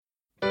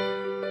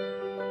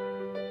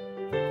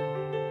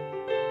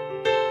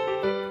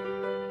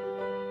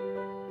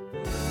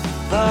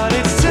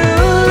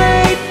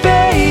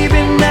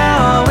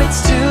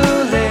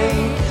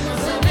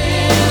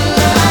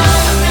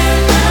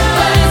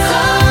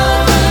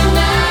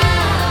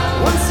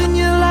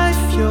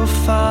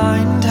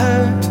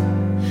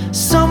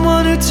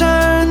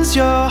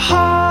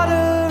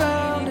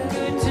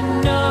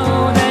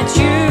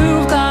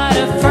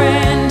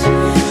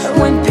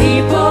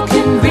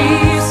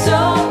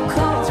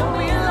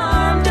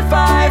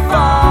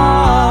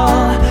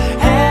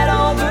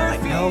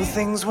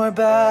were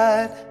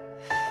bad,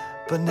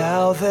 but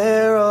now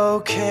they're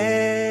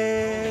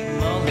okay.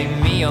 Only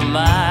me, oh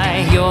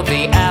my, you're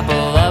the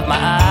apple of my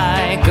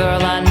eye.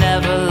 Girl, I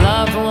never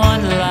loved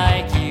one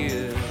like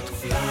you.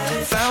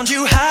 Found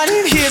you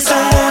hiding here, so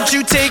won't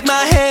you take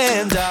my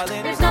hand,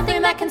 darling? There's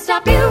nothing that can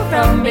stop you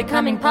from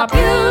becoming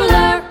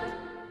popular.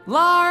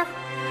 Lar.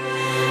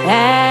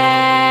 At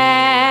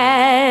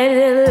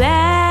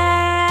last.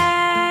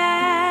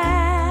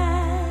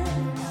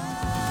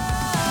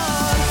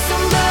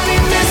 Somebody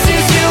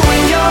misses you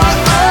when you're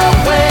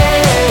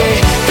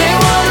away. They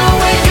wanna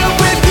wake up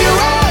with you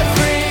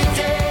every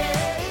day.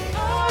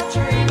 Our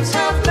dreams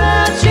have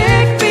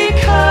magic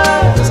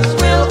because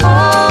we'll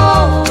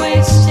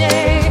always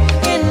stay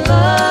in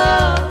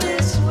love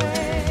this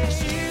way.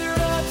 Cheer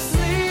up,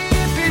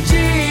 sleepy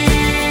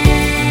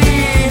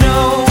Jean.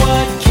 Oh,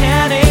 what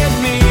can it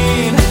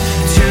mean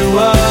to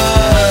a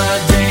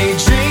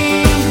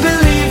daydream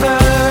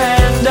believer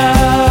and a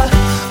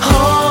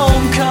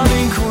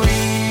homecoming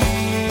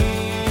queen?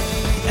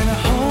 And I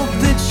hope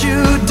that you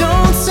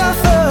don't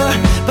suffer,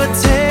 but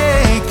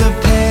take the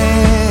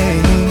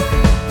pain.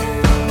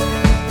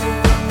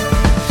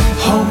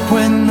 Hope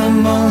when the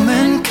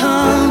moment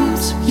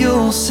comes,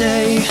 you'll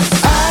say,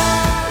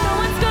 No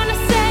one's gonna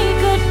say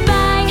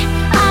goodbye.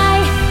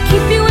 I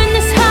keep you in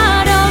this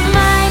heart of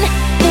mine.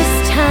 This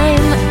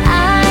time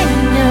I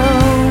know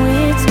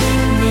it's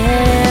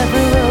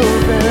never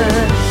over.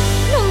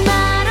 No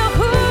matter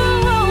who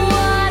or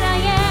what I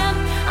am,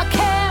 I'll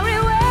carry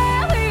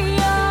where we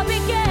all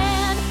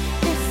began.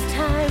 This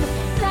time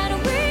that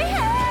we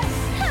had,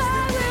 I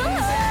will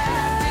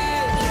hold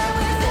you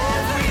with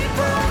every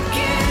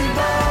broken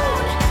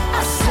bone.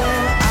 I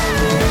swear I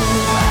will.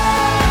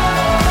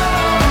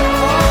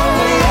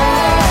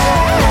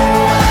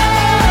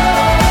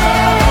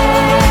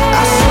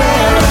 I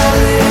swear I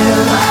will.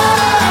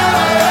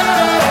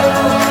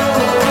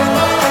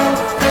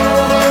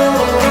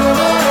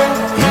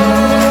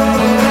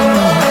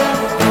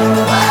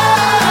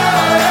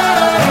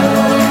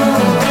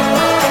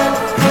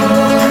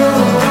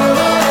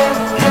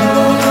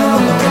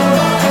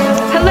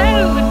 Hello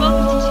and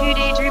welcome to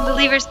Daydream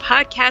Believers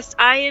podcast.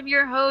 I am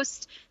your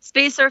host,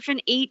 Space Orphan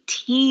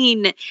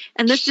 18,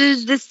 and this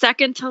is the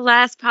second to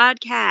last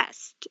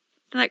podcast.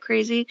 Isn't that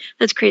crazy?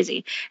 That's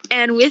crazy.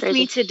 And with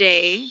me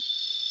today,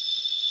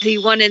 the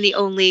one and the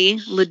only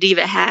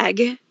Ladiva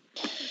Hag.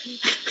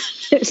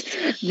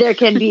 There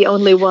can be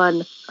only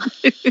one.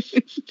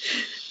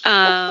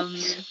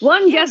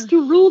 One guest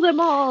to rule them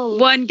all.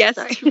 One guest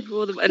to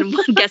rule them and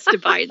one guest to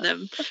bind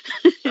them.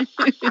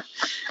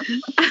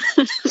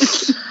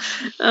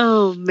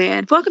 Oh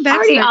man. Welcome back,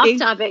 Already Snarky.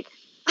 off topic.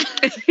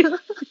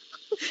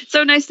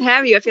 So nice to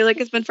have you. I feel like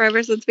it's been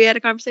forever since we had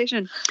a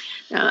conversation.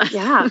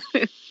 Yeah.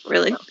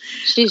 Really.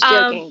 She's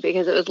joking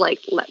because it was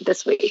like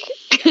this week.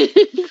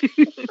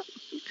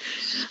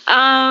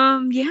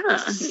 Yeah.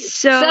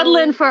 So Settle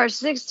in for our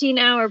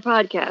 16-hour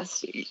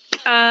podcast.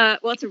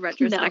 well, it's a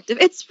retrospective.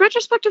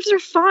 Retrospectives are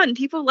fun.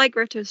 People like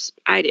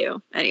I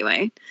do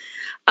anyway.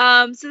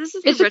 So this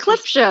is It's a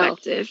clip show.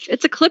 retrospective.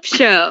 It's a clip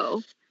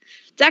show.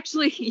 It's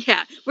actually,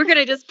 yeah, we're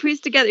gonna just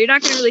piece together. You're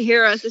not gonna really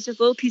hear us. It's just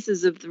little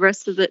pieces of the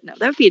rest of it. No,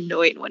 that would be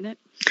annoying, wouldn't it?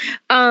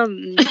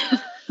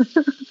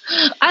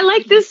 I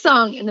like this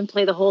song and then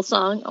play the whole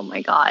song. Oh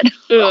my god.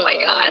 Oh my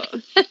god.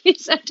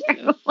 It's so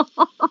terrible.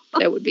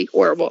 That would be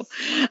horrible.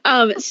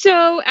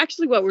 So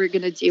actually what we're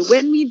going to do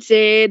when we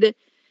did,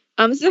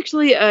 this is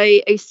actually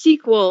a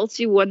sequel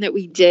to one that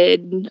we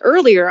did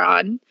earlier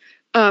on,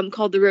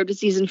 called The Road to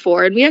Season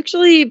 4. And we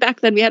actually,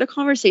 back then we had a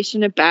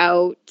conversation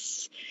about,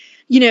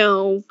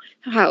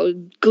 how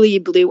Glee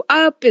blew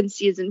up in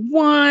season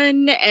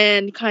 1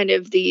 and kind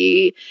of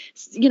the,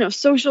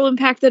 social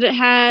impact that it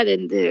had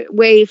and the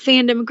way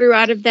fandom grew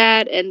out of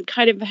that and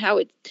kind of how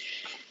it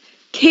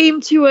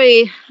came to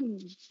a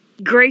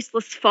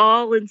graceless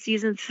fall in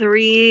season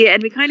 3.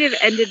 And we kind of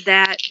ended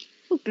that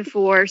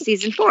before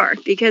season 4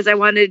 because I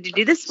wanted to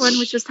do this one,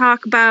 which was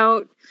talk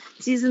about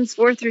seasons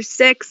 4 through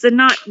 6 and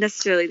not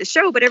necessarily the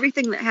show, but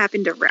everything that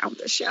happened around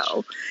the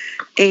show.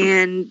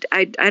 And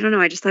I don't know,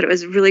 I just thought it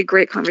was a really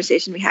great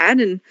conversation we had.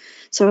 And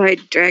so I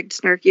dragged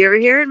Snarky over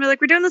here and we're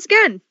like, we're doing this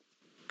again.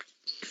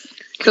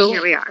 Cool.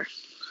 Here we are.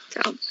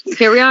 So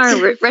Here we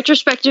are.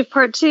 Retrospective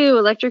part 2,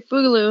 Electric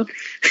Boogaloo.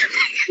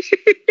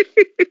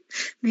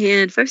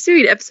 man, if I was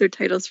doing episode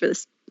titles for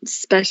this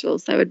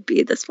specials, that would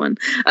be this one.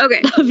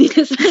 Okay. That would be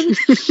this one.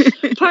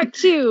 Part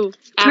 2,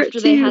 Part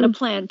after they had a 2.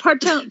 plan.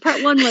 Part 1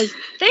 was,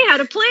 they had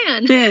a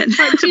plan. Man.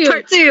 Part 2.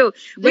 Part 2.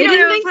 They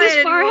didn't think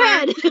this far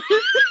ahead.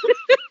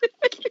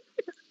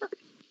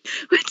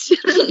 Which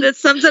that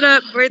sums it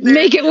up right there.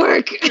 Make it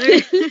work.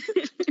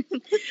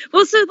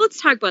 Well, so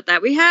let's talk about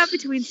that. We have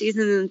between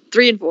season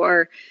 3 and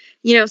 4,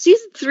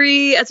 season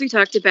 3, as we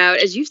talked about,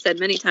 as you've said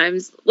many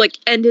times, like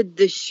ended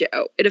the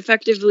show. It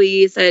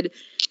effectively said,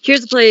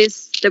 here's a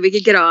place that we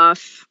could get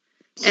off.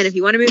 And if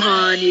you want to move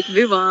on, you can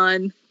move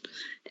on.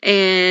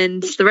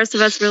 And the rest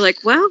of us were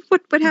like, well,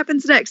 what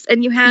happens next?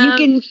 And you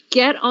can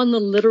get on the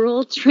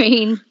literal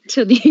train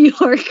to New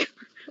York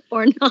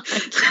or not.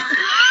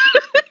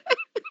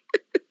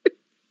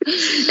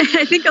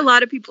 I think a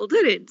lot of people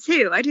didn't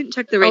too. I didn't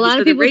check the A ratings, lot of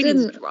but the people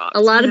ratings didn't. dropped.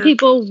 A lot of Yeah.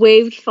 people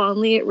waved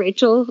fondly at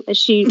Rachel as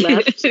she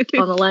left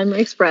on the Lime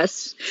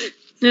Express.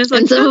 And it was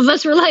like, And some of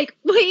us were like,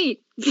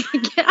 wait,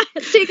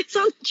 take us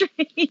on the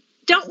train.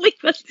 Don't leave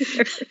us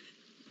here.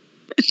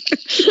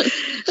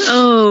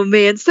 oh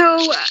man. So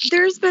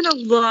there's been a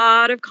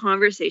lot of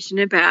conversation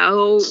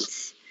about,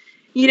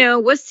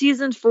 was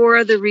season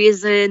 4 the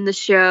reason the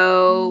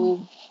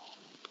show,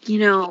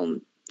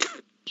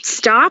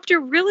 stopped, or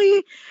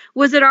really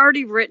was it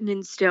already written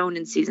in stone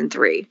in season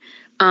 3?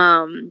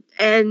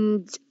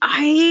 And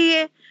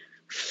I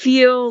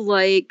feel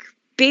like,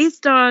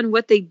 based on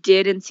what they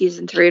did in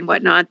season 3 and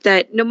whatnot,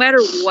 that no matter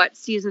what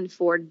season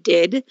 4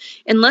 did,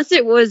 unless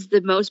it was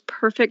the most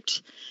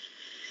perfect,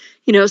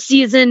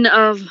 season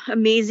of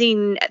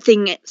amazing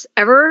things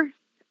ever,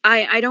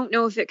 I don't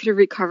know if it could have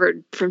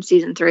recovered from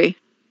season 3.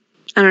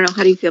 I don't know.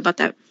 How do you feel about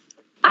that?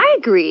 I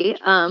agree.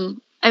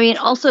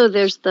 Also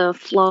there's the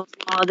flaw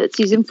that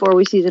season 4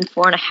 was season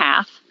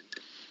 4.5,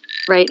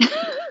 right?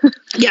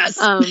 Yes.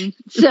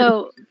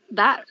 So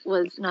that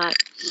was not,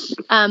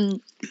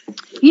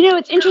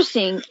 it's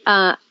interesting.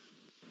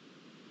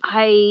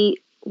 I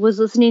was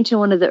listening to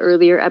one of the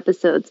earlier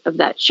episodes of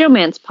that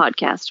Showman's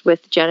podcast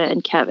with Jenna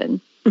and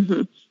Kevin.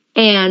 Mm-hmm.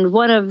 And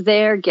one of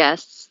their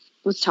guests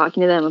was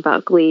talking to them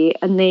about Glee,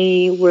 and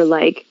they were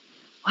like,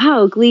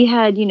 wow, Glee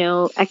had,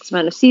 X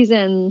amount of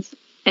seasons.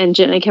 And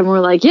Jenna and Kevin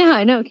were like, yeah,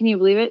 I know. Can you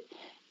believe it?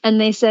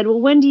 And they said,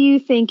 well, when do you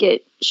think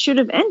it should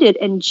have ended?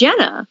 And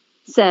Jenna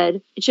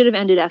said it should have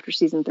ended after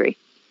season 3,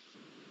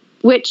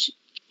 which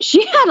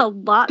she had a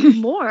lot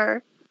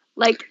more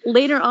like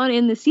later on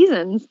in the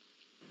seasons.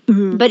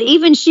 Mm-hmm. But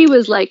even she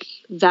was like,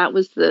 that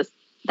was the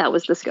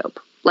scope.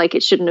 Like,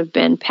 it shouldn't have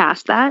been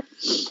past that.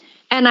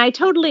 And I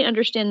totally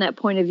understand that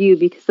point of view,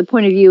 because the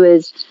point of view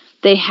is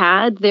they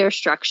had their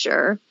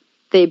structure,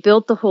 they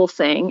built the whole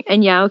thing.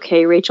 And yeah,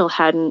 okay, Rachel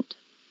hadn't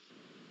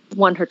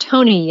won her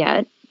Tony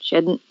yet. She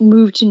hadn't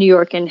moved to New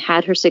York and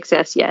had her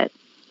success yet.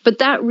 But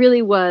that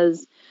really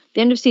was,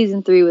 the end of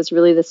season 3 was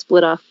really the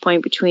split off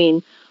point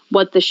between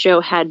what the show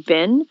had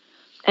been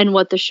and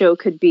what the show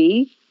could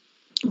be.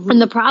 Mm-hmm.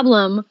 And the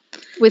problem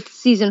with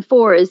season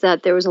 4 is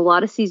that there was a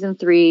lot of season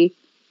 3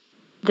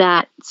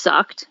 that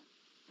sucked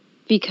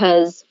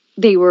because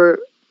they were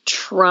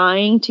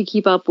trying to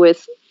keep up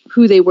with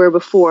who they were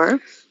before,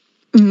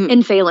 mm-hmm.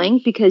 and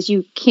failing, because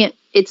you can't,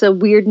 it's a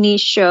weird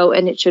niche show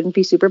and it shouldn't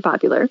be super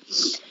popular.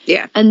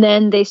 Yeah. And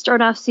then they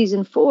start off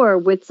season 4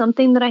 with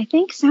something that I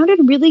think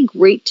sounded really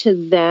great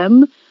to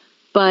them,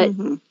 but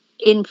mm-hmm.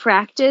 in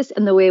practice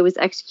and the way it was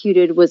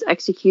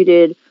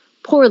executed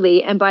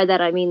poorly. And by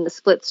that, I mean the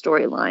split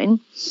storyline.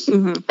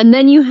 Mm-hmm. And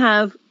then you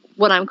have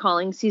what I'm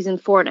calling season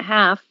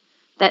 4.5,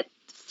 that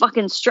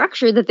fucking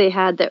structure that they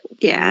had that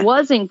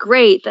wasn't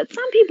great, that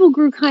some people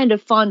grew kind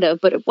of fond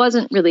of, but it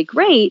wasn't really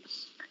great,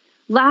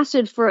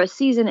 lasted for a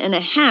season and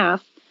a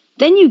half.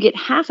 Then you get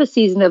half a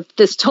season of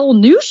this whole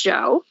new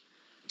show.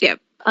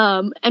 Yep.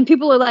 And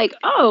people are like,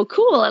 oh,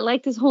 cool, I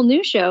like this whole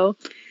new show.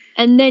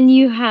 And then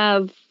you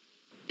have,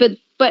 but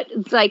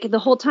like the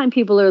whole time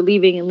people are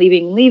leaving.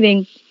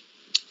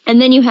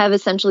 And then you have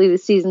essentially the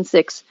season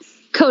 6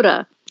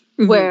 coda,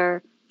 mm-hmm.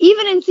 where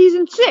even in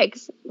season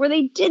 6, where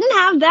they didn't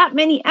have that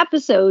many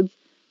episodes,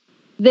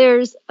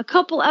 there's a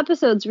couple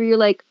episodes where you're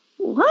like,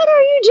 what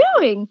are you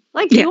doing?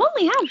 Like, you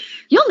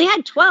only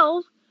had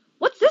 12.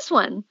 What's this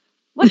one?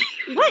 What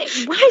why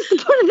is the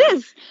point of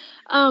this?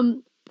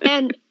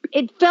 And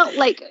it felt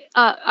like,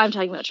 I'm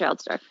talking about Child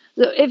Star.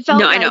 So it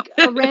felt like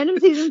a random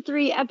season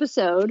 3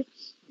 episode.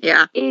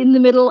 Yeah. In the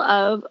middle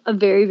of a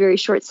very, very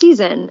short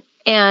season.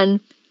 And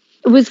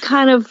it was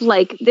kind of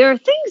like, there are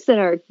things that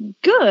are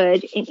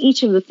good in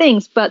each of the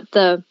things, but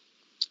the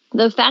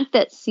fact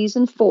that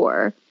season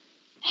 4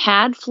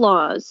 had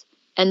flaws,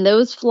 and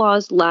those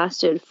flaws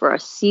lasted for a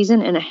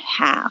season and a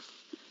half,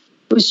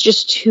 was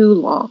just too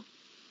long.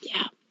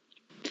 Yeah.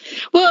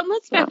 Well, and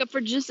let's back up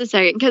for just a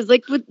second, because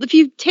if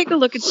you take a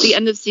look at the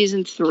end of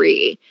season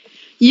 3,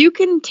 you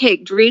can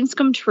take Dreams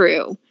Come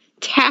True,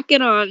 tack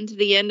it on to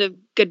the end of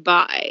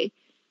Goodbye,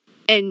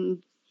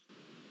 and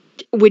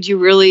would you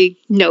really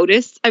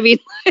notice? I mean,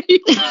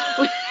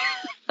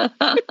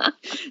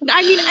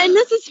 and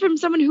this is from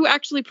someone who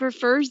actually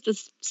prefers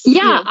this.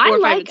 Yeah, 4,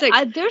 5, and 6.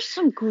 There's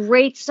some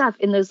great stuff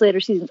in those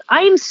later seasons.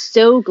 I am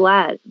so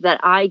glad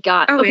that I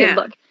got. Oh, okay, yeah.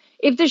 Look,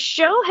 if the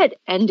show had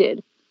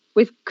ended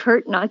with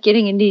Kurt not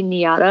getting into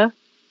NYADA,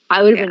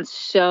 I would have been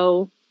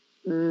so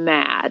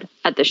mad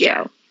at the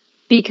show,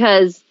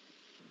 because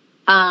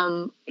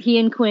he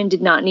and Quinn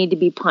did not need to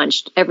be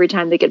punched every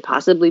time they could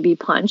possibly be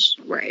punched.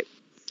 Right.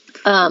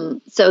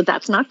 So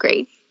that's not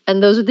great.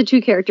 And those are the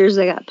 2 characters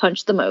that got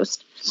punched the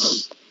most.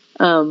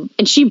 And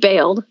she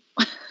bailed.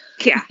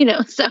 Yeah.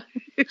 So,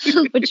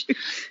 which,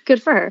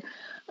 good for her.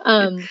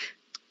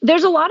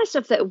 There's a lot of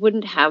stuff that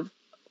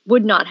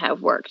would not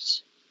have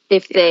worked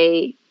if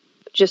they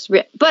just,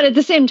 but at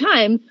the same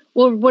time,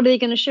 well, what are they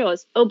going to show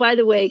us? Oh, by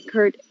the way,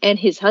 Kurt and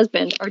his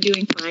husband are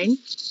doing fine.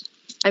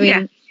 I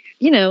mean,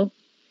 you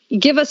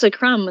give us a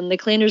crumb and the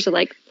cleaners are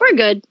like, we're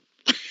good.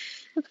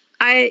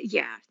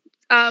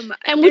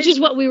 And which is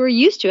what we were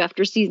used to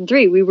after season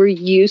 3. We were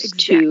used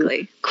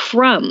Exactly. to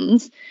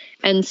crumbs.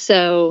 And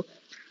so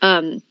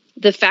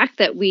the fact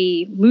that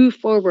we move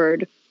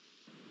forward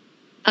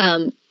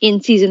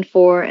in season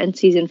 4 and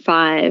season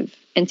 5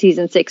 and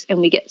season 6, and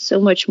we get so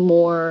much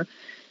more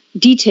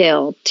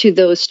detail to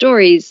those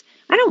stories,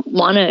 I don't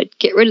want to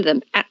get rid of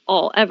them at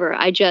all, ever.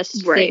 I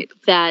just Right.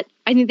 think that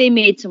I think they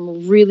made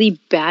some really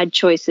bad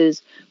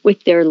choices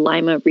with their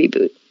Lima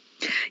reboot.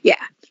 Yeah.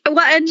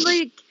 Well, and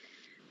like,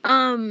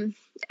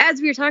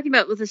 as we were talking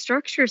about with the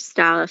structure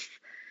stuff,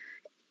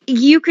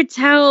 you could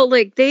tell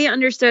like they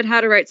understood how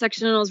to write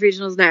sectionals,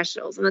 regionals,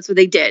 nationals, and that's what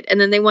they did. And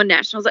then they won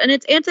nationals, and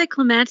it's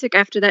anticlimactic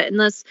after that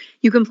unless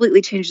you completely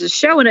change the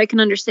show. And I can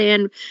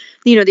understand,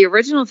 the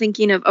original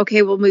thinking of,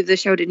 okay, we'll move the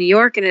show to New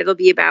York and it'll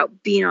be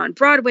about being on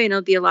Broadway and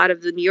it'll be a lot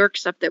of the New York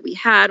stuff that we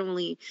had,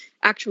 only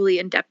actually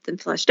in depth and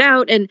fleshed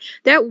out. And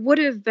that would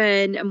have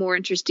been a more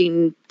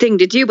interesting thing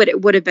to do, but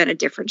it would have been a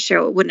different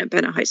show. It wouldn't have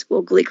been a high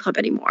school glee club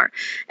anymore.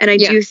 And I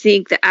do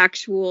think the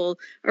actual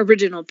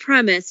original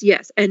premise,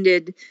 yes,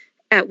 ended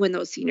at when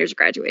those seniors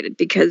graduated,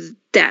 because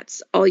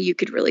that's all you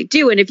could really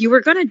do. And if you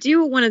were going to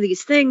do one of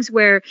these things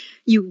where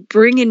you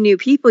bring in new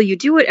people, you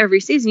do it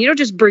every season. You don't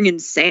just bring in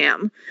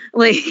Sam.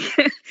 Like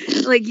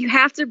you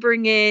have to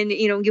bring in,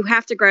 you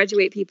have to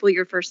graduate people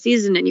your first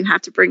season, and you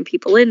have to bring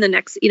people in the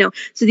next,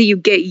 so that you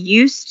get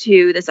used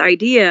to this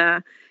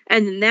idea.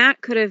 And then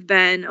that could have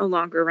been a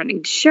longer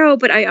running show.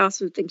 But I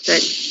also think that,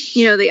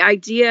 the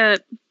idea,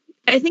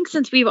 I think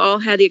since we've all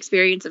had the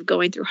experience of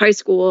going through high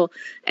school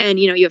and,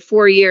 you have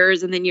 4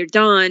 years and then you're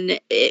done,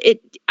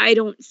 I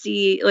don't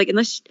see, like,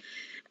 unless,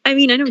 I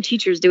know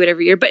teachers do it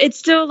every year, but it's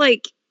still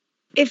like,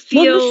 it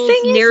feels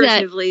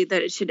narratively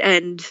that it should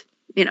end,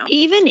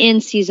 Even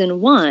in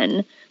season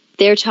 1,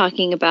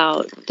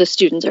 the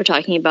students are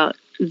talking about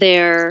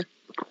their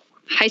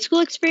high school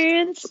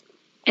experience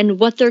and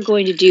what they're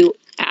going to do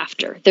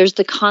after. There's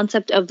the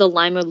concept of the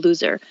Lima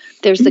loser.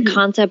 There's the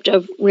concept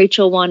of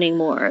Rachel wanting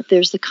more.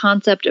 There's the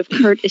concept of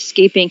Kurt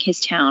escaping his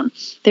town.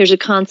 There's a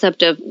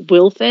concept of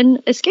will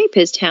Finn escape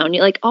his town?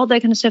 Like all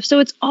that kind of stuff. So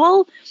it's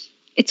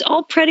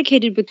all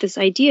predicated with this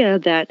idea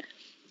that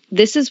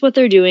this is what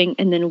they're doing,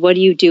 and then what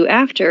do you do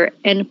after?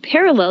 And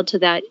parallel to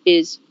that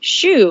is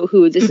Shu,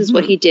 who this is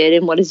what he did,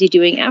 and what is he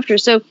doing after?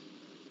 So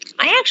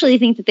I actually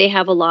think that they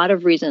have a lot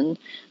of reason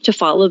to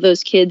follow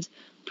those kids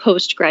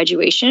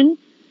post-graduation.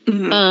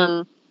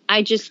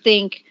 I just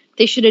think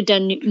they should have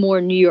done more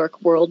New York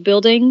world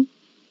building.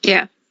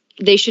 Yeah.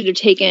 They should have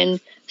taken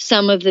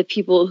some of the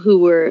people who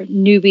were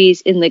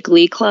newbies in the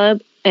Glee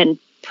Club and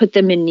put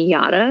them in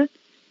NYADA.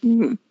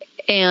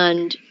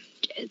 And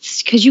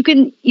it's because you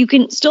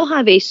can still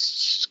have a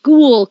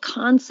school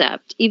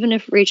concept, even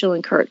if Rachel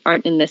and Kurt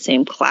aren't in the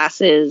same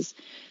classes,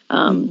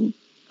 a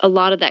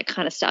lot of that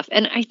kind of stuff.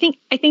 And I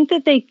think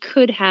that they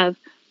could have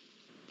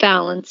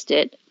balanced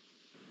it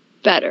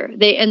better.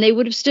 They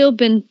would have still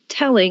been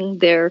telling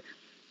their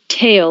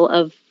tale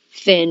of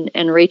Finn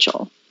and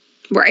Rachel.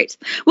 Right.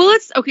 Well,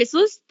 let's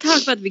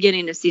talk about the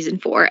beginning of season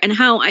 4 and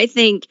how I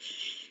think,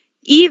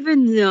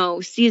 even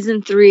though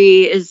season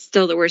 3 is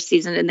still the worst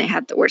season and they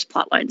had the worst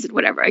plot lines and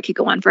whatever, I could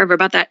go on forever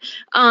about that.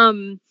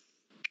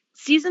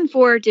 Season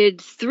 4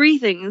 did 3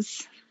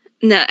 things.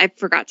 No, I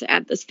forgot to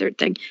add this third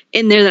thing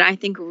in there that I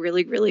think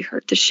really, really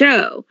hurt the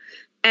show.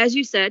 As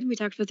you said, we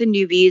talked about the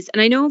newbies, and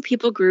I know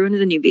people grew into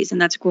the newbies, and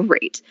that's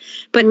great.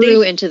 But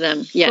grew into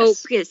them,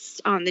 yes.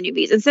 Focused on the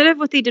newbies. Instead of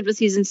what they did with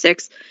season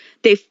 6,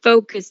 they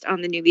focused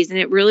on the newbies, and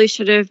it really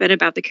should have been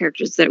about the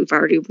characters that we've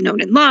already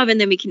known and love, and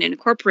then we can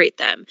incorporate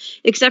them.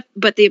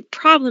 But the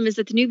problem is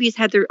that the newbies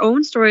had their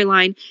own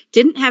storyline,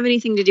 didn't have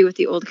anything to do with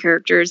the old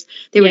characters.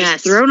 They were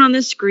just thrown on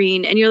the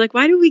screen, and you're like,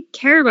 why do we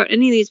care about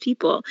any of these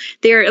people?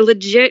 They're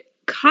legit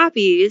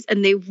copies,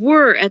 and they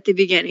were at the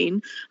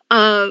beginning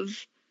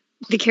of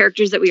the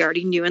characters that we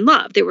already knew and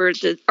loved. They were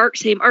the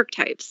same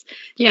archetypes.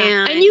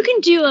 Yeah. And you can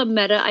do a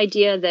meta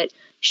idea that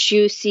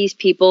Shu sees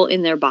people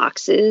in their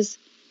boxes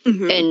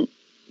and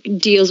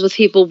deals with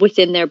people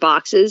within their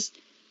boxes.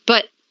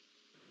 But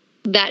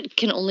that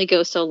can only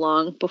go so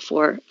long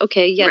before,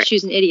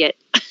 Shu's an idiot.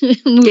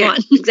 Move on.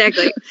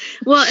 Exactly.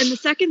 Well, and the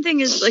second thing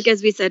is, like,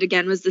 as we said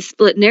again, was the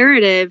split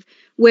narrative,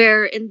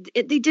 where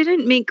they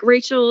didn't make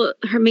Rachel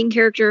her main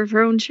character of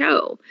her own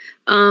show.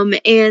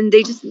 And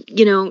they just,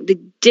 they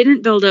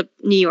didn't build up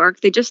New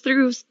York. They just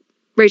threw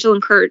Rachel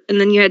and Kurt, and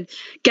then you had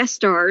guest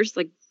stars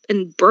like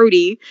and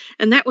Brody,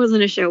 and that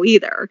wasn't a show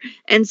either.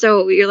 And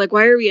so you're like,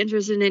 why are we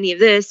interested in any of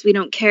this? We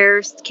don't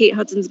care. Kate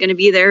Hudson's going to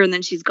be there, and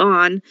then she's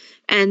gone.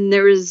 And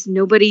there was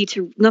nothing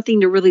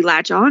to really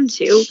latch on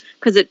to,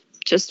 because it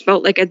just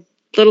felt like a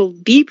little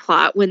B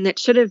plot when that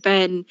should have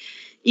been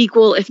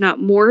equal, if not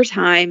more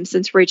time,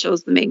 since Rachel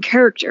is the main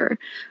character.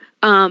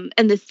 And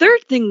the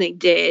third thing they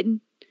did,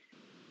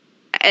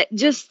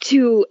 just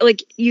to,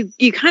 like,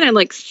 you kind of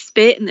like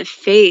spit in the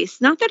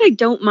face, not that I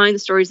don't mind the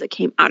stories that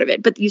came out of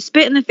it, but you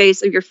spit in the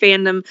face of your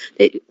fandom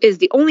that is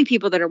the only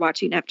people that are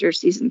watching after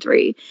season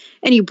 3,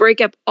 and you break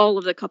up all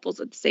of the couples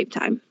at the same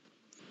time.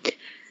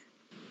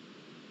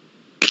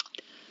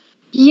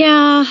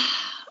 Yeah.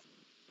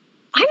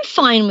 I'm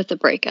fine with the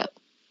breakup.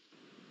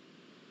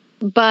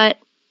 But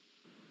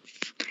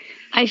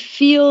I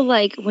feel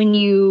like when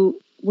you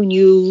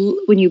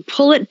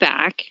pull it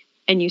back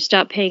and you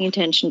stop paying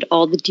attention to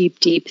all the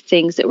deep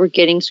things that were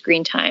getting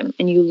screen time,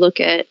 and you look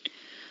at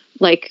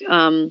like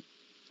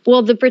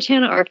well, the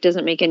Britannia arc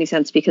doesn't make any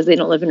sense because they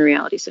don't live in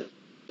reality, so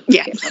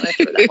Yeah. okay, I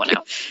threw that one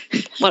out.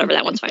 Whatever,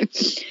 that one's fine.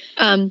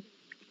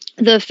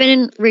 The Finn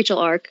and Rachel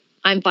arc,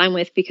 I'm fine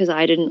with because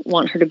I didn't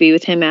want her to be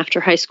with him after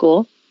high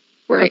school.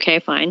 Right. Okay,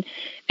 fine.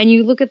 And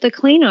you look at the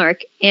Klaine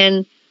arc,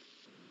 and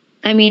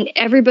I mean,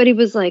 everybody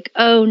was like,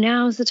 oh,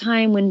 now's the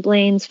time when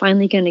Blaine's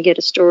finally going to get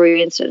a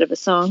story instead of a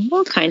song.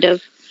 Well, kind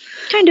of,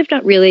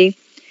 not really.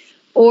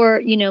 Or,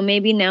 you know,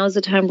 maybe now's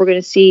the time we're going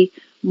to see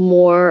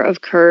more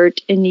of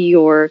Kurt in New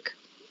York.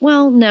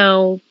 Well,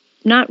 no,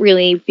 not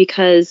really,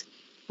 because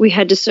we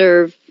had to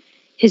serve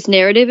his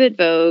narrative at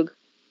Vogue,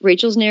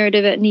 Rachel's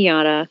narrative at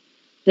NYADA,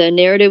 the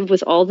narrative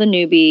with all the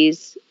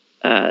newbies,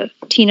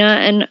 Tina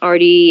and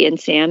Artie and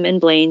Sam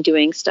and Blaine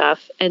doing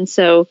stuff. And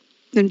so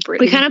And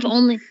we kind of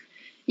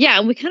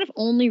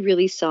only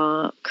really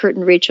saw Kurt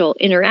and Rachel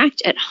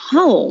interact at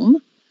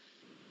home,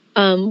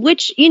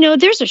 which, you know,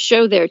 there's a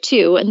show there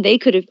too. And they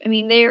could have, I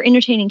mean, they're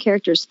entertaining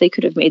characters. So they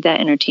could have made that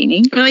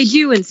entertaining. Well, I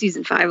do in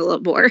season 5 a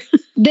little more.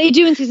 They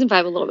do in season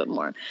 5 a little bit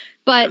more,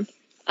 but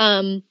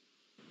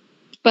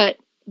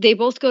they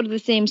both go to the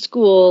same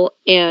school,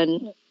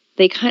 and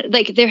they kind of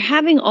like, they're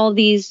having all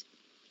these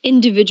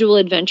individual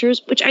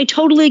adventures, which I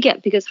totally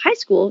get, because high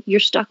school, you're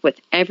stuck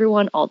with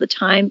everyone all the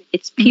time.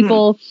 It's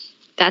people.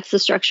 That's the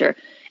structure.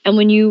 And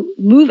when you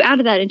move out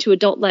of that into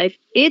adult life,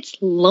 it's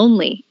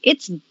lonely.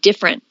 It's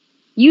different.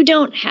 You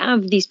don't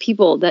have these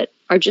people that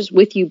are just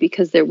with you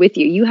because they're with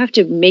you. You have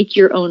to make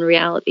your own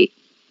reality.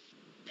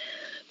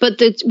 But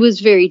that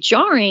was very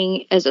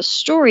jarring as a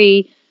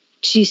story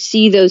to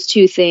see those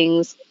two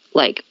things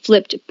like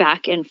flipped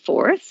back and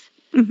forth.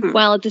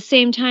 While at the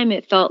same time,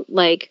 it felt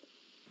like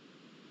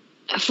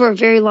for a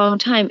very long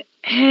time,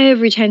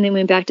 every time they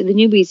went back to the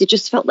newbies, it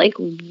just felt like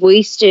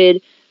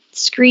wasted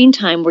screen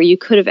time where you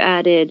could have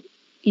edited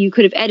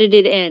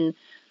in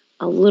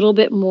a little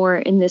bit more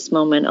in this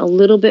moment, a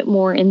little bit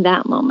more in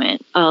that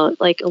moment,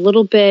 like a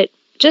little bit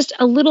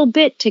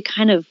to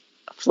kind of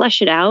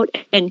flesh it out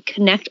and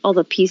connect all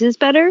the pieces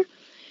better.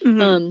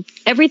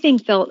 Everything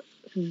felt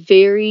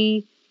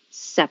very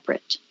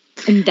separate,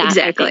 and that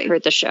I think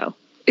hurt the show.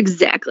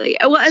 Exactly.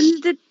 Well,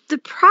 and the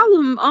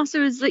problem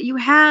also is that you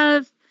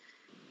have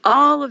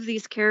all of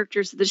these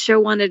characters that the show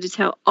wanted to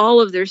tell all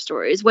of their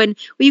stories. When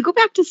you go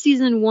back to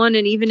season 1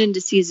 and even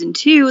into season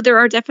 2, there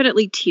are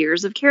definitely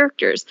tiers of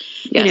characters.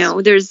 Yes. You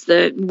know, there's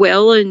the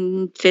Will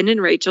and Finn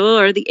and Rachel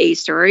are the A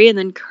story, and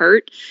then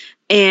Kurt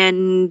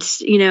and,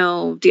 you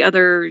know, the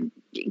other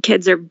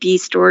kids are B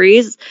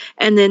stories,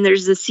 and then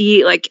there's the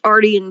C, like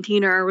Artie and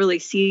Tina are really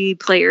C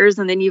players,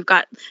 and then you've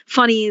got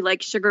funny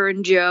like Sugar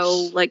and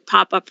Joe like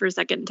pop up for a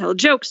second and tell a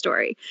joke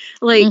story.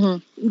 Like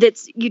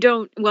that's you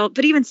don't well,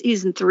 but even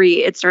season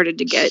 3 it started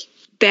to get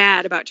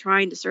bad about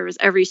trying to service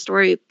every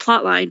story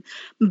plot line.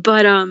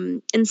 But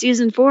in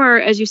season 4,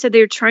 as you said,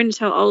 they're trying to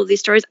tell all of these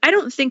stories. I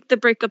don't think the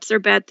breakups are a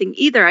bad thing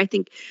either. I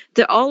think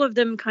that all of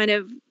them kind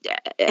of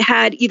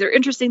had either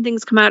interesting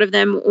things come out of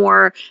them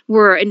or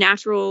were a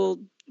natural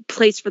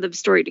place for the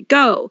story to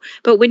go.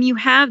 But when you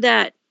have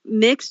that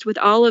mixed with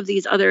all of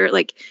these other,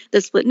 like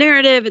the split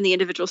narrative and the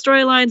individual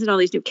storylines and all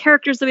these new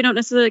characters that we don't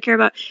necessarily care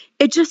about,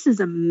 it just is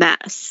a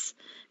mess.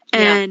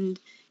 And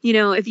you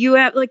know, if you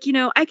have like, you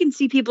know, I can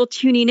see people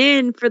tuning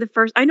in for the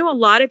first, I know a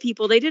lot of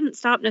people, they didn't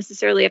stop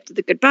necessarily after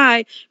the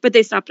goodbye, but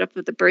they stopped up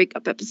with the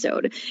breakup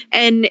episode.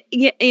 And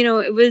you know,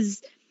 it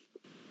was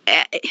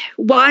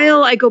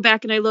while I go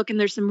back and I look and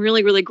there's some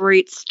really, really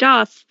great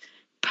stuff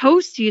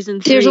post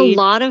season 3. There's a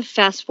lot of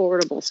fast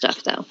forwardable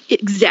stuff though.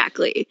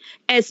 Exactly.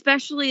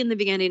 Especially in the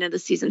beginning of the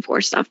season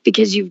 4 stuff,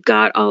 because you've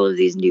got all of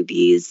these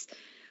newbies.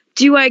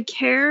 Do I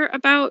care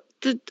about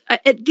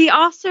the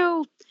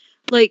also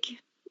like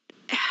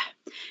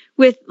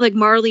with like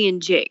Marley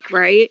and Jake,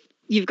 right?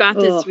 You've got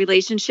this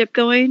relationship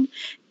going,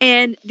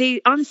 and they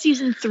on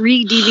season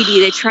 3 DVD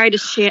they try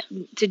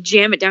to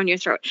jam it down your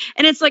throat,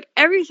 and it's like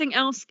everything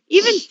else.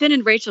 Even Finn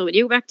and Rachel, when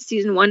you go back to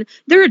season 1,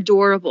 they're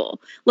adorable.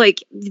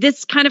 Like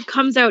this kind of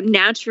comes out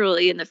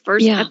naturally in the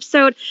first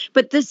episode,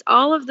 but this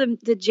all of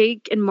the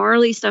Jake and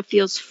Marley stuff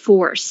feels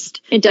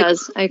forced. It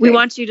does. Like, we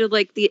want you to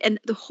like the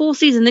whole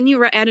season. Then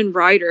you add in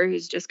Ryder,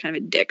 who's just kind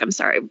of a dick. I'm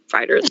sorry,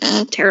 Ryder is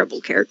a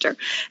terrible character,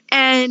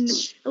 and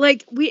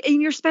like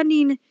you're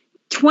spending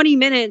 20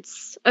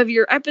 minutes of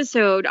your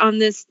episode on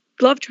this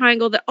love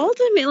triangle that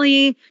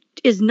ultimately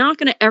is not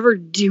going to ever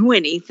do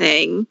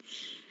anything.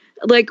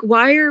 Like,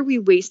 why are we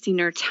wasting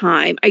our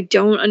time? I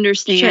don't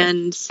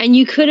understand. Sure. And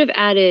you could have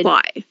added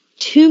why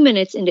 2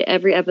 minutes into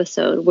every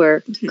episode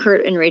where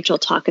Kurt and Rachel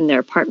talk in their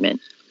apartment,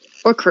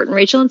 or Kurt and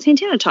Rachel and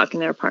Santana talk in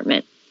their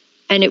apartment,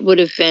 and it would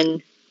have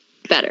been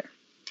better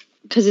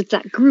because it's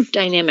that group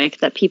dynamic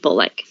that people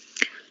like.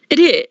 It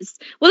is.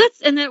 Well,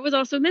 that was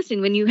also missing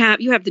when you have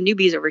the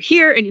newbies over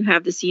here and you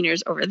have the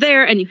seniors over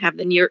there and you have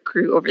the New York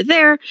crew over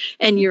there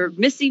and you're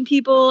missing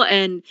people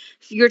and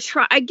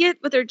I get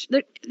what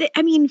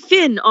I mean,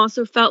 Finn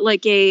also felt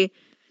like a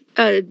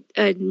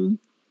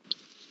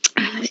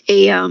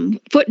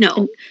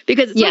footnote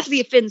because it's supposed to be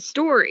a Finn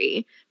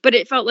story, but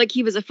it felt like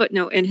he was a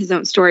footnote in his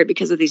own story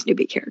because of these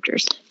newbie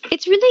characters.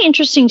 It's really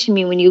interesting to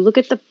me when you look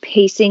at the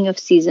pacing of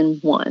season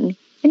 1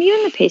 and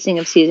even the pacing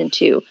of season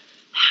 2,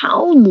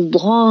 how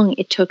long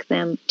it took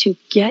them to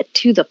get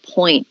to the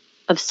point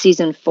of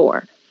season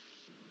 4.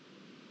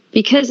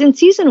 Because in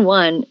season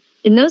 1,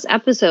 in those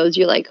episodes,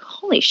 you're like,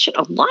 holy shit,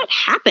 a lot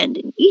happened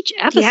in each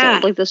episode.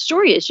 Yeah. Like the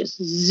story is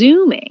just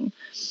zooming.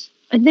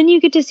 And then you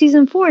get to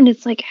season 4 and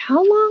it's like, how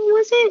long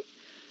was it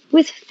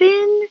with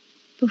Finn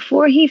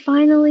before he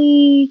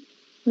finally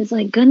was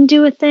like gonna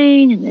do a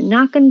thing and then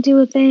not gonna do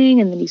a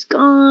thing and then he's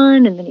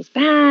gone and then he's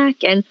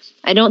back? And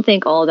I don't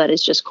think all of that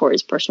is just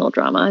Corey's personal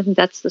drama. I think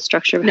that's the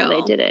structure of how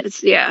they did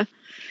it. Yeah.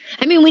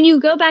 I mean, when you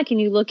go back and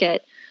you look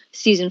at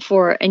season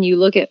 4 and you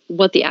look at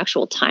what the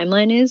actual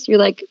timeline is, you're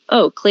like,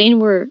 oh, Clayton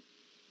were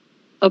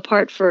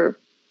apart for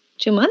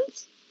 2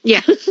 months?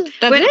 Yeah. That's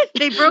it?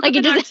 They broke up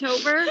in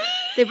October.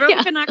 They broke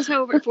up in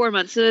October, 4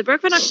 months. So they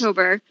broke up in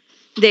October.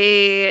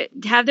 They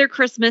have their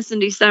Christmas in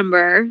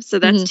December, so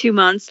that's 2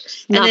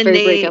 months. Not and then very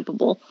they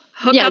breakupable.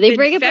 hook Yeah, up they in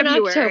break up February.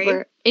 in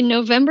October. In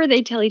November,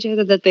 they tell each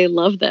other that they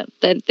love them,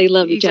 that they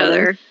love each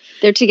other.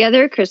 They're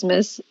together at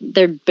Christmas.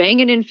 They're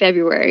banging in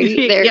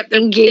February. They're Yep, they're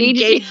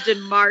engaged.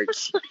 in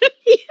March.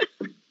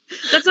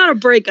 That's not a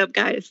breakup,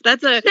 guys.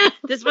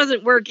 This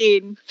wasn't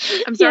working.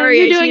 I'm sorry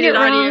you're I doing cheated it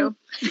on wrong.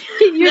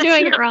 you. You're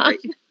doing it wrong.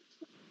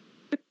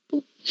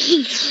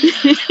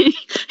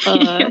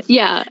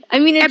 Yeah, I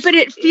mean, But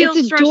it feels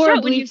it's stretched out when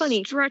adorably you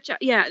funny. stretch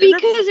out. Yeah,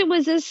 Because it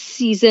was a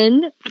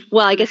season.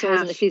 Well, I guess it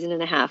wasn't a half. season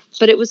and a half,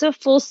 but it was a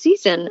full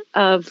season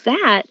of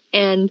that.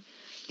 And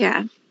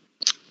yeah.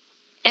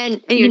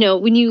 you know,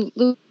 when you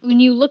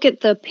look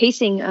at the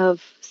pacing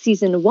of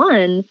season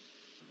 1,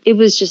 it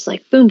was just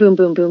like boom, boom,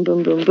 boom, boom,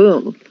 boom, boom,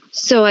 boom.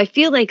 So I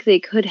feel like they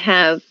could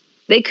have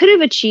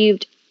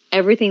achieved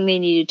everything they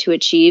needed to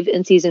achieve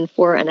in season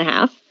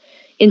 4.5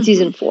 in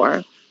season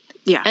 4.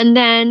 Yeah. And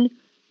then,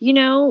 you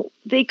know,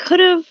 they could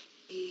have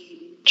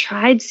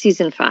tried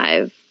season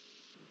 5.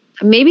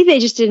 Maybe they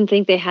just didn't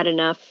think they had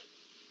enough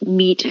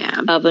meat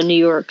of a New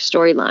York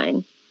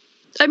storyline.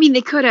 I mean,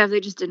 they could have. They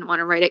just didn't want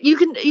to write it. You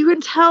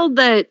can tell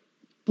that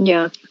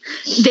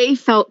they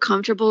felt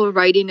comfortable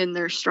writing in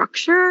their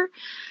structure.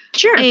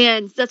 Sure.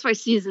 And that's why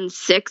season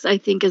 6, I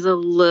think, is a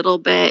little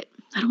bit,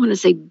 I don't want to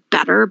say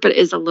better, but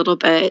is a little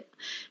bit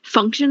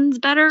functions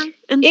better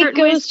in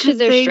certain ways. It goes to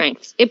their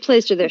strengths. It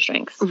plays to their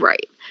strengths.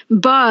 Right.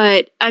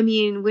 But, I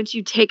mean, once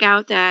you take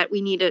out that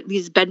we need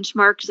these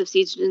benchmarks of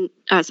season,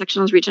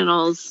 sectionals,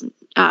 regionals,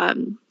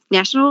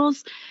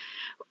 nationals,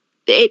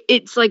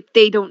 it's like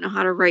they don't know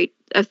how to write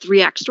a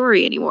 3-act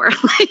story anymore.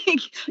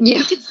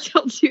 You can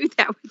still do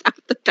that without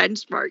the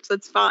benchmarks.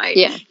 That's fine.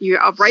 Yeah.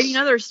 You're writing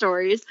other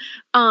stories.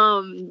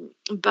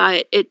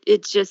 But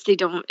it's just,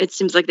 it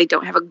seems like they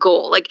don't have a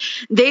goal. Like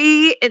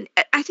and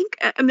I think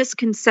a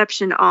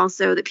misconception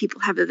also that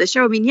people have of the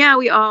show. I mean, yeah,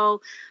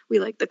 we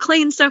like the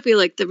Clayton stuff. We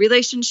like the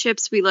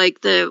relationships. We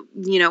like the,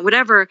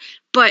 whatever.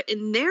 But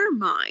in their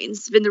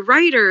minds, in the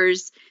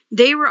writers,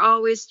 they were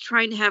always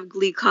trying to have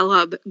Glee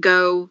Club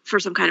go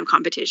for some kind of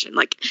competition.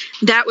 Like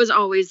that was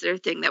always their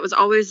thing. That was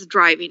always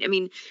driving. I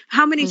mean,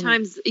 how many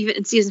times even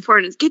in season 4,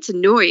 and it gets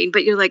annoying,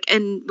 but you're like,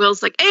 and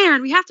Will's like,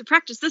 and we have to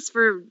practice this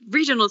for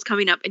regionals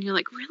coming up. And you're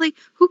like, really?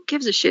 Who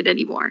gives a shit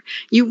anymore?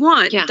 You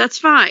won. Yeah. That's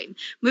fine.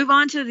 Move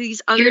on to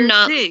these other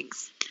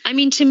things. I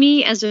mean, to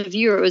me as a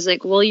viewer, it was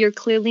like, well, you're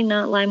clearly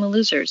not Lima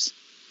losers.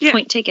 Yeah.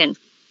 Point taken.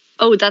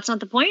 Oh, that's not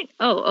the point?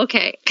 Oh,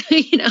 okay.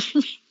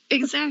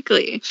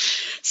 Exactly.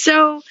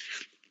 So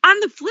on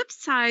the flip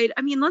side,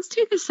 I mean, let's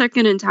take a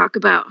second and talk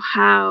about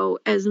how,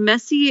 as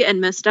messy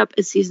and messed up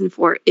as season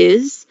 4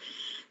 is,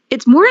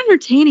 it's more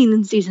entertaining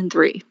than season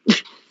 3.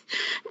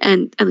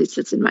 And at least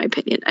it's in my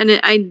opinion.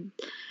 And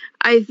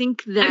I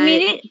think that... I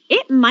mean,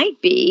 it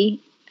might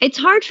be. It's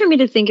hard for me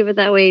to think of it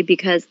that way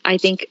because I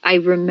think I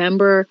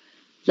remember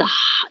the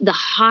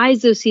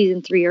highs of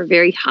season 3 are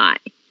very high.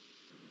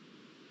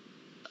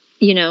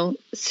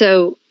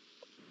 So,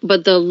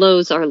 but the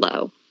lows are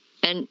low.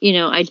 And,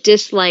 I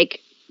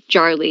dislike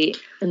Charlie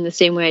in the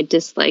same way I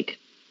dislike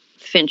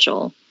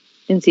Finchel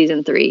in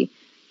season 3.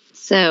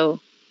 So,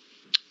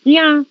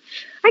 yeah,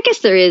 I guess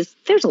there's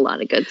a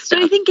lot of good stuff.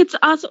 But I think it's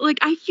also, like,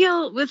 I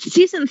feel with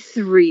season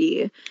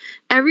 3,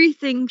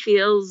 everything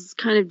feels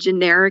kind of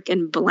generic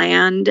and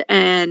bland,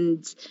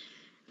 and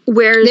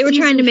whereas they were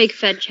trying to make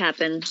fetch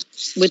happen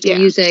with the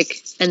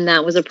music, and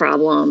that was a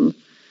problem.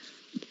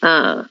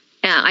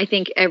 I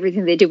think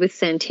everything they did with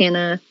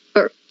Santana,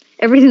 or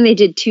everything they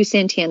did to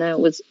Santana,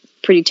 was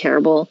pretty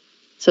terrible.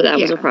 So that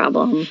was a Yeah.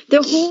 problem.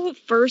 The whole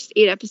first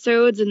 8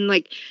 episodes and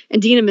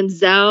Dina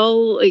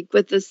Menzel, like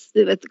with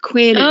the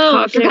Quinn and Oh, I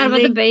Puck and forgot about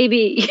the everything.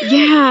 baby.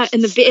 Yeah,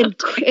 and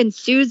and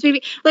Sue's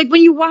baby. Like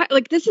when you watch,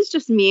 like this is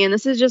just me, and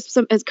this is just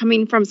as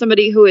coming from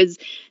somebody who has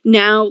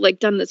now like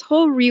done this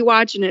whole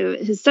rewatch and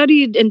has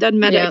studied and done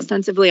meta Yeah.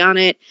 extensively on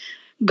it.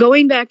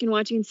 Going back and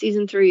watching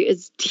season 3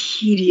 is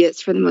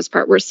tedious for the most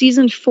part. Where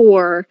season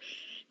 4,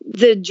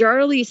 the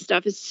Jarly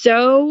stuff is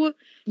so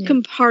Yeah.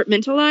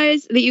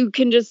 compartmentalized that you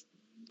can just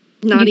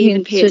not You can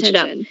even pay switch it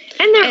up. attention.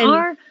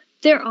 And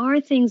there are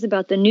things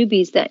about the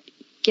newbies that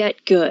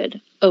get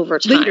good over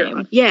time. Later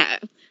on. Yeah,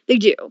 they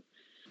do.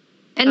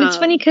 And it's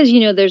funny because,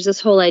 there's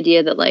this whole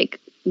idea that, like,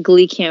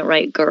 Glee can't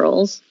write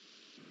girls,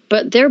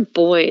 but their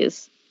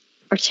boys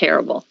are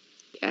terrible.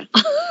 Yeah.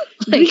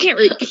 We can't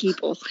read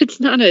people. It's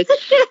not a...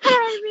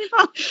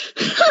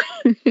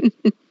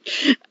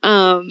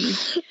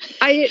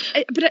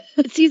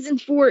 But season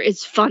 4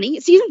 is funny.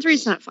 Season 3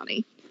 is not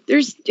funny.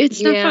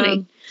 It's not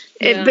funny.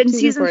 Yeah, But in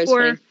season 4 season is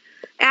 4, funny.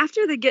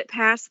 after they get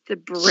past the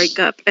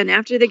breakup and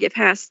after they get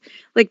past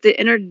like the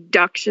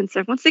introduction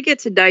stuff, once they get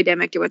to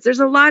Dynamic Duets, there's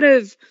a lot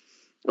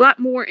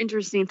more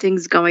interesting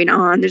things going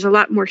on. There's a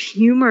lot more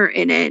humor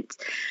in it.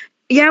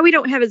 Yeah, we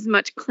don't have as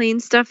much clean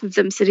stuff of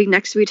them sitting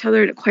next to each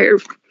other in a choir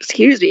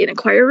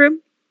room.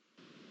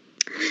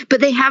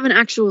 But they have an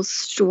actual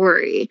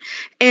story.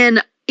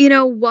 And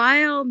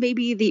while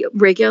maybe the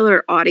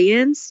regular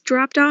audience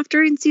dropped off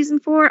during season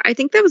 4, I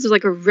think that was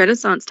like a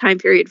renaissance time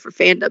period for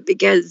fandom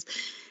because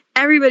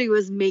everybody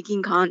was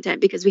making content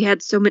because we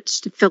had so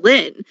much to fill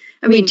in.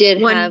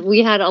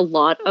 We had a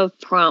lot of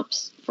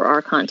prompts for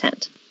our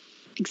content.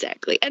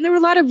 Exactly. And there were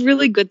a lot of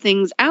really good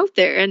things out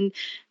there. And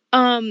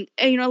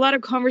a lot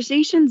of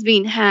conversations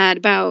being had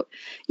about,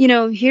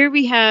 here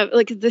we have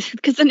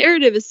because the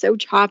narrative is so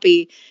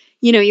choppy.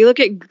 You look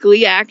at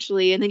Glee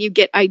actually, and then you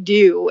get I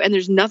Do, and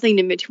there's nothing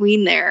in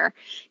between there.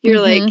 You're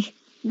like,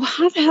 well,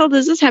 how the hell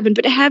does this happen?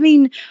 But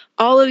having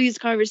all of these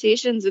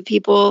conversations with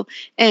people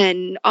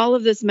and all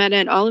of this meta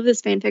and all of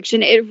this fan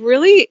fiction, it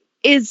really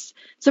is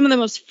some of the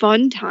most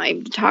fun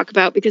time to talk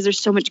about because there's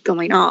so much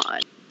going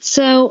on.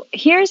 So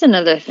here's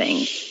another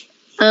thing.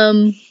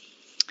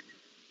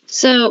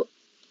 So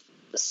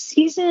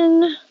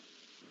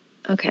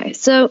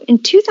in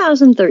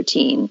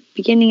 2013,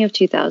 beginning of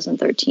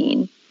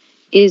 2013,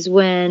 is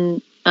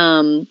when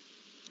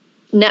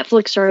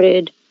Netflix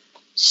started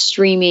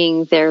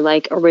streaming their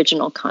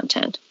original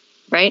content,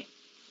 right?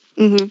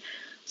 Mm-hmm.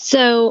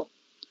 So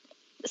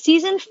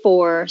season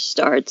 4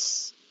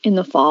 starts in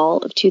the fall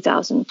of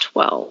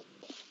 2012.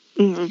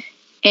 Mm-hmm.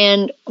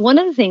 And one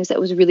of the things that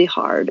was really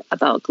hard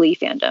about Glee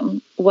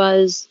fandom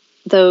was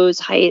those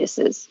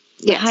hiatuses.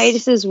 The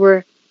hiatuses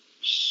were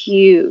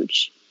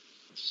huge.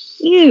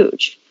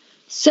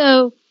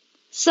 So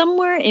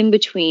somewhere in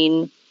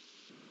between,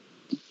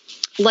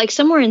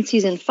 somewhere in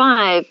season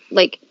 5,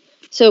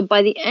 so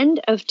by the end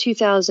of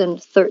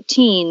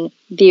 2013,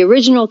 the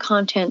original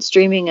content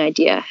streaming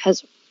idea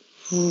has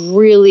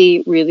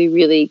really, really,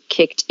 really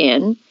kicked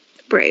in.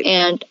 Right.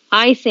 And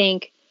I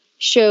think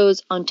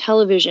shows on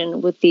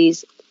television with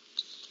these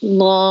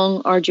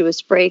long,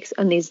 arduous breaks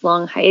and these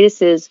long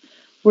hiatuses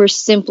were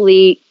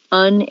simply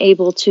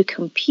unable to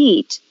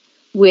compete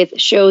with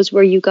shows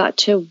where you got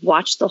to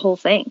watch the whole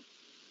thing.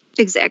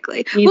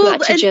 Exactly. You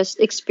got to just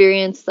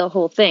experience the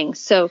whole thing.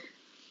 So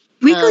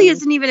weekly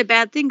isn't even a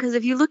bad thing because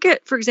if you look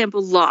at, for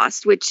example,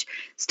 Lost, which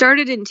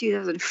started in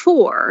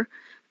 2004,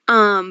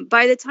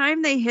 by the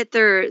time they hit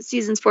their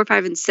seasons 4,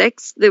 5, and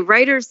 6, the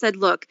writers said,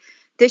 look,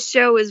 this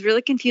show is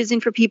really confusing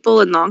for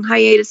people and long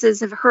hiatuses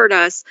have hurt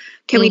us.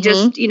 Can we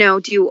just,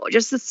 do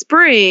just the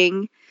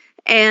spring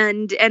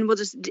and we'll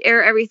just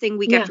air everything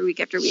week after week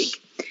after week.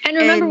 And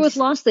remember with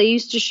Lost, they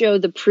used to show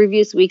the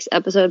previous week's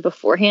episode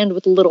beforehand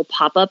with a little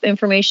pop-up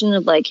information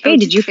of hey,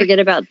 did you forget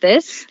about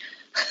this?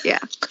 Yeah.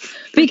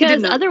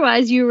 Because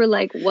otherwise you were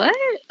like, what?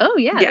 Oh,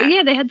 yeah.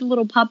 Yeah, they had the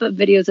little pop-up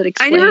videos that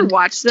explained. I never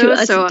watched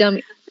those.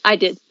 I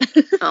did.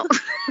 Oh.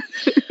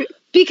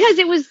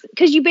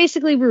 Because you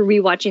basically were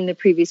rewatching the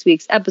previous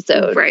week's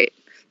episode. Right.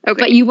 Okay.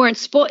 But you weren't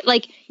spoiled.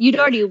 You'd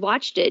already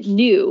watched it,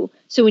 new.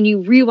 So when you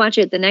rewatch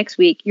it the next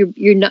week,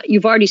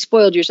 you've already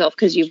spoiled yourself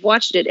because you've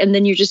watched it, and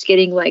then you're just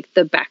getting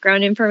the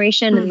background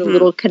information and the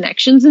little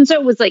connections, and so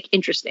it was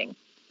interesting.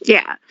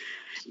 Yeah.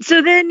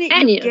 So then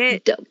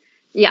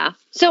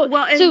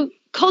So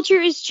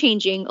culture is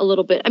changing a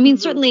little bit. I mean,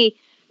 certainly,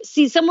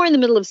 somewhere in the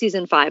middle of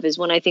season 5 is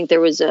when I think there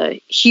was a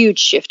huge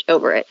shift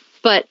over it.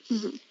 But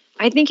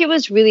I think it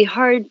was really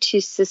hard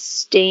to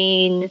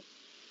sustain.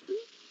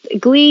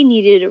 Glee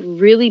needed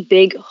really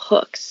big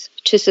hooks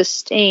to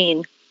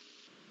sustain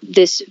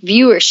this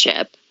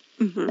viewership,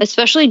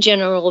 especially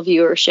general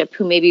viewership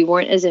who maybe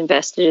weren't as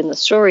invested in the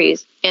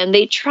stories. And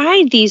they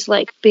tried these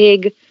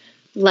big,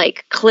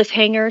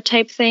 cliffhanger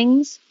type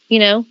things,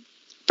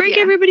 break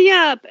Yeah. everybody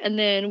up, and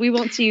then we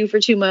won't see you for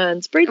 2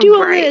 months. Do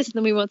all Right. this, and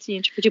then we won't see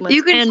you for 2 months.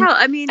 You can And tell.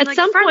 I mean, at like,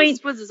 some Friends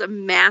point- was a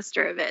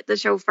master of it. The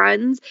show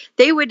Friends,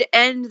 they would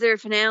end their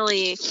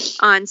finale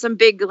on some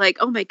big, like,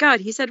 oh my God,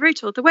 he said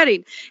Rachel at the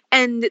wedding.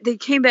 And they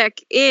came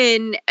back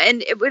in,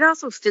 and it would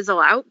also fizzle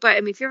out. But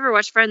I mean, if you ever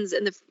watch Friends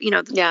in the,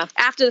 Yeah.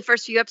 after the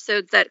first few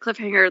episodes, that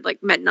cliffhanger,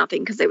 like, meant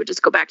nothing because they would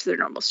just go back to their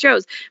normal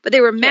shows. But they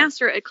were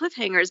master at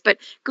cliffhangers, but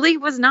Glee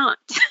was not.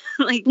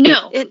 Like,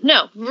 No, it-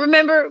 no.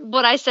 Remember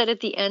what I said at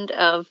the end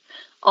of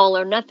All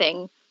or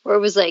Nothing, where it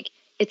was like,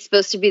 it's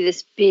supposed to be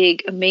this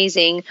big,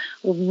 amazing,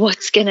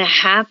 what's going to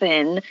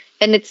happen?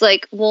 And it's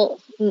like, well,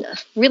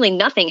 really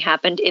nothing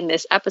happened in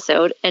this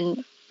episode.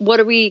 And what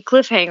are we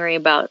cliffhangering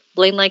about?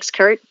 Blaine likes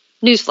Kurt?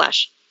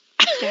 Newsflash.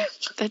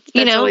 that's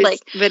You know, always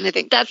like, been a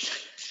thing.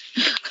 That's,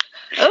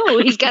 oh,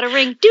 he's got a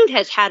ring. Dude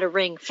has had a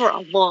ring for a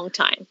long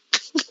time.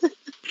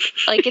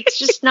 Like, it's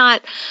just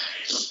not,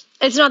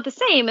 it's not the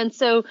same. And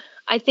so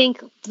I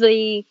think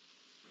the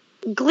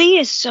Glee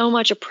is so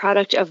much a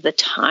product of the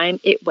time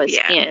it was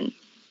Yeah. in.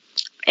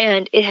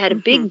 And it had a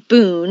big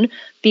boon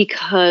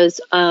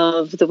because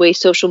of the way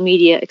social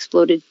media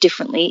exploded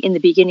differently in the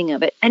beginning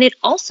of it. And it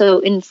also,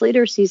 in its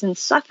later seasons,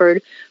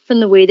 suffered from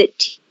the way that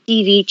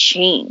TV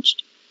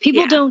changed.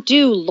 People Yeah. don't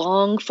do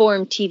long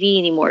form TV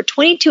anymore.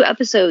 22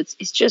 episodes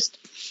is just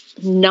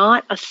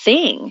not a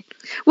thing.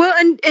 Well,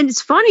 and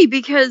it's funny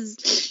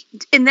because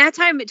in that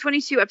time,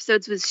 22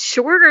 episodes was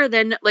shorter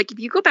than, like, if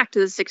you go back to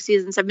the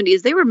 60s and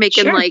 70s, they were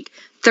making Sure. like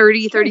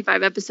 30,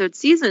 35 episode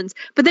seasons,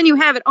 but then you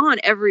have it on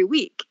every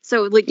week.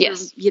 So, like,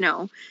 Yes. you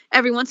know,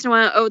 every once in a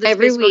while, oh, this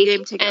Every baseball week,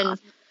 game, take it and off.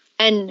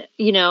 and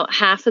you know,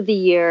 half of the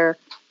year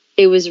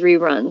it was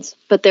reruns,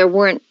 but there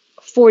weren't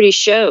 40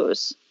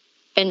 shows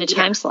in a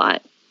time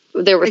slot.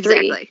 There were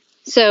 3. Exactly.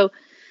 So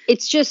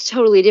it's just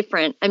totally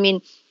different. I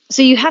mean,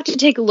 so you have to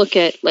take a look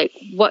at like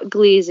what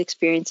Glee is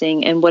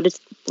experiencing and what it's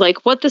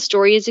like, what the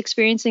story is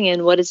experiencing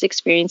and what it's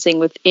experiencing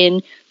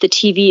within the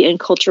TV and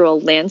cultural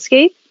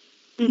landscape.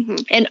 hmm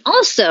And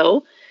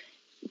also,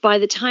 by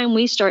the time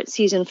we start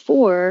season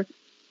 4,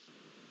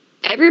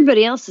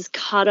 everybody else is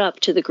caught up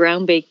to the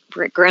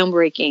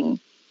groundbreakingness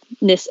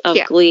of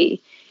Yeah. Glee.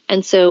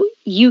 And so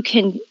you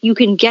can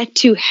get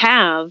to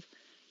have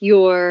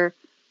your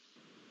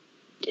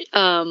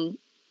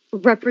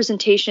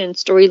representation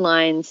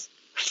storylines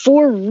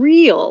for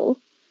real,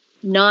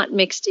 not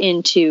mixed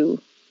into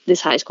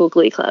this high school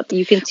Glee club.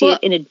 You can see Well-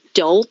 it in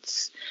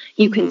adults.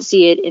 You can Mhm.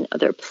 see it in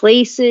other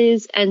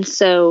places. And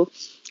so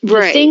the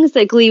Right. things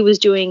that Glee was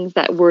doing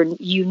that were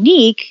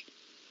unique,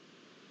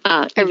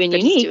 even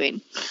Everybody's unique,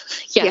 doing.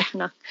 yeah, Yeah.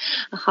 no,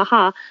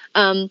 haha,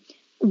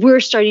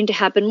 we're starting to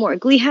happen more.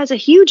 Glee has a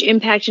huge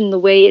impact in the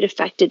way it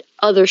affected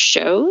other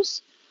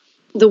shows,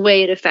 the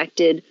way it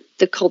affected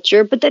the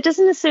culture, but that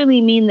doesn't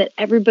necessarily mean that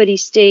everybody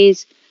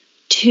stays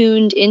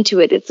tuned into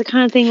it. It's the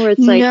kind of thing where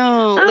it's like,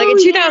 no, like oh, in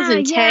yeah,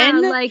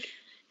 2010, yeah, like,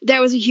 that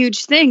was a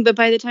huge thing. But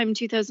by the time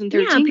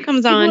 2013 Yeah,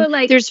 comes people on, are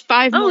like, there's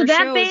 5 oh, more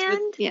that shows.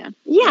 band?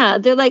 Yeah.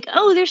 they're like,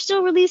 oh, they're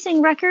still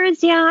releasing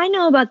records. Yeah, I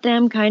know about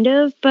them, kind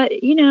of,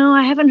 but you know,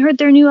 I haven't heard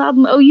their new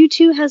album. Oh,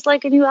 U2 has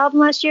like a new album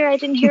last year. I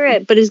didn't hear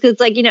it, but it's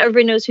like, you know,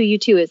 everybody knows who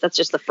U2 is. That's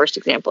just the first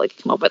example I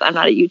could come up with. I'm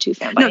not a U2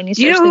 fan by No, any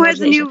do you stretch know of who the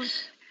has a imagination.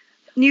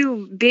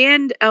 new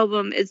band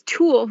album is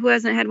Tool, who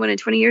hasn't had one in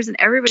 20 years, and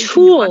everybody seemed to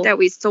Tool. want that.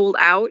 We sold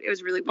out. It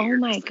was really Oh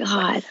weird. my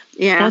god,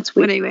 Yeah, that's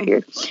but weird.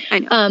 anyway, I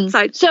know.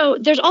 So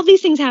there's all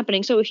these things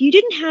happening. So if you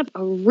didn't have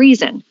a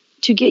reason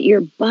to get your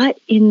butt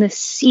in the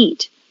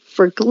seat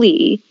for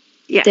Glee,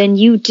 Yeah. then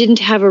you didn't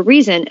have a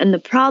reason. And the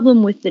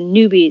problem with the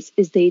newbies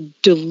is they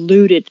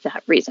diluted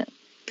that reason,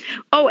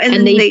 Oh, and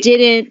then they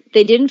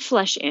didn't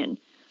flesh in.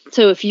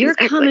 So if you're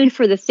Exactly. coming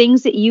for the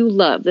things that you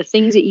love, the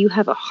things that you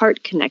have a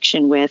heart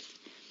connection with,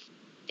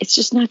 it's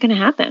just not going to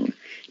happen.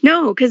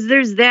 No, because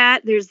there's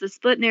the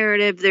split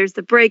narrative, there's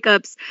the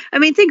breakups. I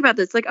mean, think about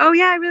this. Like, oh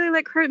yeah, I really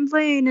like Kurt and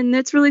Blaine, and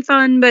it's really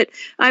fun, but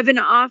I've been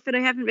off and I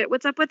haven't been.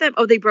 What's up with them?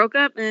 Oh, they broke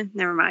up?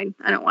 Never mind.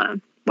 I don't want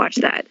to watch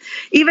that.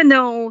 Even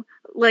though,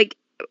 like,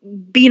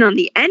 being on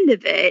the end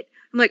of it,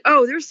 I'm like,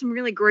 oh, there's some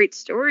really great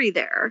story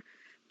there.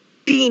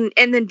 Being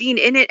in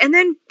it, and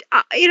then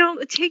you know,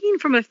 taking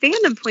from a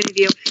fandom point of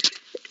view,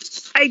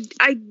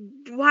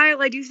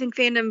 while I do think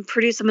fandom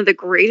produced some of the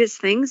greatest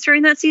things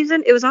during that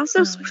season, it was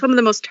also some of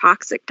the most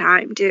toxic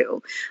time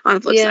too. On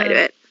the flip Yeah. side of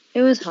it,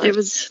 It was hard. it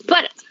was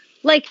But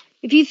like,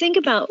 if you think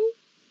about,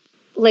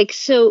 like,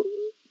 so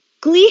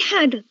Glee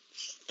had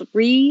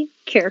 3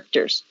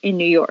 characters in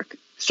New York.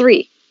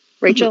 3: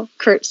 Rachel,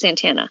 Kurt,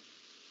 Santana.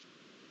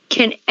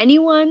 Can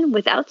anyone,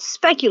 without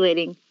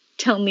speculating,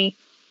 tell me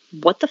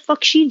what the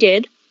fuck she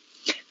did?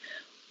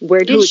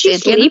 Where did Who, she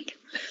Santana? sleep?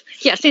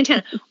 Yeah,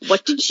 Santana.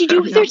 What did she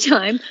do with her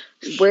time?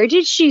 Where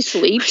did she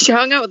sleep? she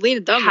hung out with Lena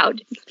Dunham.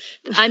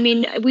 How? I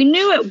mean, we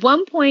knew at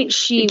one point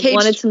she Caged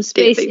wanted some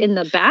space baby. in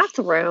the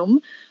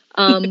bathroom.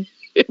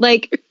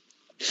 Like,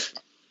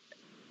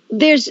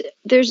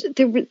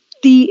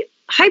 the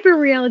hyper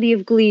reality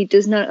of Glee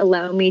does not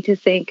allow me to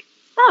think,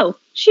 oh,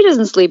 she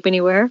doesn't sleep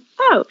anywhere.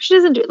 Oh, she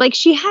doesn't do, like,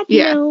 she had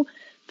Yeah. no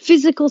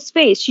physical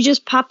space. She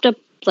just popped up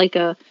like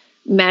a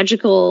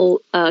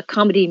magical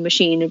comedy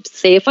machine,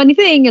 say a funny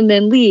thing and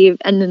then leave,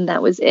 and then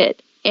that was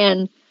it.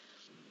 And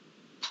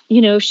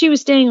if she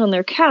was staying on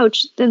their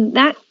couch, then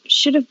that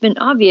should have been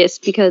obvious,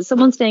 because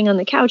someone staying on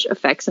the couch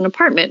affects an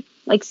apartment,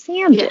 like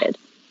Sam did.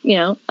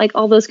 Like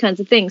all those kinds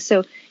of things.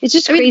 So it's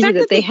just crazy the fact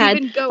that they had,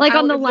 even go like, out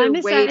on the of their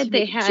Lima way to side, they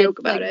make a had joke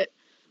about like, it.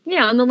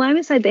 Yeah, on the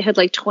Lima side, they had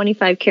like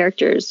 25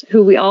 characters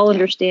who we all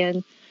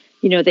understand.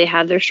 They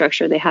have their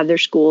structure, they have their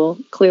school.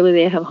 Clearly,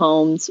 they have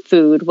homes,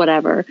 food,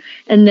 whatever.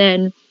 And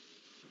then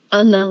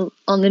on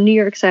the New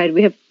York side,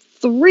 we have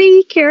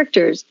 3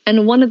 characters,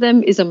 and one of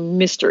them is a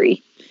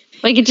mystery.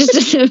 Like, it just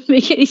doesn't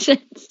make any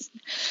sense.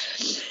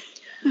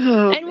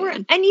 Oh,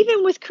 and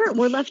even with Kurt,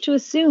 we're left to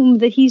assume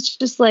that he's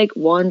just like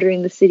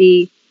wandering the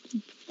city,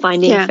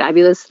 finding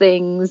fabulous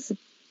things,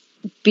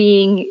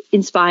 being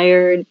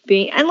inspired,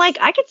 and like,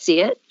 I could see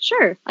it,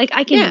 sure. Like,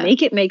 I can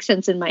make it make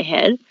sense in my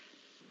head,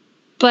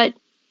 but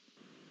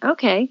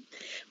okay.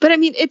 But I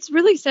mean, it's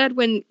really sad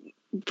when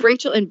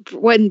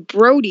when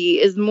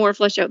Brody is more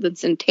fleshed out than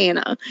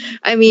Santana.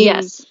 I mean,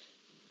 yes.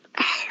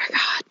 Oh my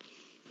God.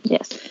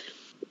 Yes.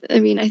 I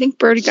mean, I think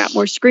Brody got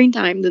more screen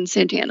time than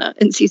Santana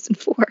in season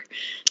 4.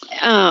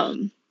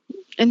 And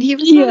he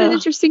was not an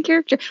interesting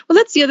character. Well,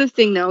 that's the other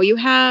thing, though. You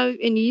have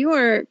in New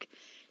York,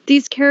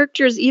 these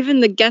characters, even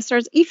the guest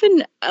stars,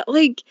 even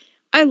like,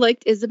 I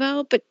liked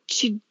Isabel, but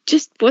she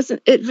just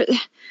wasn't.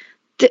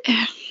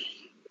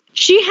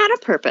 She had a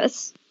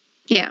purpose.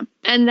 Yeah.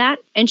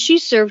 And she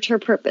served her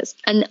purpose.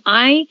 And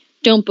I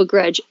don't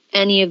begrudge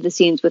any of the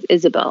scenes with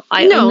Isabel.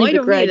 I only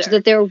begrudge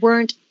that there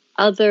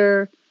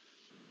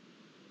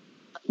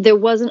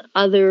wasn't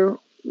other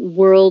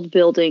world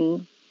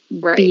building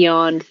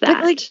beyond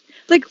that. But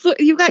like look,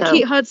 you got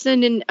Kate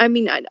Hudson, and I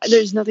mean,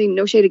 there's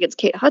no shade against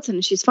Kate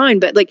Hudson, she's fine,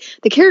 but like,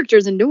 the character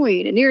is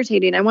annoying and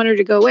irritating. I want her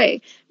to go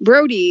away.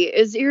 Brody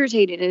is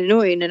irritating and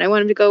annoying, and I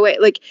want him to go away.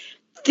 Like,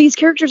 these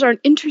characters aren't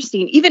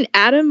interesting. Even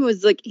Adam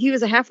was like, he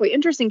was a halfway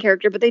interesting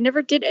character, but they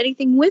never did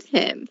anything with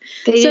him.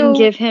 They didn't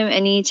give him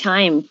any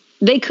time.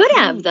 They could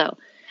have, though.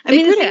 I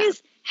mean, the thing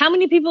is, how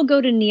many people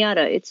go to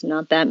NYADA? It's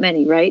not that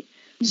many, right?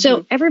 Mm-hmm.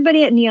 So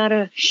everybody at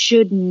NYADA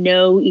should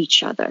know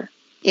each other.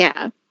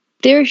 Yeah.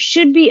 There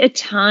should be a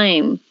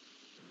time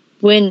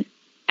when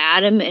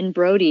Adam and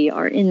Brody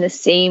are in the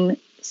same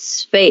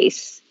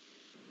space,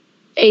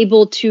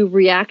 able to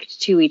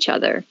react to each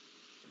other,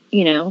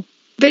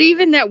 But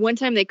even that one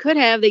time they could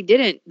have, they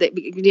didn't.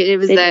 It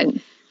was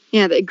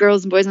the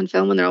girls and boys on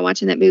film when they're all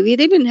watching that movie.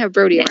 They didn't have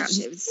Brody around.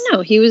 No,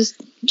 he was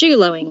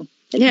gigoloing.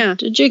 Yeah.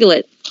 To jiggle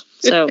it.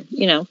 So,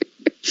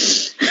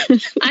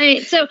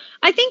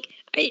 I think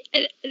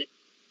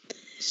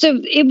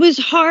so it was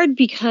hard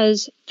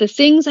because the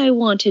things I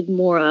wanted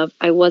more of,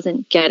 I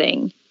wasn't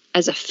getting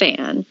as a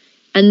fan.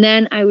 And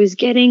then I was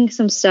getting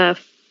some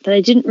stuff that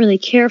I didn't really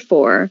care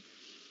for.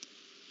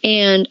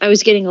 And I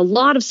was getting a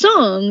lot of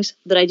songs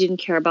that I didn't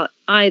care about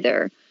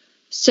either.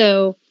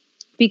 So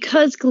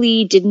because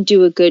Glee didn't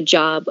do a good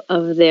job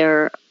of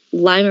their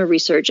Lima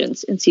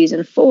resurgence in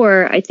season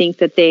 4, I think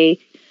that they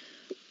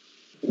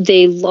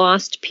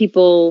lost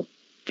people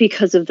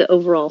because of the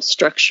overall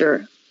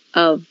structure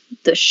of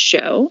the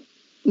show.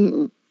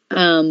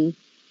 Mm-hmm.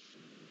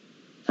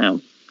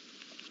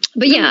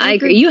 But yeah, I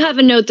agree. You have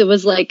a note that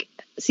was like,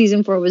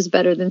 season 4 was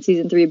better than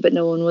season 3, but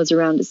no one was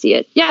around to see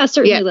it. Yeah,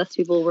 certainly less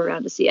people were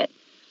around to see it.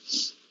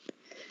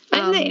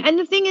 And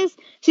the thing is,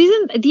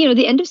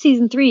 the end of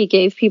season 3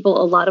 gave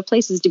people a lot of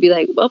places to be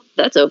like, well,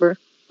 that's over.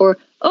 Or,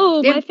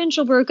 my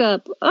Finchel broke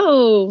up.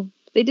 Oh,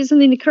 they did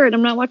something to Kurt.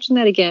 I'm not watching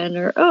that again.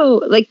 Or,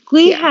 like,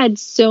 Glee had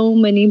so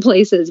many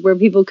places where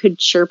people could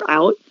chirp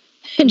out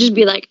and just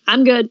be like,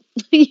 I'm good.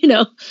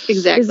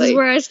 Exactly. This is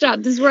where I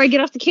stop. This is where I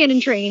get off the cannon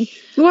train.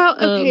 Well,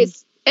 okay.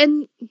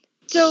 And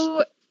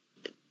so,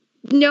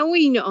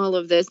 knowing all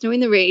of this, knowing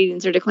the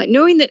ratings are declining,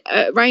 knowing that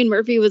Ryan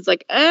Murphy was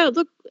like, oh,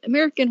 look,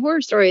 American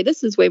Horror Story,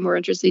 this is way more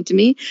interesting to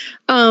me.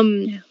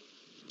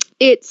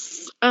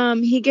 It's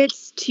he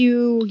gets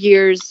 2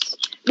 years.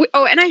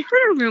 And I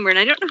heard a rumor, and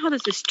I don't know how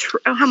this is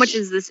true. How much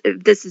is this?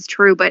 If this is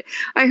true, but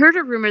I heard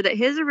a rumor that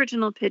his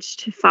original pitch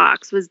to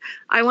Fox was,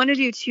 I want to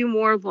do 2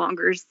 more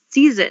longer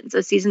seasons,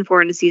 a season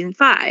 4 and a season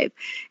 5,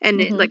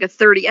 and like a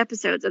 30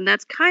 episodes, and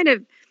that's kind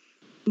of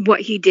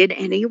what he did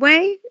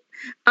anyway.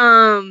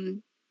 So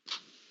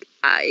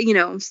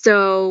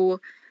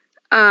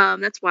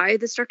that's why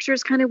the structure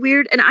is kind of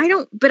weird. And I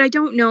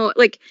don't know,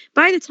 like,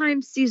 by the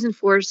time season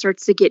 4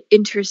 starts to get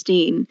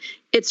interesting,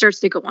 it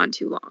starts to go on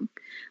too long.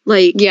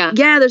 Like,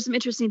 there's some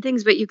interesting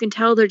things, but you can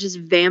tell they're just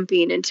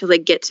vamping until they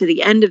get to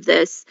the end of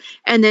this.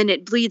 And then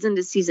it bleeds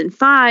into season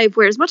 5,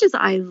 where as much as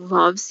I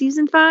love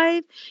season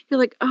 5, you're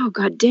like, oh,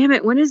 God damn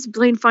it. When is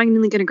Blaine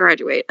finally going to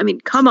graduate? I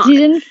mean, come on.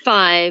 Season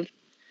 5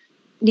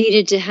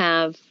 needed to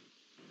have...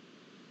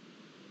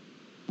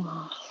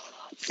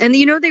 And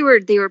they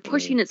were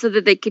pushing it so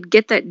that they could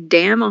get that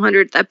damn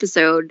 100th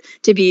episode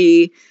to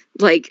be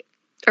like,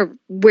 or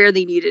where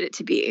they needed it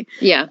to be.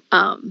 Yeah.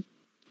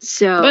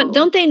 So, but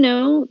don't they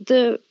know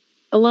the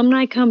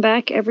alumni come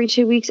back every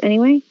 2 weeks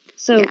anyway?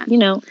 So,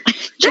 Yeah.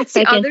 check That's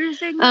the back in. other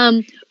thing.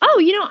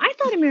 I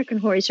thought American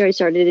Horror Story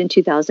started in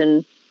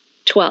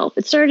 2012.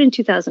 It started in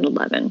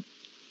 2011.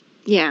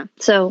 Yeah,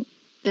 So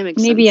that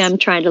makes maybe sense. I'm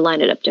trying to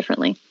line it up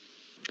differently.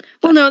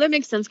 Well, no, that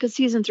makes sense because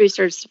season 3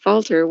 starts to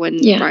falter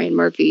when Yeah. Ryan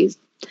Murphy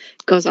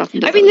goes off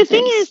and does I mean, the other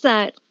thing things. is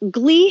that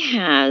Glee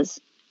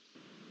has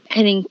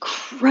an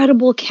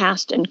incredible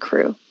cast and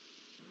crew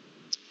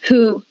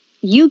who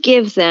you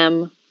give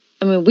them,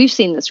 I mean, we've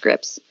seen the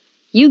scripts.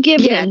 You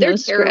give Yeah, them they're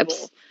those terrible.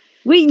 scripts.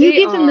 You They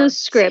give them are those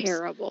scripts.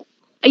 Terrible.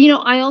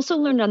 I also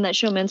learned on that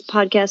Showman's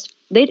podcast,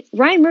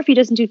 Ryan Murphy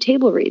doesn't do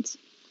table reads.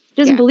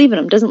 Doesn't Yeah. believe in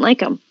them, doesn't like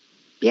them.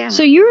 Yeah.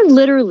 So you're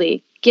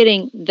literally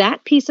getting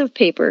that piece of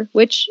paper,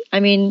 which, I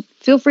mean,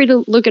 feel free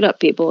to look it up,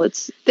 people.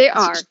 They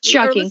are.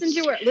 shocking.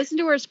 Or listen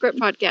to our script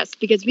podcast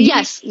because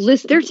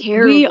Listen, they're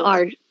terrible. We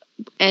are,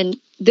 and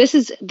this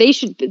is,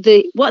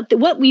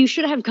 what we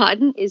should have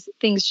gotten is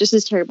things just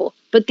as terrible,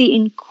 but the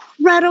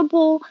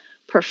incredible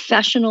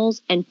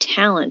professionals and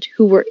talent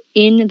who were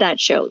in that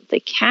show, the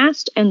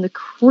cast and the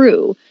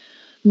crew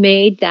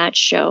made that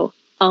show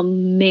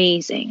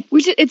amazing.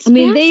 They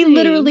They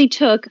literally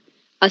took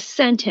a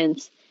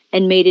sentence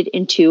and made it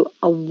into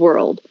a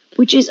world,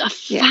 which is a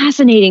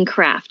fascinating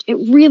craft. It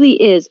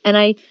really is. And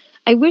I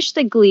wish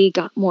that Glee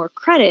got more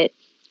credit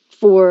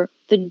for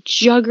the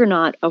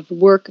juggernaut of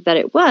work that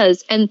it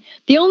was. And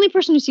the only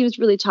person who seems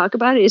to really talk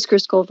about it is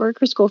Chris Colfer.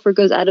 Chris Colfer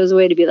goes out of his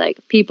way to be like,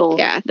 people,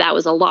 that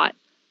was a lot.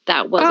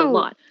 That was a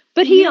lot.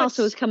 But he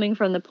also is coming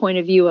from the point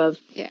of view of,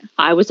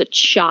 I was a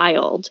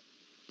child.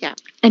 Yeah.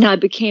 And I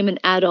became an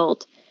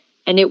adult.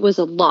 And it was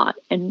a lot.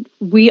 And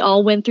we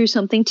all went through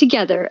something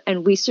together.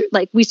 And we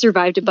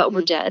survived it, but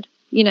we're dead,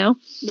 Yeah.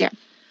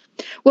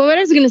 Well, what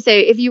I was going to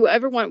say, if you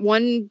ever want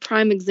one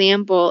prime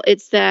example,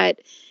 it's that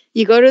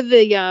you go to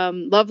the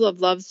Love, Love,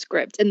 Love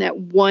script and that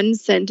one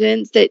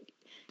sentence that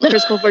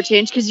Chris Colfer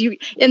changed because you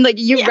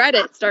read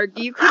it, Stark.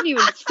 You couldn't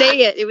even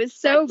say it. It was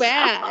so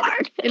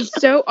bad and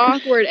so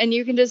awkward. And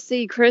you can just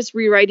see Chris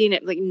rewriting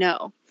it like,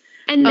 no.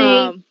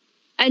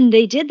 And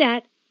they did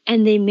that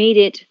and they made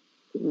it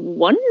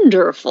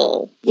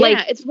wonderful.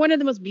 Yeah, it's one of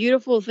the most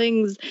beautiful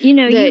things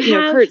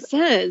that Kurt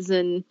says.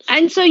 And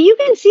so you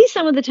can see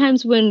some of the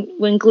times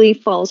when Glee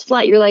falls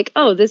flat, you're like,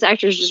 oh, this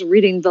actor's just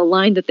reading the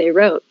line that they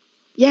wrote.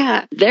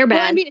 Yeah, they're bad.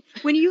 Well, I mean,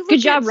 when you look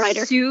Good job, at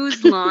writer.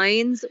 Sue's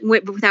lines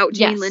without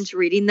Jane Lynch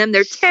reading them,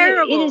 they're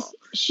terrible.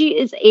 She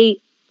is a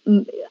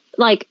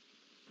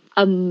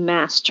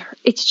master.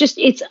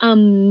 It's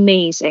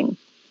amazing.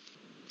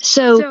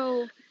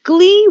 So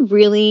Glee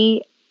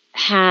really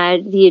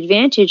had the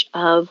advantage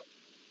of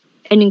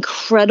an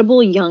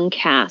incredible young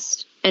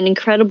cast, an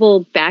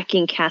incredible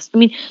backing cast. I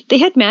mean, they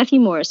had Matthew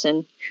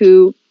Morrison,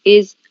 who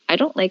is, I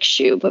don't like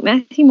Shu, but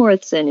Matthew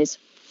Morrison is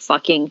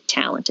fucking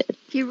talented.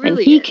 He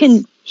really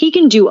is. He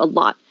can do a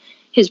lot.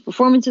 His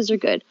performances are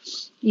good.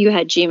 You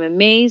had Jayma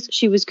Mays,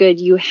 she was good.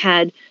 You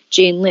had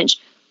Jane Lynch.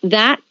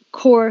 That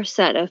core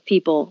set of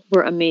people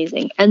were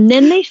amazing. And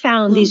then they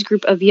found these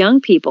group of young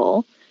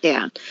people,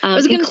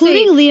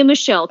 including Leah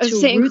Michelle,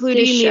 including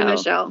Leah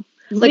Michelle.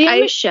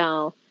 Leah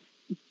Michelle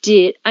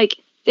did,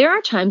 there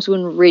are times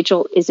when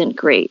Rachel isn't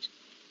great,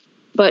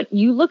 but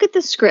you look at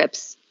the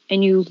scripts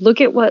and you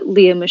look at what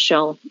Leah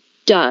Michelle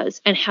does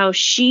and how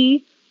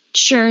she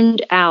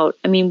churned out.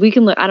 I mean, we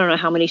can look, I don't know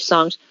how many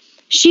songs.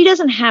 She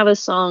doesn't have a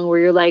song where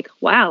you're like,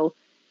 wow,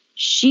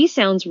 she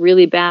sounds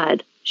really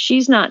bad.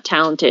 She's not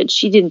talented.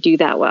 She didn't do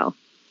that well.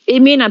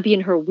 It may not be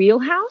in her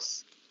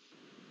wheelhouse,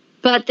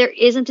 but there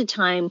isn't a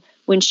time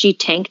when she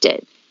tanked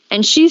it.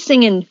 And she's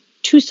singing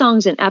 2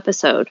 songs an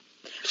episode.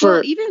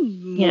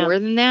 Even more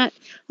than that,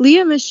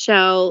 Leah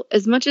Michelle,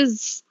 as much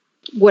as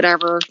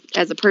whatever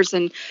as a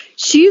person,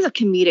 she's a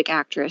comedic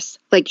actress.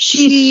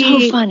 She's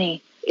so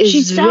funny.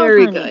 She's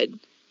very good.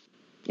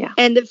 Yeah.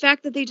 And the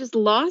fact that they just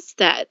lost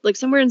that,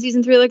 somewhere in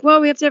season 3,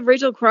 we have to have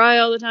Rachel cry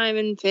all the time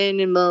and Finn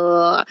and blah, blah,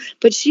 blah.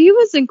 But she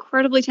was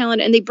incredibly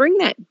talented. And they bring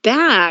that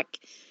back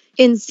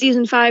in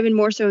season 5 and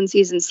more so in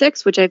season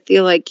 6, which I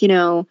feel like,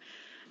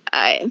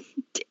 I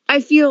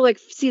feel like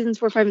seasons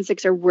 4, 5, and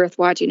 6 are worth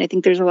watching. I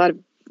think there's a lot of,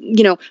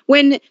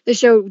 when the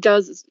show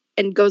does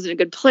and goes in a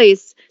good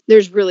place,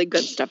 there's really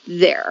good stuff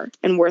there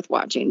and worth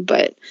watching.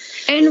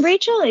 And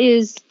Rachel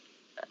is,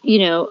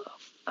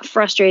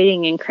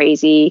 frustrating and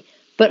crazy,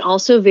 but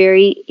also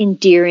very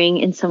endearing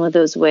in some of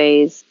those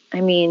ways.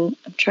 I mean,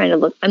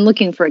 I'm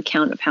looking for a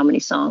count of how many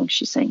songs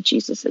she sang.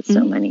 Jesus, it's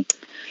so many.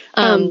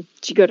 Did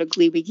you go to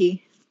Glee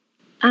Wiki?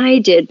 I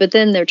did, but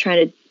then they're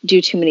trying to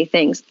do too many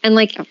things. And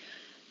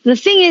the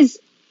thing is,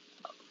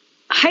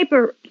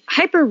 hyper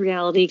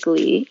reality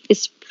Glee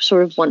is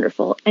sort of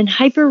wonderful. And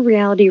hyper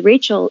reality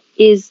Rachel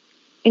is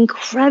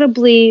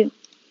incredibly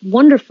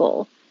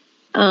wonderful.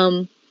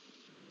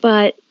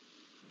 But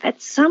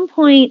at some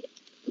point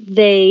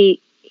they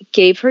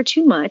gave her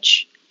too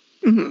much,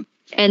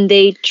 and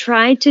they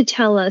tried to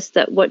tell us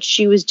that what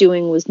she was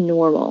doing was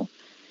normal.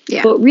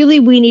 Yeah. But really,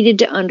 we needed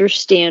to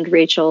understand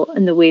Rachel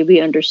in the way we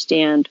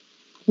understand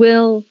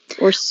Will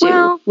or Sue,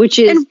 Well, which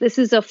is and- this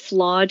is a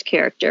flawed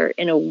character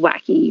in a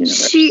wacky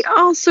universe. She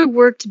also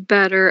worked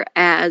better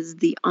as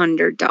the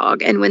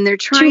underdog, and when they're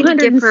trying to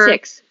give her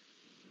 206.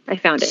 I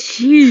found it.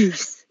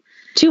 Jeez.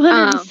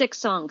 206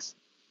 songs.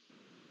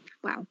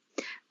 Wow.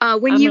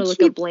 I'm When gonna you look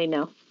keep up Blaine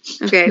now.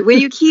 okay, when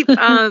you keep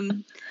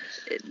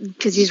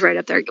because he's right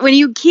up there. When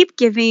you keep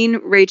giving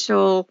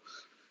Rachel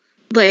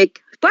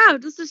like, wow,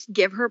 let's just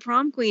give her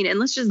prom queen and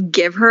let's just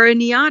give her a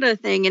Niata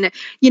thing, and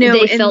They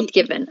and felt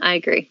given. I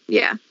agree.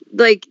 yeah,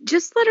 like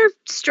just let her.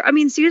 I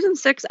mean, season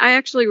 6, I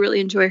actually really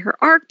enjoy her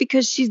arc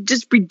because she's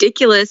just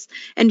ridiculous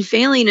and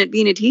failing at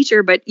being a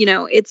teacher, but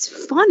it's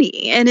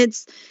funny and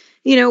it's.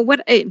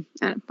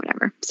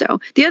 Whatever. So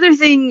the other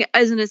thing,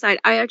 as an aside,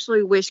 I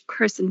actually wish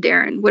Chris and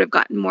Darren would have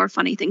gotten more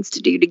funny things to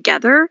do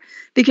together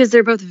because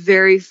they're both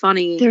very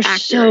funny. They're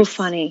actors. so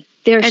funny.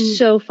 They're And-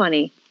 so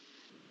funny.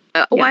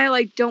 While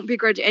I don't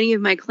begrudge any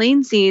of my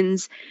Klaine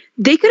scenes,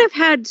 they could have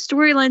had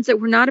storylines that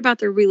were not about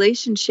their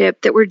relationship,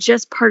 that were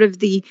just part of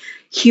the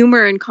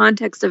humor and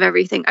context of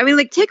everything. I mean,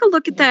 like, take a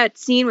look at that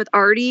scene with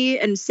Artie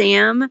and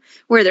Sam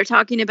where they're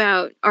talking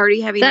about Artie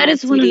having That an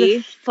is one of the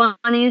STD.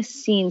 funniest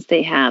scenes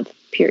they have,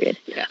 period.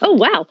 Yeah. Oh,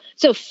 wow.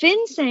 So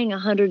Finn sang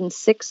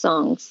 106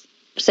 songs,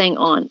 sang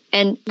on,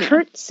 and Yeah.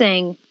 Kurt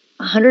sang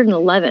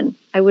 111.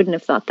 I wouldn't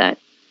have thought that.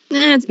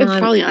 It's No, I'm-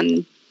 probably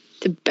on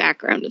the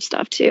background of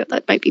stuff too.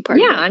 That might be part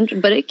of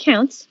it. But it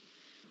counts.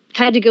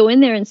 Had to go in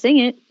there and sing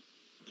it.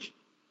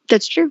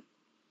 That's true.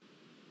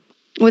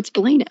 What's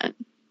Blaine at?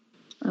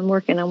 I'm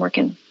working.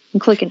 I'm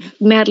clicking,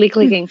 madly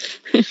clicking.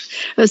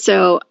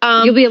 So,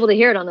 You'll be able to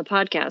hear it on the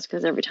podcast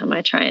because every time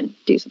I try and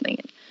do something.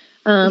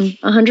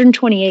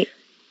 128.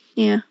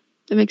 yeah,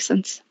 that makes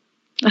sense.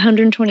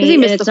 128. Because he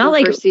And missed it's the not whole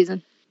like, first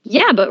season.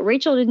 yeah, but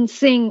Rachel didn't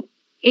sing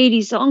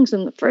 80 songs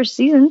in the first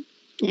season.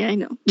 Yeah, I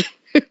know.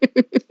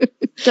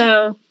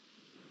 So,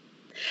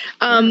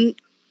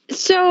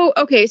 So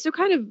okay, so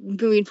kind of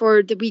moving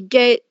forward, that we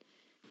get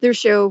their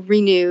show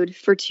renewed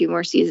for 2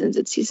 more seasons.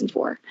 It's season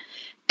 4,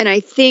 and I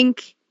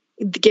think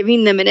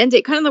giving them an end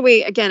date, kind of the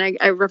way again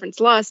I referenced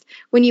Lost.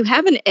 When you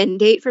have an end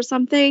date for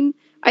something,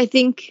 I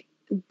think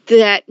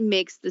that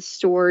makes the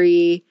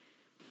story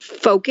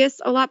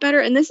focus a lot better.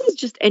 And this is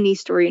just any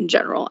story in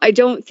general. I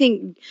don't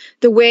think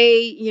the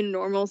way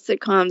normal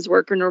sitcoms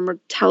work or normal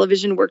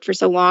television worked for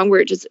so long,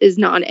 where it just is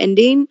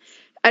non-ending,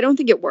 I don't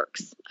think it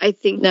works. I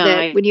think No, that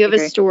I when you have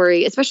agree. a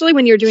story, especially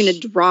when you're doing a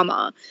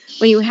drama,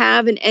 when you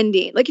have an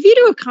ending, like if you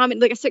do a comedy,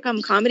 like a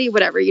sitcom comedy,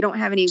 whatever, you don't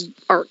have any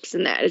arcs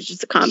in that. It's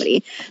just a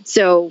comedy.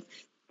 So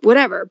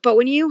whatever. But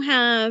when you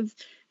have,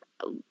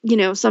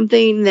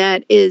 something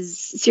that is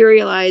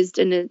serialized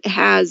and it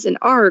has an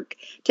arc,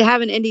 to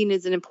have an ending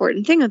is an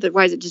important thing.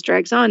 Otherwise it just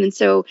drags on. And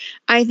so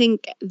I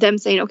think them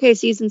saying, okay,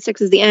 season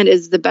 6 is the end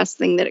is the best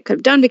thing that it could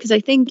have done, because I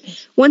think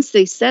once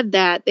they said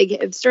that, they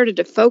have started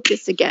to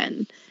focus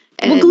again.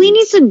 well, Glee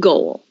needs a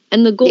goal,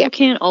 and the goal Yeah.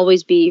 can't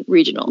always be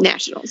regional.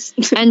 nationals.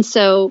 And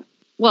so,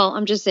 well,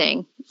 I'm just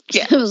saying.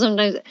 Yeah.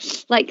 Sometimes,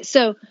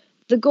 so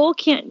the goal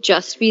can't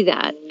just be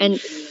that. And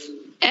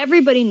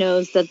everybody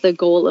knows that the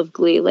goal of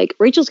Glee, like,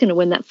 Rachel's going to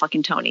win that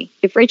fucking Tony.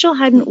 If Rachel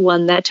hadn't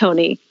won that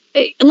Tony,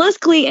 unless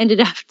Glee ended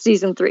after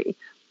season 3,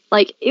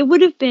 like, it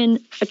would have been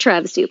a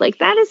travesty. Like,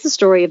 that is the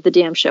story of the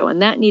damn show,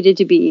 and that needed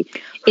to be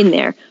in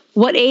there.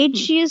 What age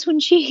she is when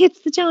she hits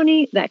the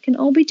Tony, that can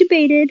all be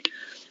debated,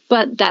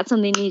 but that's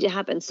something that needed to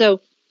happen. So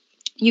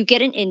you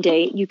get an end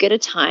date, you get a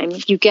time,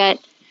 you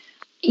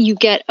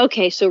get,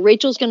 okay, so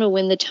Rachel's going to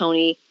win the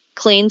Tony,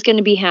 Klaine's going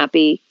to be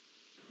happy.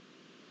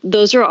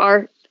 Those are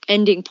our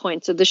ending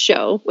points of the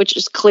show, which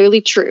is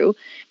clearly true.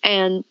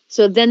 And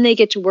so then they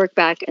get to work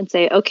back and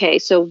say, okay,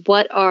 so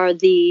what are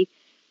the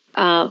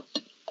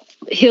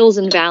hills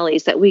and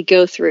valleys that we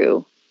go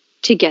through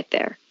to get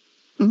there?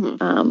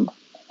 Mhm.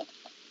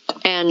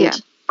 And,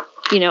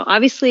 Yeah.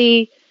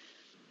 Obviously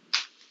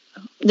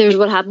there's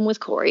what happened with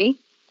Corey,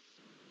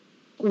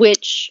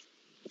 which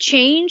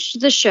changed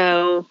the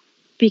show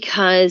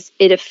because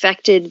it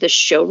affected the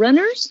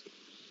showrunners.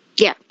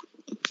 Yeah.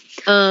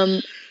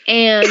 And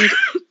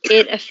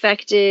it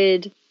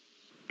affected,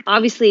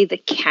 obviously, the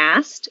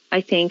cast.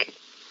 I think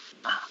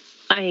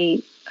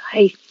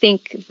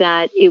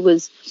that it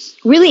was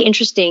really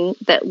interesting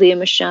that Leah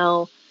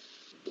Michele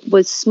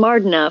was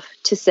smart enough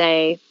to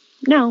say,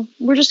 no,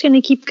 we're just going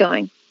to keep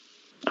going.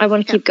 I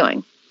want to keep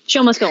going.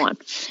 Show must go on,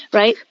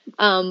 right?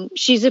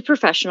 She's a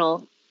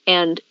professional,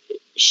 and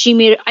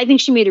I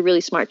think she made a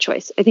really smart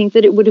choice. I think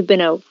that it would have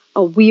been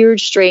a weird,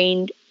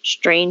 strange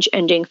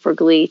ending for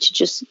Glee to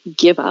just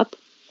give up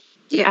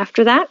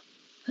after that.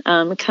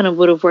 It kind of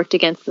would have worked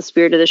against the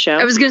spirit of the show.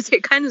 I was going to say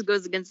it kind of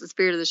goes against the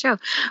spirit of the show.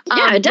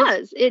 Yeah, it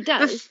does. It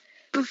does.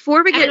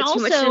 Before we get And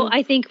too much also,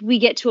 I think we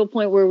get to a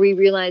point where we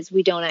realize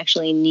we don't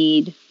actually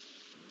need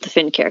the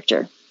Finn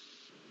character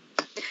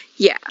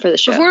for the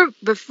show.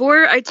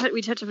 Before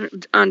we touch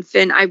on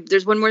Finn,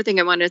 there's one more thing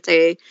I wanted to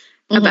say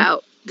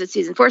about the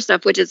season 4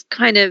 stuff, which is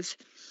kind of,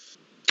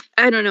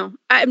 I don't know.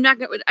 I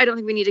don't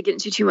think we need to get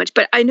into too much,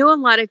 but I know a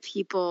lot of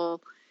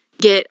people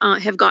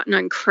have gotten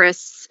on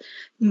Chris,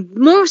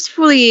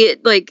 mostly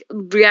like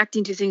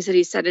reacting to things that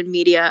he said in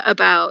media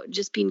about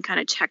just being kind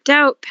of checked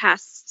out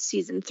past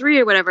season 3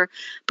 or whatever.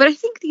 But I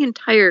think the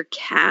entire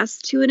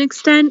cast, to an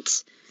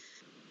extent,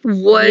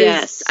 was.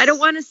 Yes. I don't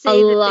want to say A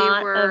that lot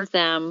they were. of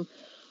them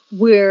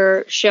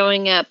were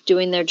showing up,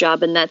 doing their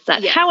job, and that's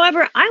that. Yeah.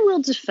 However, I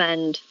will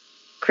defend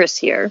Chris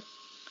here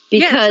Yeah,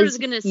 that's what I was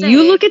because gonna say.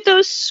 you look at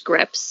those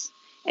scripts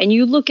and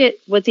you look at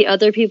what the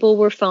other people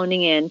were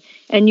phoning in,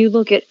 and you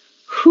look at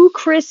who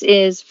Chris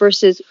is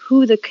versus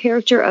who the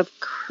character of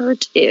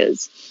Kurt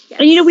is.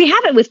 Yes. And we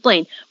have it with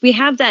Blaine. We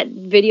have that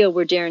video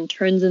where Darren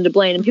turns into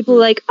Blaine, and people are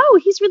like, "Oh,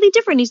 he's really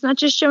different. He's not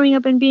just showing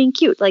up and being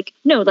cute." Like,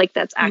 no, like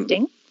that's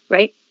acting,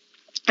 right?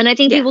 And I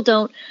think Yeah. people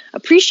don't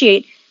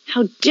appreciate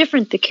how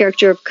different the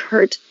character of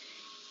Kurt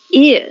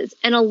is.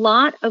 And a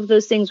lot of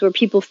those things where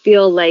people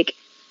feel like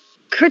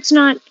Kurt's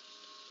not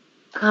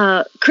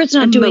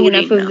doing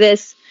enough of enough.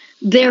 this,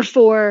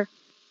 therefore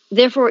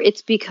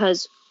it's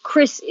because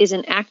Chris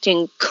isn't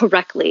acting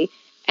correctly.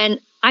 And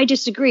I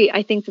disagree.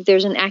 I think that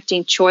there's an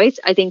acting choice.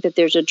 I think that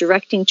there's a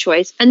directing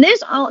choice. And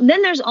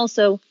then there's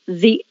also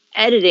the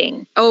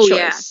editing Oh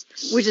choice.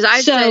 yeah, which is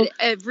I've So- said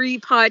every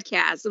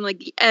podcast, and like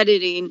the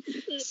editing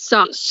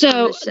sucks.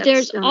 So on the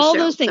there's on the all show,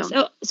 those things.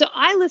 so. So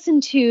I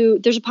listen to,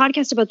 there's a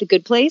podcast about The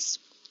Good Place,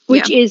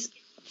 which is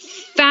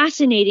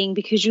fascinating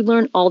because you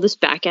learn all this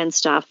back end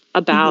stuff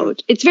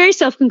about, it's very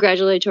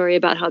self-congratulatory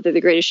about how they're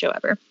the greatest show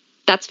ever.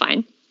 That's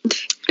fine.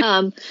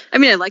 I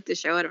mean, I like the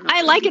show. I don't know.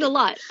 I like it a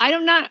lot.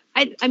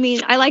 I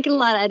mean, I like it a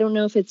lot. I don't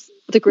know if it's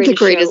the greatest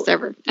show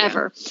ever. Yeah.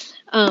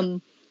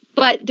 ever.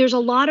 But there's a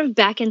lot of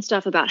back end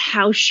stuff about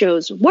how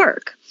shows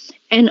work.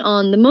 And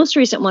on the most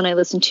recent one I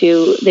listened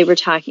to, they were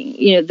talking,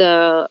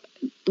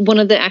 one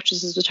of the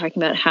actresses was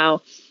talking about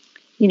how,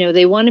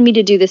 they wanted me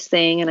to do this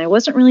thing and I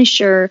wasn't really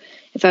sure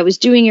if I was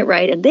doing it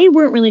right, and they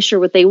weren't really sure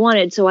what they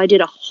wanted. So I did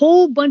a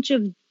whole bunch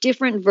of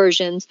different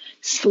versions,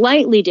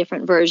 slightly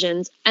different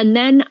versions. And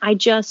then I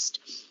just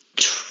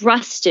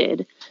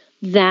trusted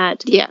that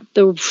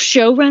the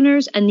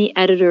showrunners and the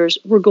editors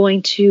were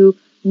going to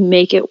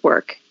make it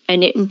work.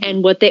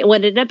 And what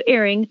ended up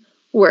airing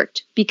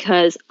worked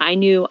because I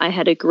knew I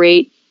had a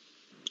great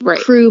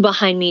crew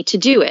behind me to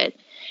do it.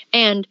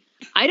 And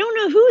I don't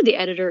know who the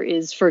editor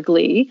is for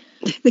Glee.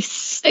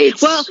 And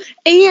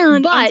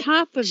but on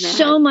top of that,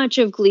 so much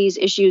of Glee's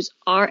issues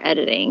are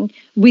editing.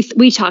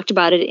 We talked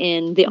about it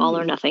in the All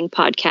or Nothing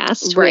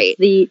podcast. Right. With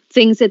the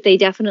things that they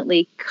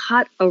definitely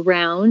cut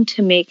around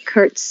to make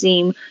Kurt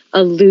seem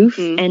aloof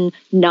and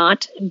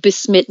not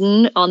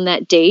besmitten on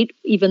that date.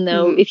 Even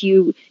though if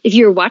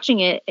you're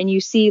watching it and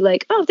you see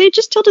like, oh, they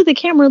just tilted the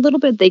camera a little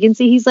bit, they can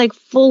see he's like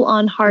full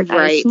on heart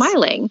eyes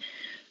smiling.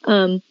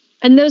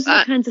 And those are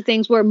the kinds of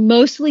things where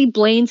mostly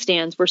Blaine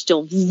stans were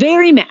still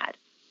very mad.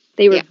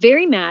 They were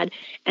very mad,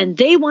 and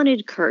they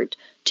wanted Kurt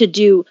to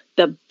do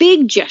the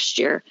big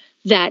gesture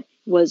that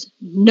was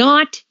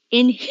not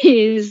in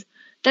his,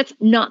 that's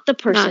not the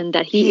person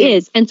that he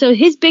is. And so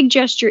his big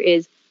gesture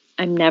is,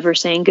 I'm never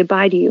saying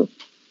goodbye to you.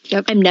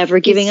 Yep. I'm never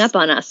giving up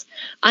on us.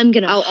 I'm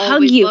going to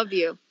hug you. Love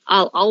you.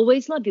 I'll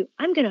always love you.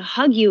 I'm going to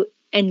hug you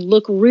and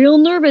look real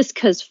nervous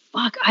because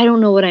fuck, I don't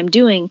know what I'm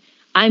doing.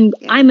 I'm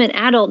an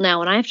adult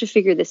now and I have to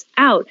figure this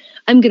out.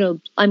 I'm going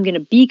to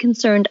be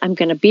concerned. I'm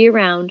going to be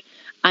around.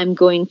 I'm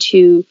going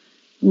to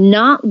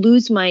not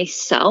lose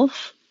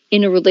myself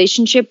in a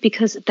relationship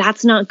because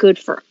that's not good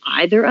for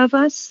either of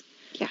us.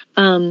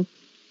 Yeah.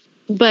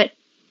 But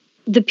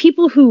the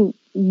people who,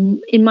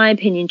 in my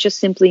opinion, just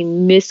simply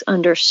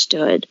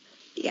misunderstood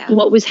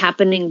what was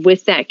happening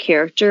with that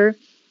character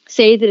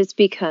say that it's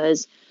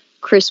because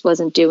Chris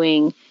wasn't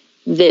doing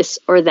this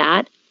or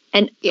that.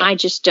 And I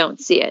just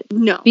don't see it.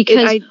 No.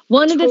 Because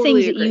one of the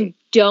totally things agree. that you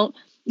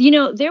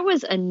don't, there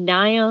was a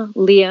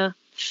Nia-Leah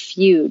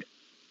feud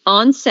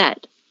on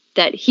set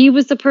that he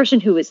was the person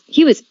who was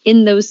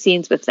in those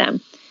scenes with them.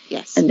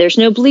 Yes. And there's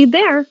no bleed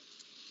there.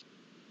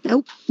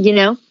 Nope.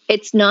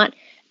 It's not,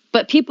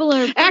 but people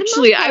are.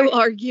 Actually, I will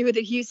argue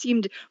that he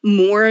seemed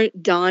more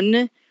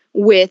done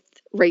with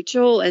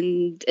Rachel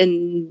and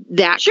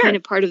that kind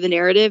of part of the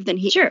narrative than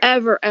he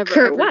ever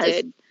Kurt was.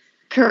 did.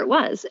 Kurt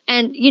was.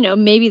 And,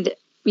 maybe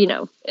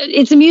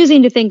it's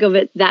amusing to think of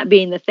it, that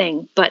being the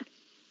thing, but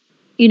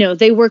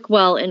they work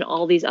well in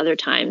all these other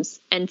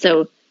times. And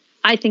so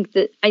I think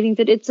that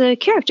it's a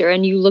character,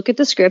 and you look at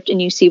the script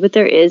and you see what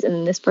there is,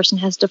 and this person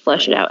has to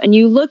flesh it out. And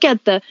you look at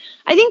I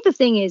think the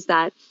thing is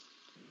that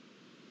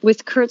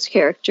with Kurt's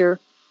character,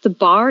 the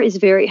bar is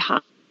very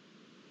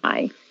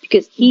high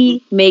because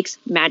he makes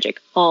magic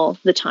all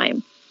the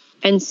time.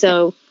 And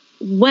so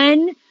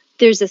when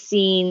there's a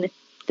scene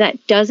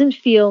that doesn't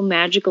feel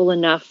magical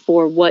enough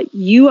for what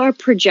you are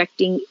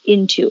projecting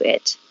into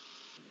it,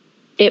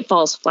 it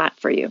falls flat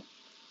for you.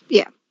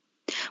 Yeah.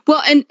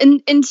 Well,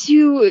 and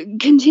to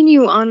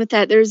continue on with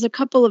that, there's a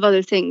couple of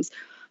other things.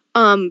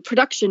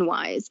 production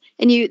wise.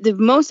 And the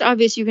most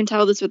obvious, you can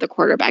tell this with a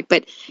quarterback,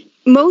 but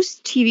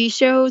most TV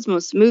shows,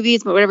 most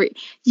movies, whatever,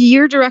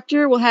 your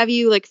director will have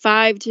you like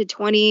 5 to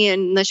 20,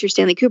 unless you're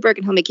Stanley Kubrick,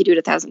 and he'll make you do it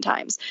 1,000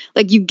 times.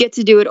 Like, you get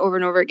to do it over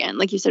and over again.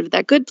 Like you said, with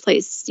That Good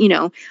Place, you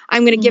know,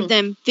 I'm going to give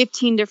them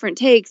 15 different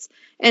takes,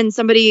 and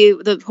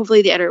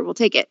hopefully the editor will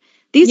take it.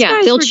 These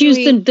guys they'll choose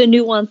the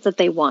nuance that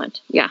they want.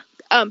 Yeah.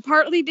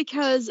 Partly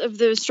because of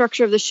the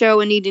structure of the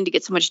show and needing to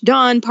get so much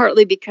done,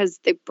 partly because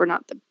they were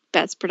not the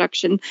best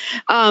production.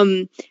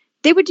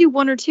 They would do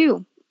 1 or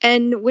 2.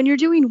 And when you're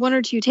doing 1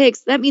 or 2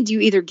 takes, that means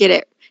you either get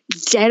it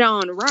dead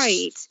on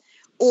right,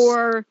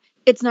 or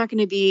it's not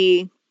going to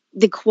be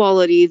the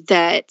quality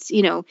that,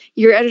 you know,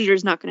 your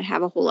editor's not going to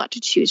have a whole lot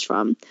to choose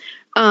from.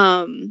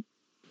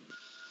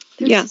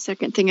 There's a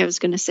second thing I was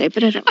going to say,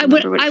 but I don't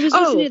remember I was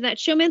listening to that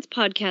Showman's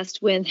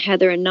podcast when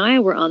Heather and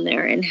Nia were on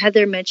there, and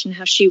Heather mentioned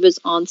how she was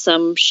on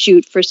some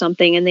shoot for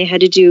something, and they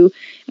had to do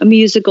a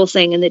musical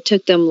thing, and it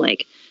took them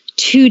like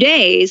 2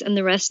 days, and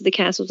the rest of the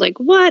cast was like,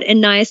 what? And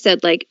Nia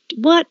said, like,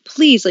 what?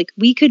 Please, like,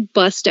 we could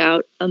bust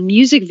out a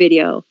music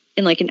video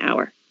in like an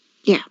hour.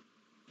 Yeah.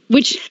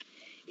 Which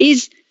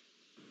is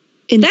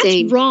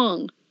insane. That's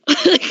wrong.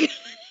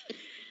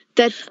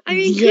 Kudos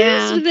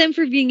to them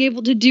for being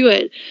able to do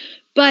it.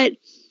 But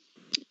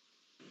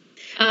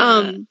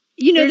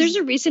you know, there's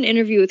a recent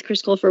interview with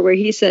Chris Colfer where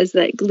he says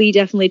that Glee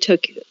definitely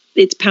took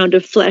its pound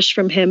of flesh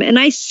from him, and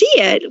I see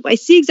it. I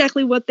see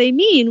exactly what they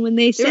mean when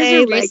they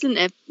say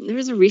there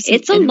was a recent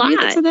it's a lot.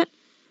 That said that.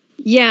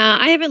 Yeah,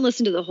 I haven't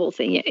listened to the whole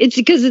thing yet. It's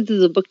because it's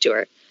the book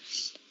tour.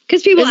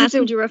 Because people ask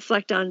them to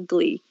reflect on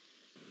Glee.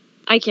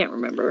 I can't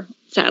remember,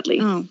 sadly.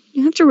 Oh,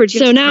 you have to read.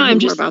 So now I'm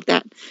just more about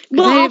that.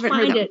 Well, I'll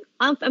find it.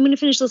 I'm going to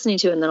finish listening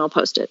to it and then I'll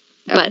post it.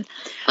 Okay.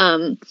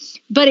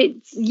 But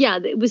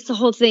it was the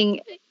whole thing.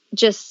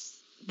 Just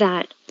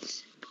that,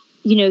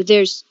 you know,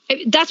 that's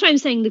why I'm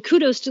saying the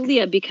kudos to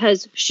Leah,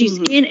 because she's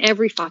in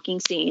every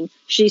fucking scene.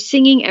 She's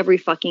singing every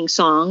fucking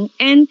song,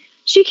 and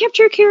she kept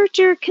her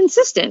character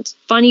consistent.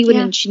 Funny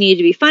when she needed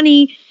to be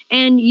funny,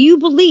 and you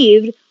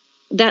believed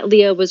that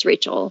Leah was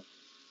Rachel.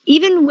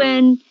 Even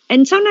when,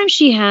 and sometimes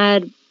she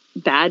had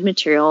bad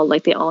material,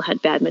 like they all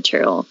had bad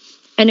material,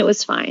 and it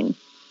was fine.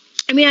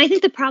 I mean, I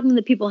think the problem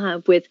that people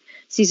have with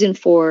season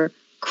 4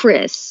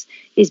 Chris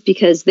is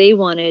because they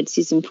wanted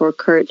season 4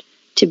 Kurt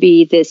to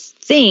be this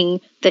thing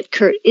that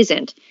Kurt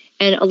isn't.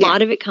 And a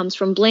lot of it comes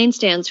from Blaine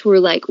stans who are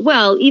like,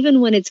 well,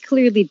 even when it's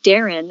clearly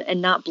Darren and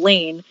not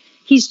Blaine,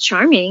 he's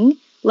charming,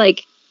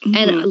 like,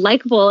 and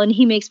likable, and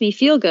he makes me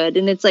feel good.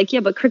 And it's like, yeah,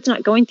 but Kurt's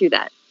not going through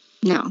that.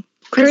 No,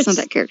 Kurt's not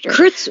that character.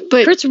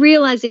 Kurt's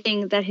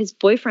realizing that his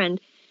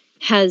boyfriend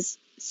has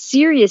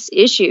serious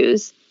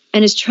issues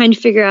and is trying to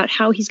figure out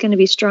how he's going to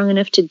be strong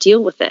enough to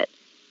deal with it.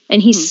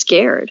 And he's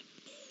scared.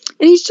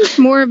 And he's just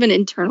more of an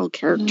internal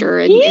character.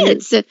 And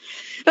it's a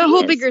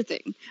whole bigger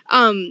thing.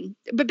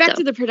 But back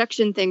to the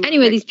production thing.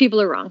 Anyway, these people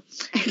are wrong.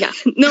 Yeah.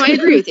 No, I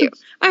agree with you.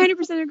 I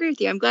 100% agree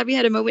with you. I'm glad we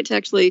had a moment to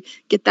actually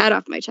get that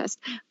off my chest.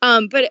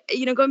 But,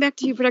 you know, going back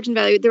to production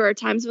value, there are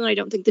times when I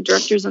don't think the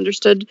directors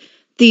understood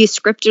the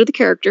script or the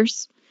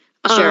characters.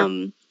 Sure.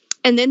 And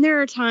then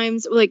there are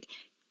times, like,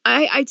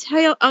 I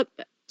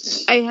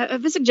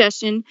have a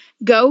suggestion.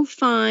 Go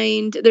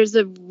find, there's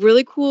a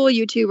really cool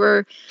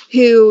YouTuber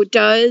who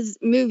does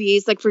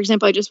movies. Like, for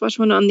example, I just watched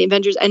one on the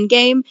Avengers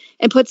Endgame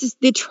and puts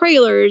the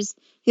trailers.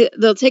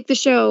 They'll take the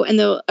show and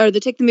they'll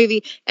take the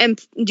movie and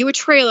do a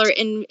trailer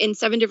in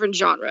 7 different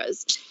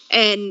genres.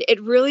 And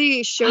it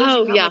really shows you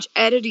how much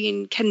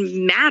editing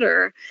can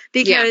matter,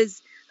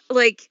 because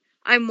like,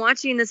 I'm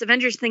watching this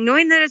Avengers thing,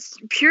 knowing that it's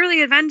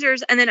purely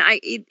Avengers, and then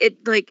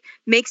it like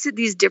makes it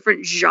these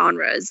different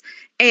genres,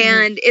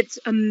 and it's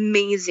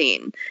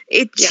amazing.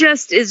 It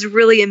just is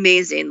really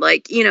amazing.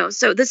 Like, you know,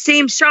 so the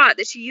same shot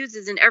that she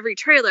uses in every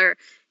trailer,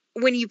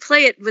 when you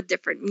play it with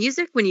different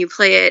music, when you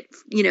play it,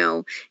 you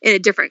know, in a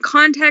different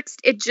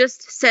context, it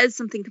just says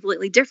something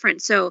completely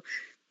different. So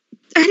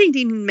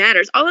editing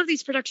matters. All of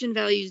these production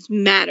values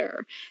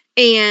matter,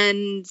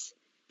 and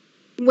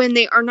when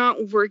they are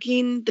not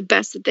working the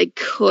best that they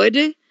could,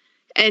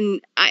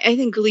 and I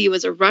think Glee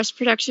was a rush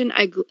production.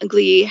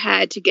 Glee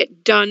had to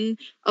get done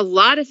a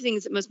lot of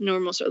things that most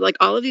normal, so like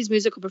all of these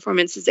musical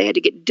performances, they had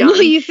to get done.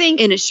 Well, you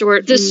think in a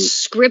short? The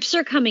scripts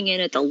are coming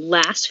in at the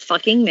last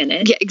fucking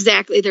minute. Yeah,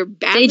 exactly. They're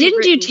badly. They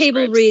didn't do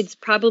table scripts. reads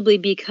probably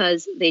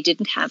because they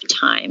didn't have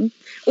time,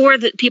 or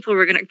that people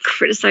were going to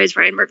criticize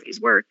Ryan Murphy's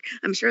work.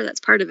 I'm sure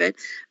that's part of it.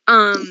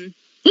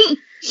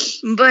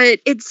 But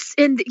it's,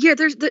 and yeah,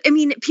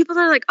 people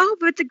are like, oh,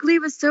 but the Glee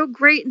was so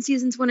great in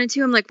seasons 1 and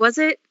 2. I'm like, was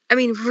it? I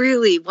mean,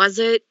 really, was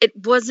it?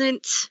 It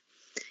wasn't.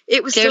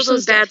 It was still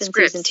those bad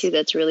scripts. Season 2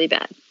 that's really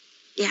bad.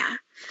 Yeah.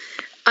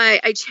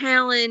 I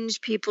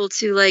challenge people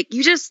to, like,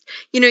 you just,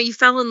 you know, you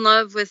fell in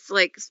love with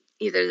like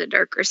either the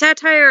darker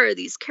satire or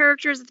these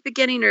characters at the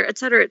beginning, or et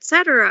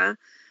cetera,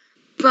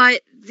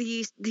 but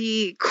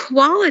the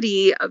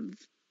quality of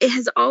it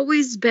has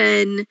always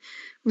been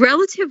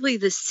relatively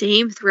the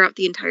same throughout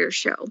the entire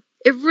show.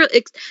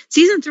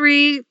 Season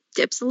 3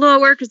 dips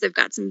lower because they've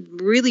got some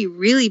really,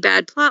 really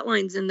bad plot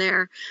lines in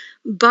there.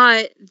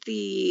 But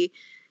the,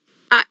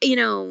 you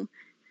know,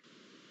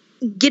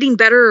 getting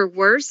better or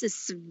worse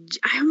is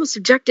almost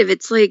subjective.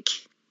 It's like,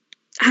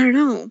 I don't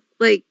know.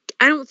 Like,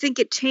 I don't think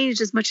it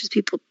changed as much as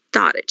people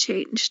thought it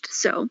changed.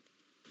 So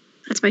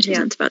that's my 2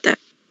 cents about that.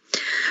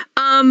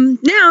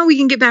 Now we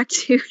can get back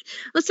to,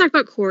 let's talk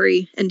about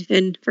Corey and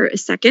Finn for a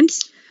second.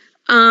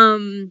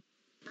 Well,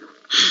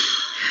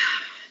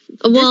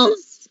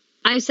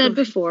 I said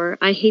before,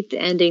 I hate the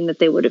ending that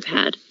they would have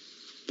had.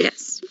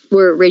 Yes.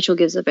 Where Rachel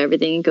gives up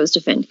everything and goes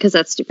to Finn, because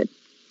that's stupid.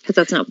 Because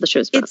that's not what the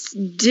show's about. It's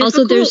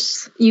difficult.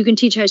 Also, you can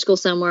teach high school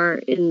somewhere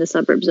in the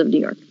suburbs of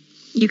New York.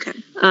 You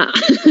can.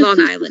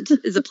 Long Island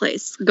is a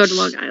place. Go to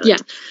Long Island.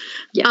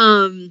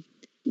 Yeah.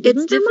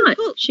 It's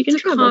difficult She can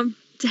travel.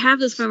 To have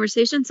this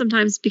conversation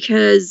sometimes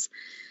because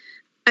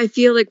I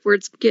feel like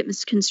words get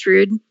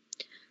misconstrued.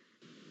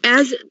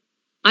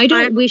 I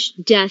don't wish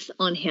death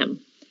on him.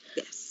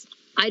 Yes.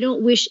 I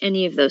don't wish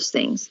any of those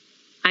things.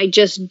 I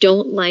just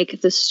don't like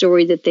the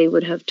story that they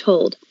would have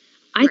told.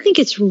 I think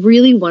it's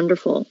really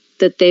wonderful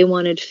that they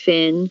wanted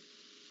Finn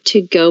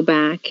to go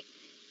back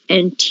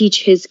and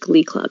teach his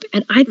Glee Club.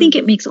 And I think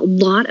it makes a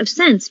lot of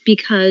sense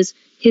because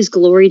his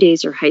glory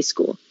days are high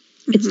school.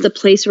 It's the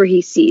place where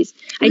he sees.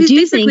 I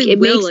do think it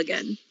Will makes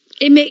again.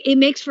 It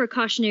makes for a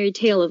cautionary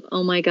tale of,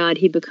 oh my God,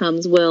 he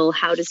becomes Will.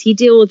 How does he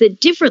deal with it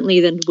differently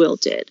than Will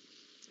did?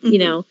 You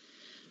know,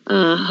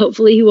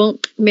 hopefully he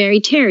won't marry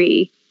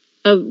Terry.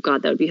 Oh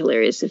God, that would be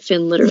hilarious if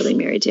Finn literally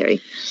married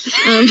Terry.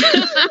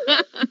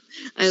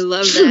 I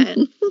love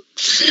that.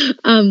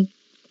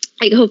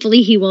 Like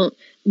hopefully he won't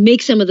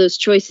make some of those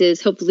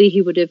choices. Hopefully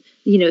he would have,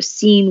 you know,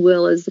 seen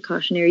Will as the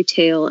cautionary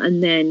tale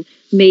and then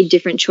made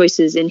different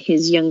choices in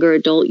his younger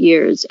adult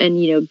years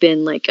and, you know,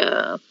 been like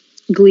a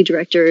Glee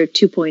director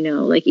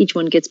 2.0, like each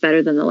one gets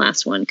better than the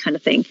last one kind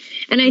of thing.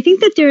 And I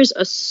think that there's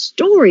a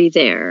story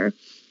there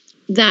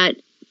that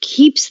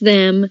keeps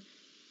them,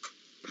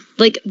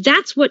 like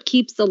that's what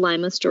keeps the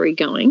Lima story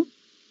going.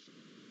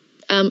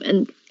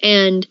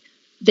 And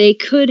they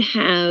could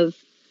have,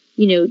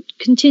 you know,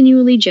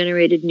 continually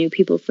generated new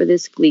people for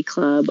this Glee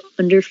Club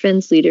under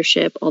Finn's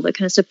leadership, all that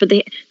kind of stuff. But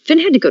Finn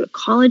had to go to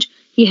college.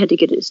 He had to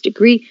get his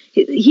degree.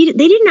 They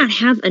did not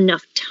have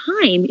enough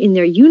time in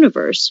their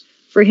universe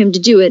for him to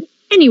do it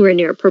anywhere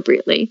near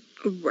appropriately.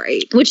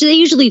 Right. Which they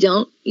usually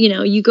don't. You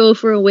know, you go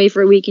away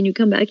for a week and you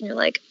come back and you're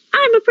like,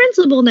 I'm a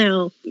principal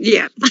now.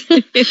 Yeah.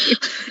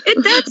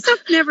 That stuff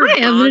never I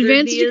have an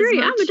advanced me as degree.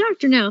 much. I'm a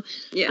doctor now.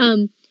 Yeah.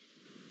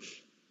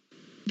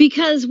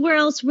 Because where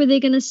else were they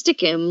going to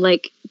stick him?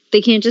 Like,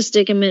 they can't just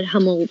stick him at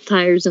Hummel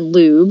Tires and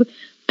Lube.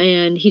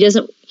 And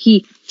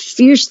he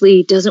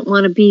fiercely doesn't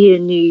want to be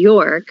in New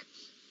York.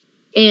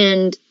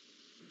 And,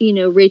 you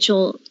know,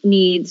 Rachel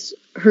needs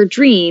her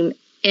dream.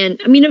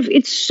 And I mean,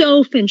 it's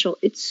so Finchel.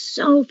 It's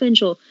so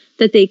Finchel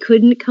that they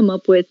couldn't come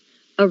up with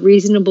a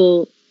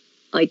reasonable,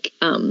 like,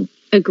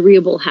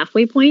 agreeable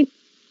halfway point.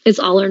 It's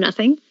all or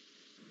nothing.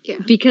 Yeah.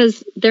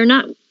 Because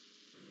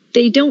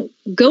they don't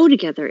go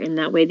together in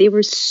that way. They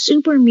were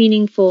super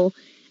meaningful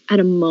at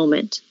a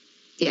moment.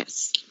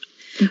 Yes.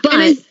 But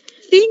and I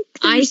think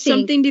there's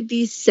something to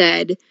be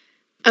said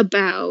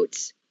about,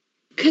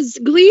 because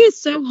Glee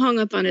is so hung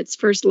up on its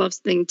first love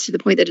thing to the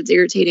point that it's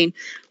irritating.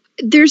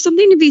 There's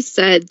something to be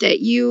said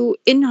that you,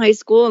 in high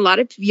school, a lot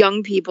of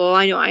young people,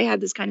 I know I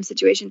had this kind of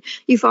situation,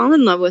 you fall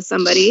in love with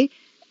somebody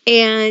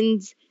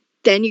and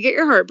then you get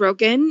your heart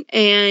broken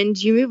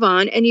and you move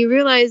on and you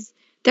realize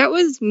that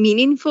was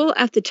meaningful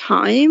at the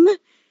time,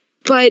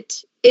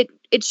 but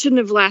it shouldn't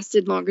have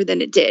lasted longer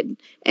than it did.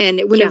 And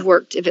it wouldn't have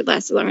worked if it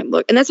lasted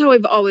longer. And that's how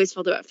I've always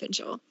felt about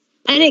Finchel.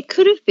 And it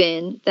could have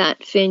been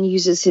that Finn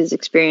uses his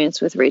experience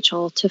with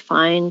Rachel to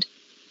find,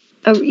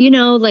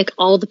 like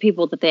all the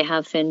people that they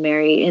have Finn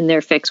marry in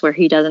their fix where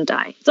he doesn't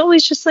die. It's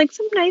always just like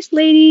some nice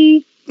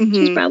lady. Mm-hmm.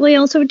 She's probably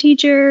also a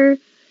teacher.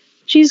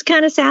 She's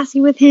kind of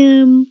sassy with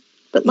him,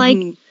 but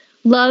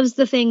loves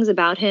the things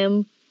about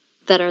him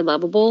that are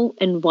lovable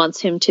and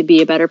wants him to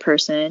be a better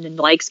person and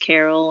likes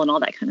Carol and all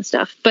that kind of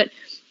stuff. But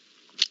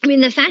I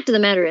mean, the fact of the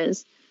matter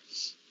is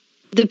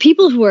the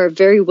people who are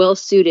very well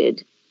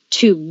suited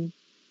to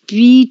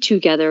be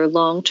together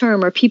long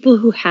term are people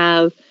who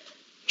have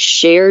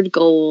shared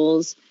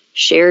goals,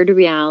 shared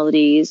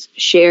realities,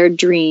 shared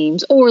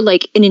dreams, or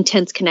like an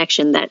intense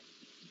connection that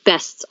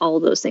bests all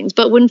of those things.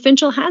 But when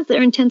Finchel has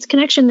their intense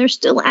connection, they're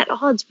still at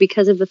odds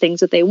because of the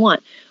things that they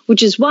want,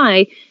 which is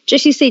why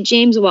Jesse St.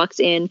 James walks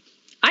in.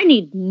 I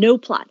need no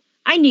plot.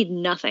 I need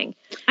nothing.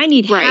 I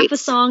need half a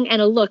song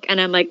and a look. And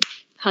I'm like,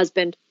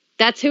 husband,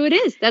 that's who it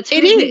is. That's who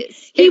it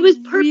is. He was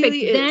perfect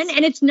really then.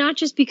 And it's not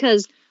just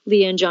because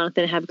Leah and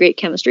Jonathan have great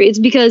chemistry. It's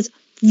because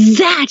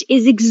that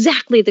is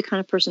exactly the kind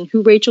of person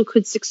who Rachel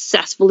could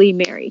successfully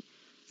marry.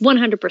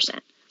 100%.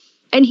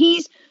 And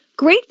he's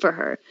great for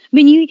her. I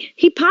mean,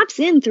 he pops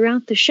in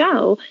throughout the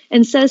show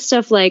and says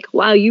stuff like,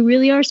 wow, you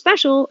really are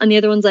special. And the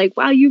other one's like,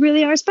 wow, you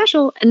really are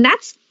special. And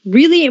that's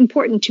really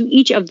important to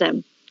each of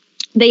them.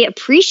 They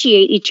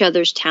appreciate each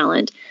other's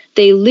talent.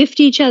 They lift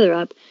each other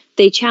up.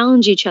 They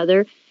challenge each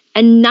other.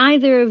 And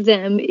neither of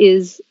them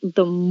is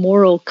the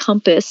moral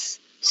compass.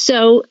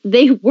 So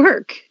they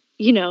work,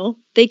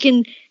 they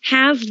can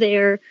have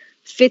their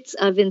fits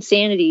of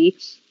insanity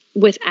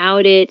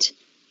without it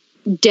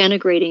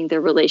denigrating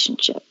their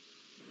relationship.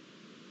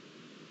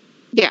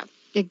 Yeah,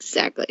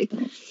 exactly.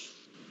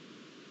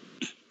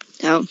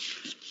 Oh.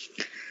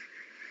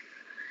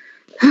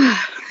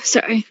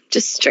 Sorry,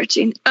 just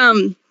stretching.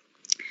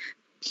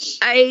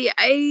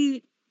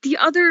 The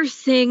other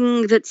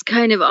thing that's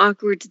kind of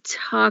awkward to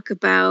talk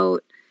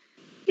about.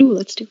 Ooh,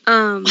 let's do.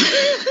 Well,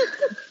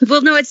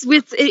 no, it's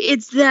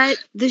that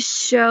the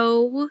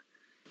show,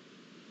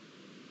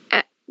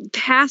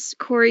 past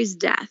Corey's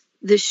death,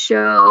 the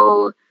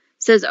show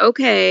says,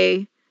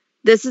 okay,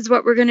 this is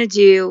what we're gonna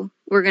do.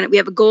 We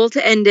have a goal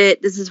to end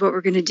it. This is what we're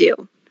gonna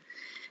do.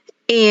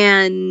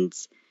 And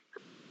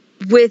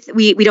we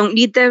don't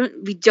need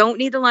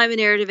the Lima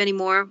narrative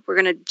anymore. We're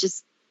gonna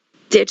just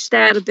ditch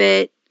that a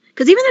bit.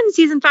 Because even in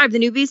season 5, the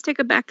newbies take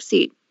a back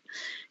seat.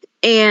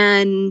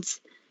 And,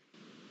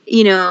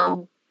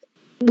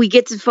 we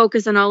get to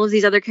focus on all of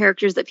these other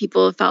characters that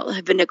people have felt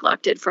have been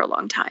neglected for a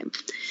long time.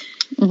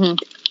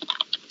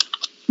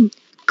 Mm-hmm.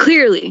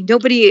 Clearly,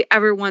 nobody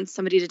ever wants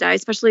somebody to die,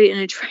 especially in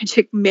a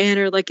tragic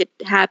manner like it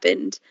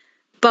happened.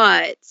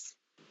 But,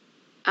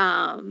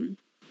 I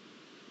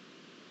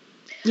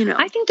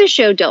think the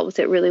show dealt with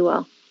it really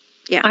well.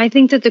 Yeah. I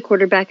think that the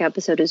quarterback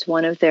episode is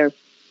one of their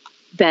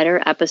better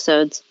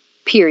episodes.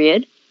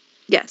 Period.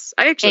 Yes,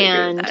 I actually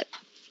agree with that.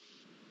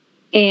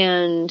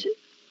 And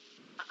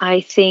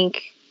I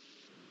think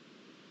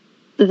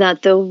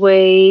that the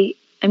way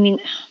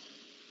that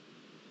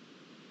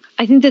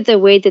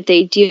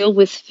they deal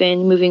with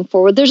Finn moving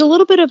forward, there's a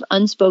little bit of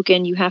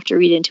unspoken, you have to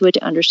read into it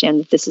to understand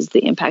that this is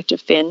the impact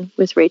of Finn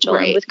with Rachel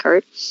and with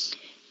Kurt.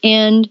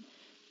 And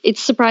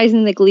it's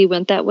surprising that Glee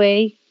went that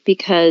way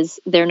because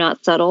they're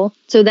not subtle.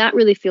 So that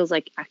really feels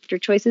like actor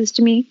choices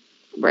to me.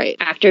 Right.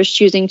 Actors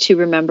choosing to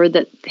remember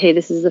that, hey,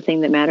 this is the thing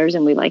that matters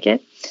and we like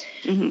it.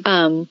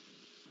 Mm-hmm.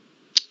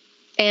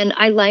 And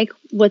I like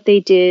what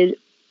they did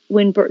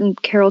when Burt and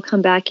Carol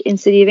come back in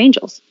City of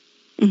Angels.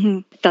 Mm-hmm.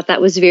 I thought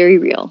that was very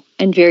real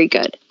and very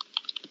good.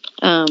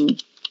 I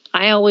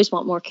always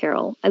want more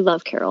Carol. I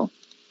love Carol.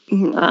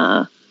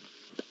 Mm-hmm.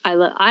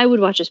 I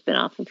would watch a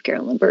spinoff of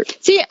Carol and Burt.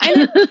 See,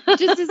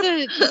 just as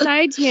a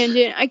side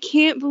tangent, I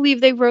can't believe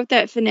they wrote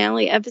that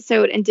finale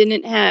episode and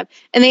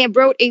they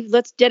wrote a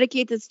let's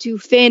dedicate this to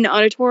Finn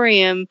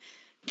auditorium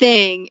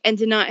thing and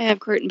did not have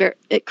Carol and Burt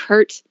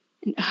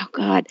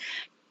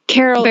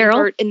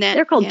in that.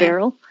 They're called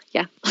Beryl.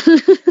 Yeah.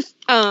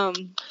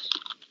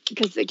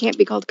 Because they can't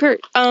be called Kurt.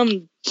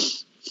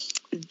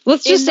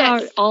 Let's just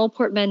start all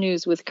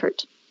Portmanteaus with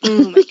Kurt.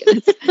 Oh my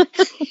goodness.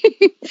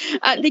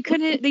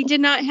 They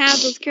did not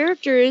have those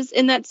characters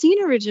in that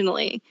scene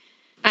originally.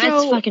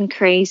 That's fucking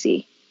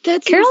crazy.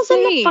 Carol's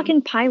in the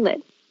fucking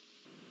pilot.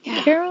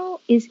 Yeah.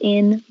 Carol is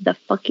in the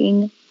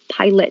fucking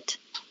pilot.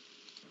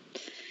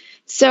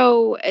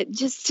 So and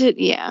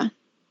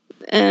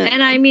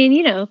I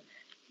mean,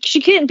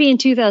 she couldn't be in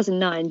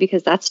 2009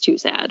 because that's too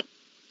sad.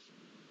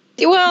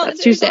 Well,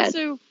 that's too sad.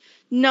 Also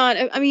not,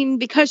 I mean,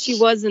 because she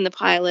was in the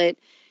pilot.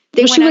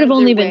 She would have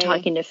only been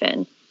talking to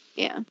Finn.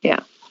 Yeah.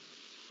 Yeah.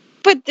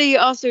 But they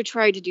also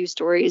tried to do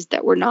stories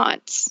that were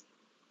not,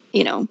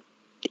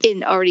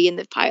 already in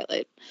the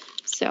pilot.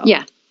 So.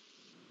 Yeah.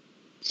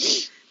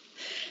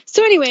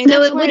 So anyway.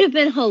 So it would have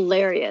been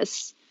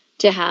hilarious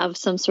to have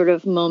some sort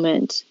of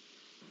moment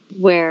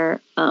where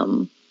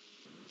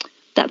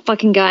that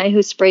fucking guy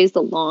who sprays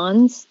the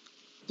lawns,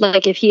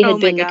 like if he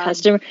had been the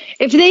customer,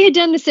 if they had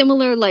done the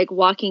similar like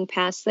walking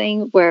past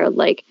thing where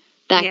like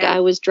that guy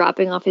was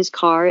dropping off his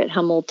car at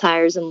Hummel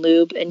Tires and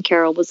Lube and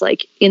Carol was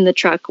like in the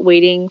truck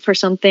waiting for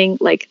something,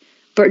 like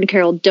Burt and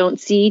Carol don't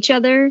see each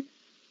other,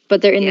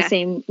 but they're in the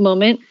same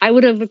moment. I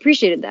would have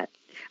appreciated that.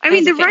 I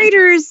mean, the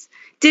writers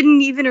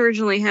didn't even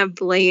originally have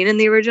Blaine in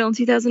the original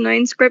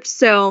 2009 script.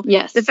 So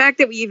the fact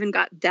that we even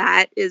got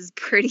that is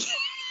pretty...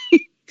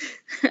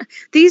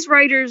 These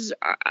writers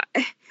are...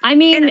 I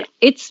mean,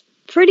 it's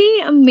pretty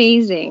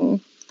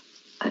amazing.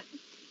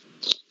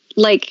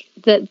 Like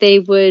that they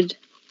would...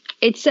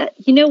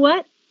 you know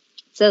what? It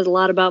says a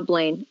lot about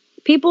Blaine.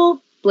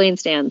 People, Blaine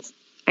stands.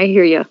 I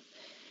hear you.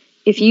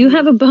 If you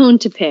have a bone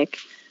to pick,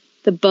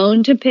 the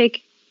bone to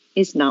pick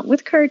is not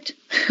with Kurt.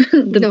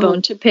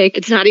 Bone to pick.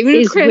 It's not even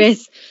with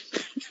Chris.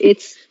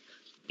 It's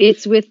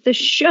with the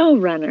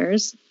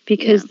showrunners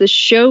because the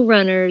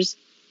showrunners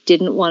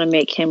didn't want to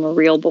make him a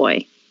real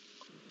boy.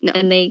 No.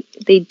 And they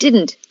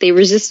didn't. They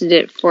resisted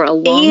it for a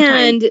long time.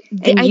 And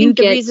I think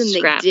the reason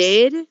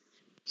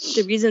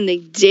they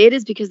did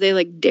is because they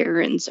like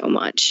Darren so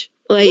much.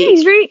 Like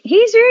he's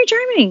very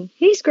charming.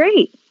 He's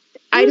great.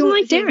 I don't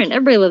like Darren.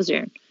 Everybody loves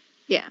Darren.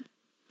 Yeah.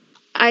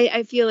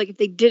 I feel like if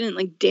they didn't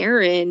like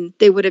Darren,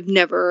 they would have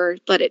never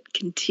let it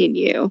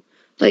continue.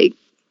 Like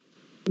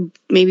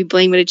maybe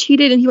Blaine would have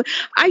cheated and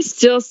I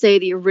still say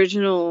the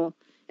original,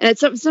 and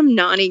it's some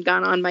Nani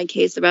got on my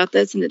case about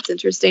this and it's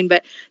interesting,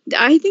 but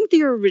I think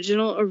the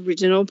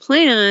original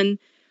plan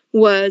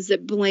was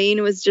that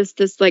Blaine was just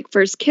this like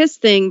first kiss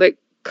thing, but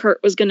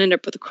Kurt was going to end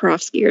up with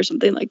Karofsky or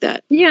something like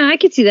that. Yeah, I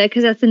could see that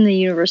because that's in the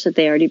universe that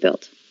they already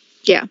built.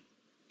 Yeah.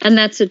 And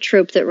that's a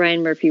trope that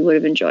Ryan Murphy would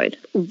have enjoyed.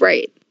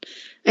 Right.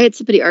 I had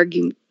somebody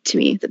argue to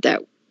me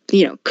that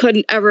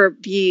couldn't ever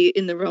be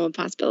in the realm of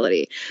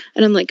possibility.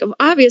 And I'm like,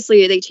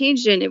 obviously they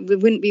changed it and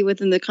it wouldn't be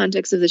within the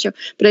context of the show.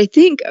 But I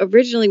think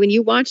originally when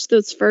you watch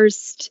those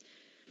first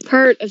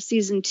part of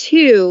season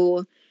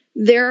 2,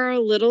 there are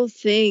little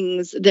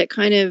things that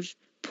kind of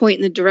point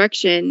in the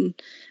direction,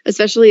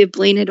 especially if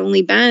Blaine had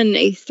only been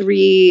a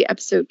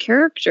 3-episode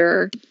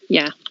character.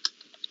 Yeah.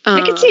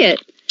 I could see it.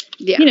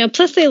 Yeah.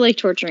 Plus they like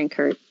torturing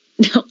Kurt.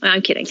 No,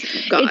 I'm kidding.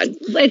 God.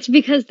 It's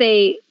because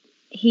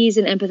he's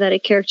an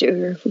empathetic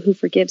character who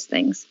forgives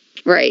things.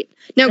 Right.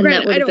 Now, and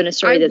granted, that would have been a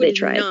story that they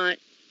tried.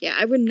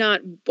 I would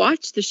not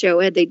watch the show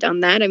had they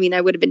done that. I mean,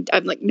 I'm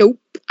like, nope,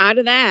 out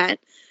of that.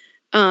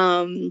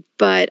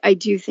 But I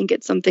do think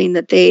it's something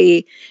that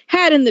they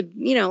had in the,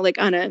 like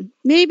on a,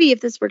 maybe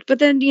if this worked, but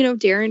then,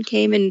 Darren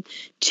came and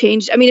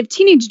changed. I mean, if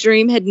Teenage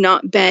Dream had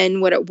not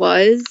been what it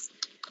was,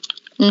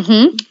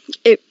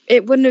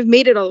 it wouldn't have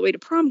made it all the way to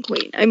Prom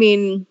Queen. I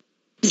mean,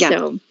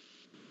 so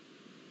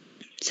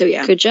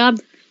yeah. Good job,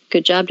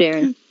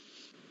 Darren.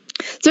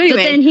 So anyway,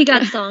 but then he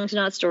got songs,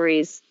 not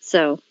stories.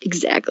 So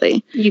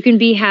exactly, you can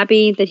be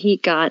happy that he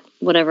got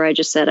whatever I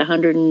just said,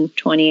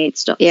 128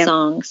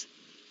 songs.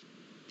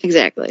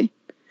 Exactly.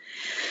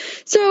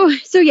 So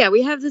yeah,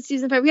 we have the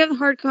season 5. We have the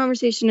hard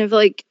conversation of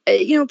like,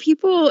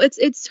 people.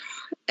 It's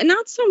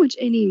not so much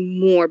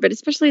anymore, but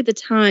especially at the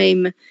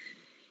time,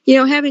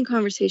 having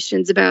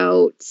conversations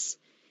about,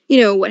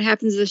 what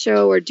happens to the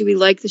show, or do we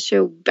like the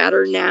show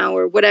better now,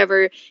 or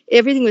whatever.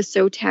 Everything was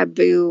so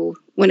taboo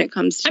when it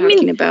comes to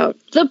talking about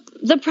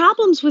the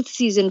problems with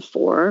season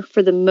 4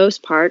 for the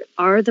most part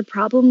are the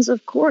problems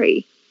of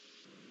Corey.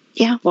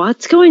 Yeah.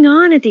 What's going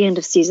on at the end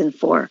of season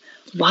 4?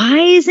 Why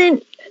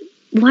isn't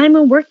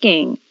Lima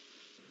working?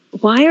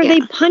 Why are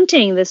they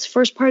punting this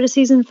first part of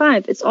season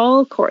 5? It's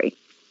all Corey.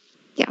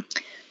 Yeah.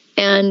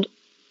 And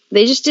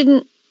they just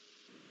didn't,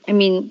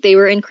 they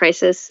were in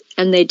crisis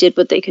and they did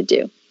what they could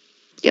do.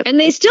 Yep. And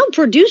they still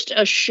produced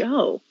a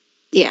show.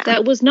 Yeah.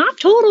 That was not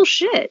total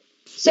shit.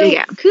 So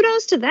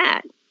kudos to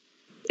that.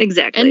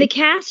 Exactly. And the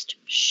cast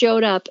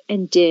showed up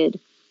and did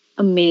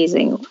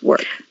amazing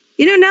work.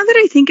 Now that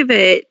I think of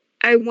it,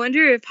 I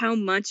wonder if how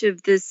much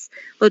of this,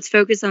 let's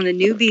focus on the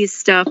newbies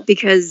stuff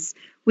because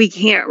we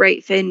can't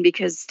write Finn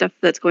because stuff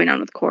that's going on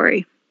with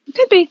Corey.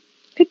 Could be.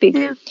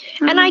 Yeah.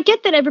 And I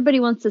get that everybody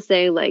wants to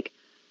say like,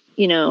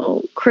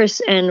 Chris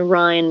and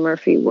Ryan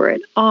Murphy were at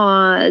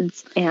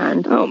odds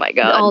and oh my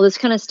God, all this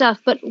kind of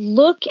stuff. But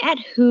look at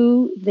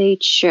who they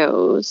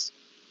chose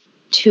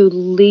to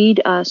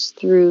lead us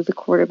through the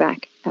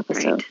quarterback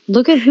episode. Right.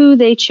 Look at who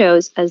they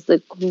chose as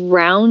the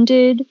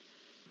grounded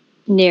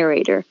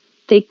narrator.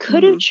 They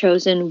could have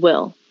chosen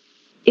Will.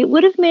 It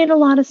would have made a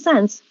lot of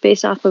sense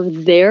based off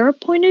of their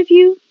point of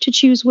view to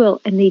choose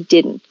Will, and they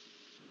didn't.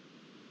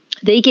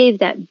 They gave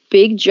that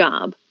big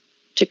job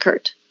to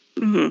Kurt.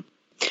 Mm-hmm.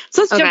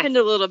 So let's jump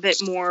into a little bit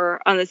more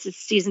on this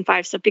season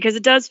 5 stuff, because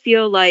it does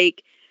feel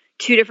like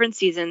 2 different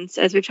seasons,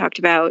 as we've talked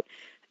about,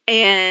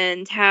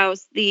 and how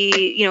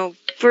the,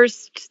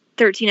 first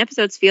 13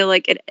 episodes feel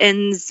like it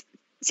ends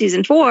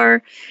season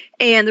 4,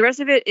 and the rest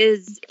of it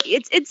is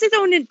it's its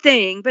own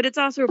thing, but it's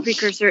also a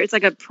precursor. It's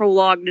like a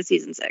prologue to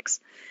season 6.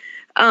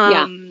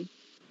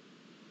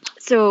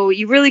 So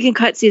you really can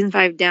cut season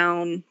 5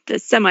 down the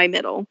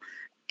semi-middle,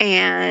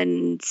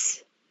 and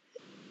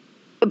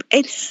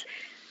it's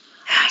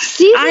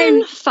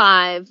season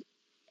 5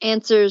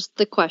 answers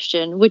the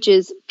question, which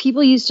is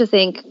people used to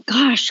think,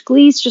 gosh,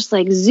 Glee's just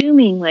like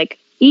zooming, like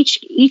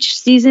each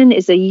season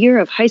is a year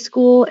of high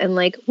school, and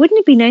like wouldn't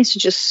it be nice to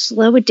just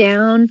slow it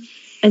down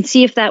and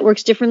see if that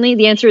works differently?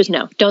 The answer is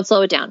no. Don't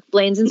slow it down.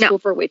 Blaine's in school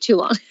for way too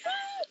long.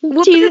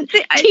 Well,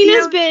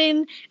 Tina's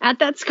been at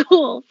that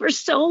school for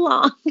so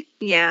long.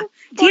 Yeah.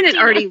 Tina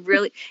already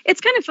really...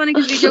 It's kind of funny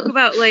because we joke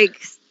about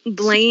like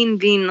Blaine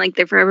being like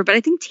there forever, but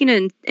I think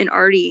Tina and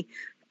Artie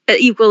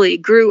equally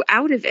grew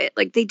out of it.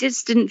 Like they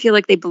just didn't feel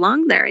like they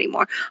belonged there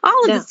anymore.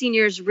 All of the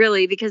seniors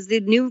really, because the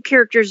new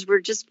characters were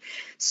just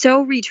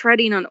so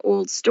retreading on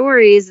old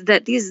stories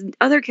that these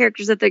other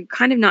characters that they're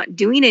kind of not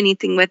doing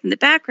anything with in the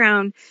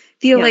background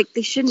feel like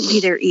they shouldn't be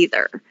there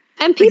either.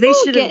 And people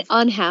get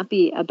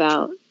unhappy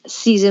about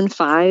season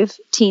 5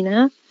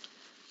 Tina.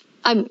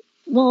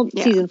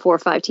 Season 4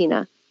 5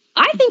 Tina.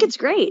 I think it's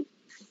great.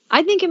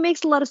 I think it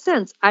makes a lot of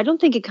sense. I don't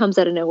think it comes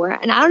out of nowhere,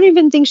 and I don't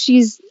even think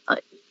she's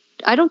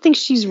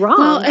wrong.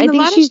 Well, I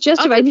think she's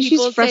justified. I think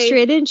she's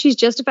frustrated and she's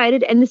justified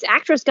it. And this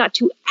actress got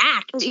to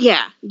act.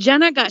 Yeah.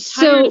 Jenna got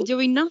tired of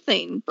doing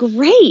nothing.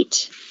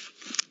 Great.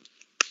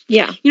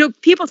 Yeah.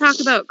 People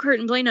talk about Kurt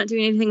and Blaine not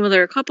doing anything when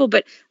they're a couple,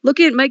 but look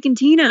at Mike and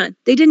Tina.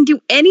 They didn't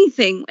do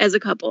anything as a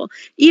couple.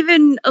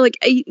 Even like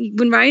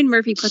when Ryan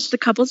Murphy puts the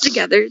couples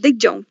together, they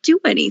don't do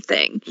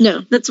anything.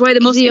 No. That's why the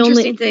most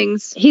interesting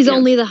things. He's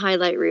only the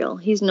highlight reel.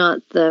 He's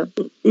not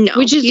the... No.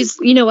 Which is,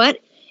 you know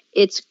what?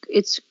 It's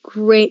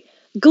great.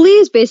 Glee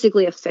is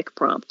basically a fic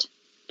prompt.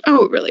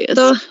 Oh, it really is.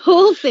 The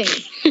whole thing.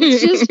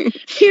 It's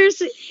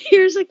just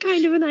here's a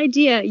kind of an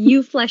idea.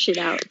 You flesh it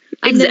out.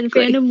 And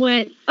Exactly. then fandom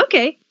went,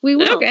 okay, we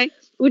will. Okay.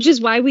 Which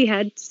is why we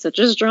had such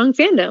a strong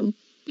fandom.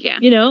 Yeah.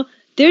 You know,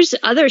 there's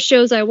other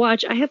shows I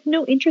watch. I have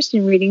no interest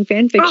in reading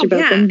fan fiction Oh, about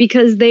yeah. them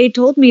because they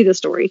told me the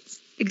story.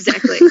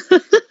 Exactly.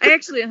 I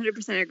actually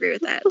 100% agree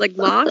with that. Like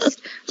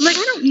Lost, I'm like,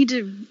 I don't need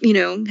to,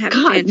 have a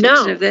fan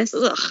fiction of this.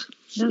 Ugh.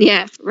 No.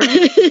 Yeah,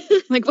 right.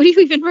 Like, what do you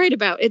even write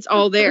about? It's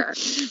all there.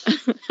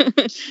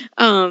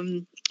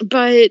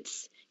 But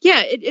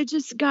yeah, it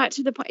just got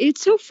to the point.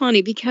 It's so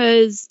funny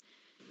because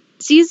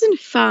season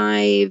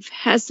 5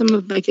 has some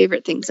of my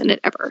favorite things in it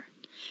ever.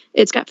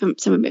 It's got some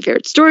of my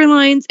favorite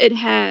storylines. It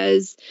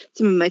has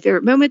some of my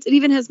favorite moments. It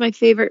even has my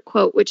favorite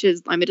quote, which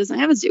is, Lima doesn't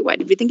have a zoo. Why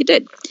did we think it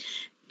did?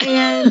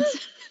 And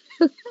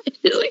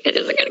it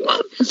is a good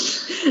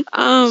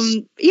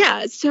quote.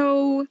 Yeah,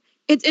 so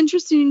it's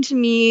interesting to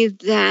me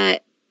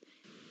that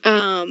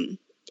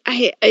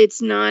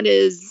it's not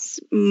as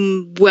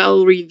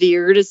well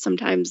revered as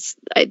sometimes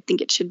I think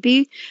it should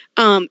be.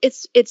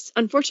 It's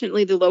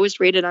unfortunately the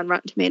lowest rated on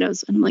Rotten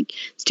Tomatoes, and I'm like,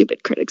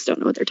 stupid critics don't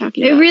know what they're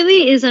talking It about.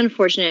 really is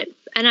unfortunate.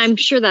 And I'm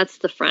sure that's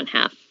the front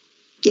half.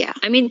 Yeah.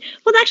 I mean,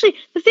 well, actually,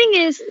 the thing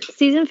is,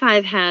 season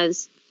 5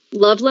 has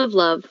Love, Love,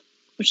 Love,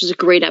 which is a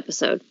great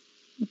episode.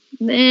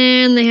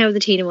 Then they have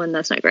the Tina one.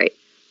 That's not great.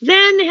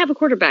 Then they have A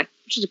Quarterback,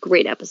 which is a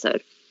great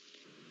episode.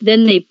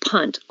 Then they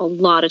punt a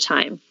lot of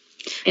time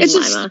in It's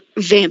just Lima.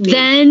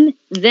 vamping.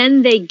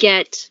 Then they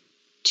get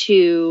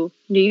to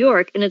New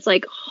York, and it's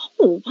like,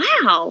 oh,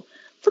 wow,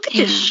 look at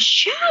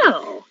this Yeah.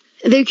 show.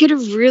 They could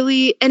have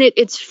really, and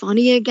it's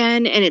funny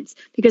again, and it's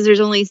because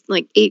there's only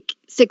like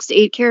 6 to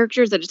 8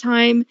 characters at a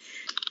time.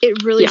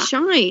 It really Yeah.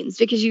 shines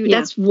because Yeah.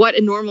 that's what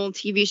a normal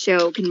TV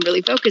show can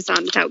really focus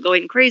on without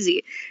going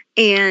crazy.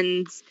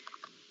 And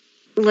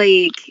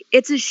like,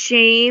 it's a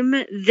shame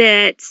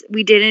that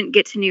we didn't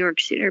get to New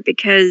York sooner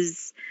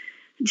because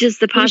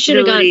just the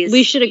possibilities.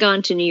 We should have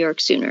gone to New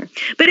York sooner.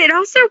 But it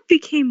also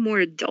became more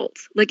adult.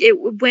 Like, it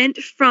went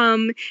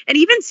from, and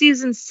even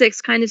season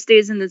 6 kind of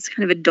stays in this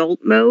kind of adult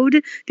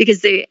mode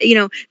because they,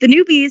 the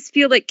newbies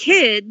feel like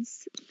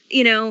kids,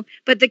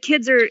 but the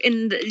kids are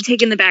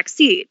taking the back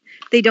seat.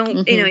 They don't,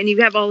 Mhm. and you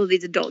have all of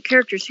these adult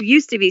characters who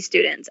used to be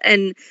students.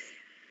 And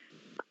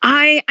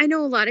I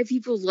know a lot of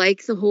people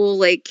like the whole,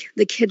 like,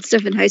 the kid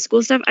stuff and high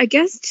school stuff. I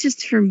guess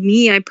just for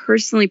me, I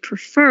personally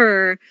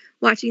prefer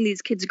watching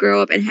these kids grow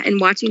up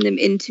and watching them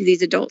into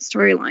these adult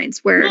storylines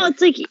where Well,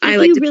 it's like, I if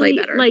like you to play really,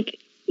 better. like,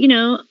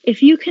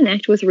 if you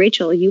connect with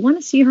Rachel, you want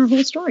to see her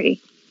whole story.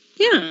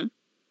 Yeah.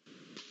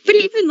 But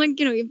even like,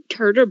 you have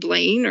Kurt or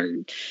Blaine or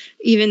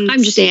even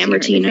I'm just Sam or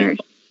using her as an Tina.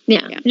 example.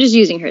 Yeah, Yeah. I'm just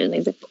using her as an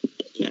example.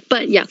 Yeah.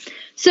 But yeah,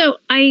 so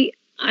I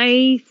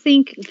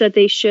think that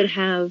they should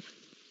have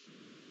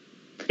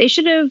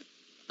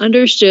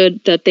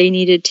understood that they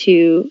needed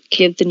to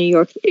give the New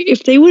York,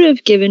 if they would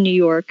have given New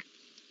York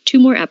 2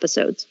 more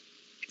episodes,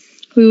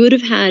 we would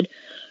have had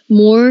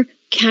more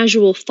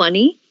casual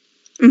funny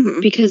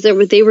Mhm. because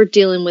they were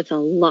dealing with a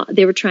lot.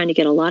 They were trying to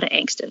get a lot of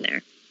angst in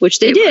there, which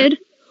they did.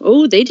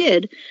 Oh, they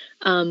did.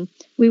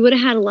 We would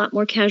have had a lot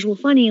more casual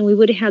funny, and we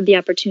would have had the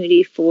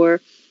opportunity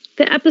for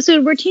the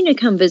episode where Tina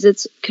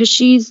visits because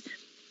she's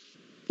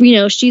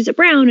at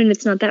Brown and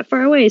it's not that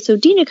far away. So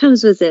Dina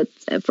comes visit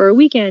for a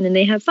weekend and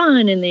they have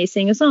fun and they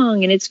sing a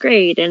song and it's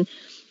great. And,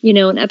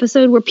 an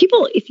episode where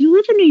people, if you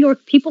live in New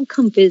York, people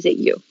come visit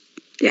you.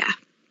 Yeah.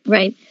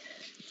 Right.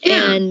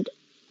 Yeah. And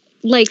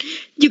like,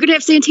 You could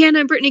have Santana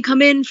and Brittany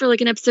come in for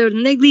like an episode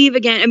and they leave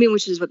again. I mean,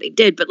 which is what they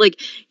did, but like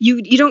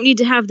you don't need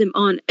to have them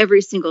on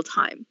every single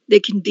time. They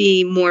can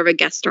be more of a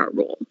guest star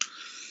role.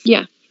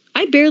 yeah,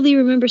 I barely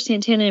remember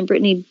Santana and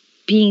Brittany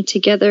being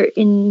together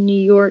in New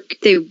York.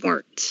 They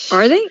weren't.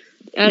 Are they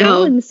at No.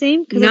 all in the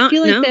same? Because I No,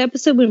 feel like no. the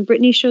episode when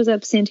Brittany shows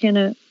up,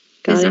 Santana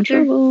got Is in that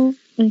there? trouble.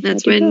 and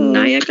That's had to when go.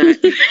 Naya got.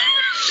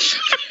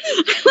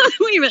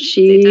 Wait a minute.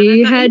 She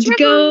Santana got had in to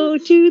trouble. go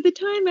to the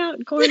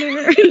timeout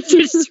corner. Which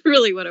is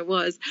really what it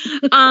was.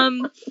 Oh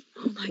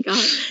my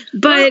god!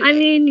 But Well, I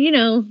mean,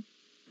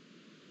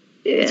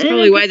 it's in a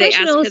probably why they asked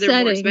professional Heather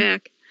Morris setting,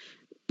 back.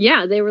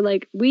 Yeah, they were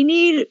like, we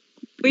need,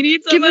 We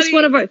need give somebody. us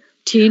one of our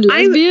teen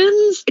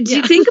lesbians. Do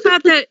you think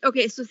about that?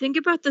 Okay, so think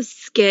about the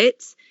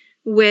skit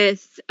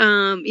with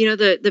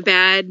the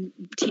bad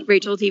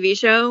Rachel TV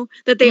show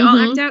that they all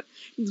Mhm. act out.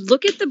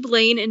 Look at the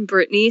Blaine and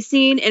Brittany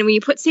scene, and when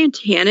you put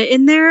Santana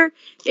in there,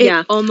 it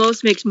Yeah.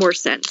 almost makes more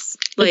sense.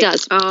 Like,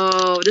 does.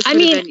 Oh, this I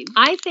would have mean, been.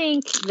 I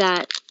think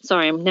that,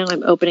 sorry,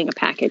 I'm opening a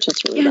package.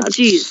 That's really Yeah, loud.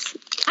 jeez.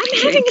 I'm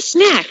Okay. having a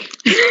snack.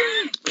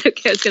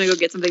 Okay, I was gonna go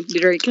get something to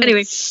drink. Gonna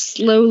Anyway,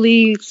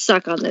 slowly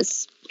suck on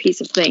this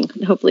piece of thing.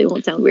 Hopefully it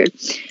won't sound weird.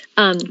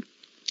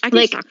 I can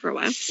like, talk for a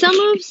while. Some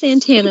of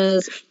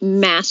Santana's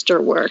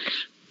masterwork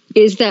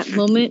is that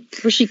moment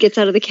where she gets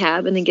out of the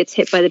cab and then gets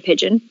hit by the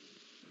pigeon.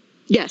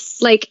 Yes.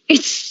 Like,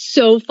 it's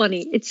so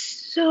funny. It's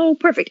so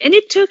perfect. And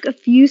it took a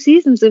few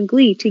seasons of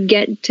Glee to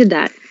get to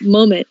that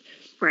moment.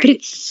 Right. But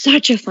it's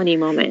such a funny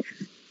moment.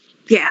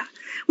 Yeah.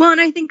 Well,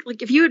 and I think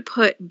like if you had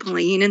put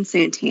Blaine and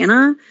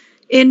Santana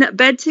in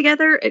bed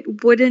together,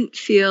 it wouldn't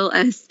feel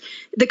as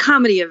the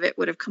comedy of it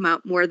would have come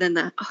out more than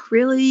the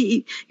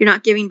really you're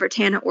not giving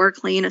Britannia or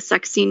Clayton a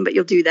sex scene, but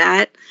you'll do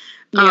that.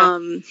 Yeah.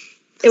 It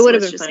So would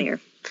have it's been just- funnier.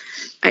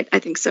 I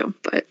think so,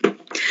 but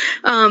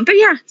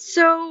yeah.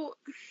 So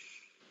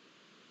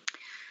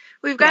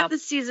we've got Yeah. the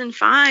season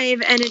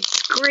 5, and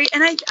it's great.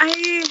 And I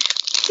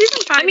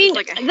season 5. I mean, is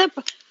like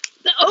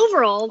the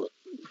overall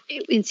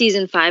in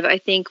season 5, I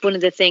think one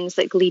of the things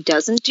that Glee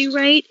doesn't do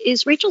right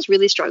is Rachel's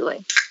really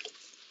struggling.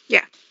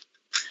 Yeah.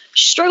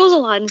 She struggles a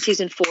lot in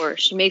season 4.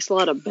 She makes a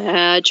lot of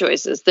bad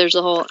choices. There's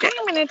a whole,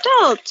 I'm an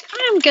adult.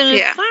 I'm gonna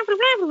Yeah. blah, blah,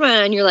 blah,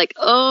 blah, and you're like,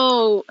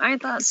 oh, I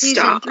thought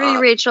season Stop. 3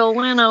 Rachel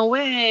went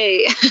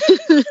away.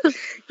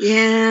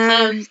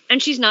 yeah.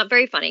 And she's not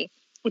very funny,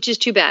 which is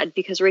too bad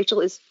because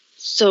Rachel is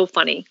so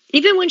funny.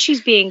 Even when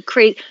she's being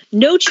crazy.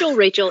 No Chill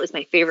Rachel is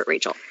my favorite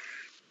Rachel.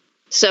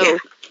 So, Yeah.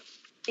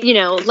 you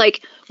know,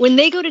 like when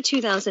they go to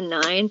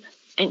 2009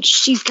 and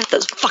she's got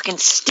those fucking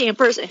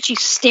stampers and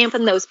she's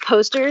stamping those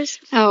posters,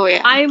 Oh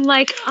yeah. I'm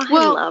like, I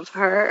Well- love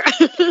her.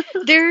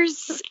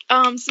 There's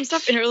some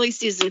stuff in early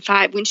season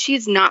 5 when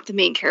she's not the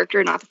main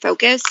character, not the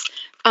focus.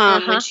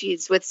 Uh-huh. When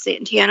she's with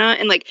Santana,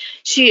 and like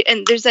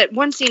there's that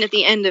one scene at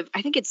the end of,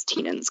 I think it's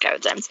Tina and the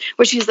Skytimes,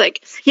 where she's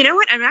like, you know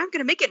what, I'm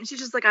gonna make it, and she's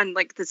just like on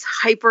like this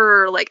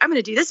hyper, like, I'm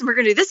gonna do this, and we're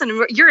gonna do this, and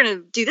you're gonna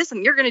do this,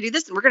 and you're gonna do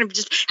this, and we're gonna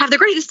just have the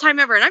greatest time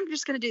ever, and I'm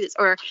just gonna do this.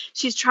 Or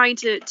she's trying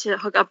to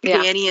hook up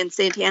Yeah. Danny and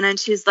Santana, and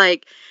she's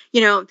like,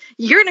 you know,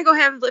 you're gonna go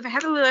live a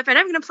happy life, and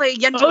I'm gonna play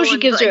Yentl. Oh, she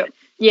and, gives her, like,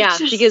 yeah,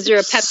 it's she gives her a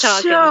pep just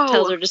talk so and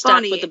tells her to stop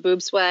funny. with the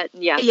boob sweat.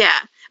 Yeah. Yeah.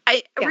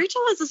 Yeah.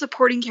 Rachel as a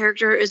supporting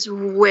character is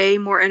way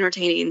more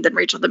entertaining than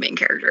Rachel the main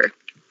character.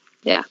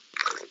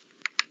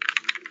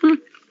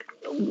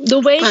 The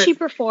way But- she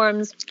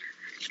performs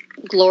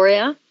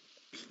Gloria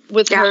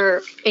with Yeah.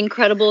 her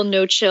incredible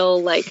no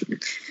chill, like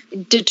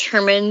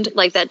determined,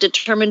 like that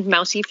determined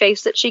mousy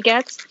face that she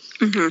gets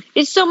Mm-hmm.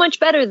 is so much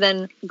better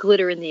than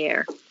Glitter in the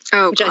Air,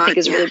 Oh, which I think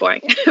is really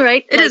boring,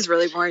 right? It Like, is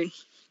really boring.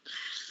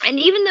 And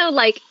even though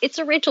like it's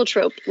a Rachel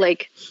trope,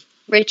 like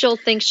Rachel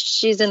thinks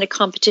she's in a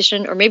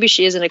competition, or maybe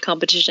she is in a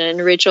competition, and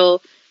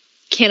Rachel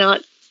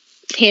cannot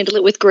handle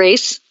it with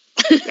grace.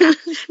 Maybe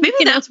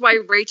You know? that's why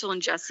Rachel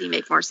and Jesse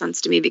make more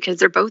sense to me, because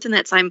they're both in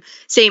that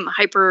same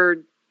hyper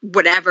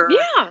whatever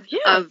Yeah,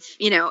 of,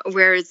 you know,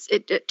 whereas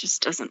it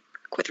just doesn't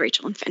work with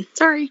Rachel and Finn.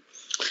 Sorry.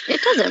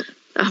 it doesn't.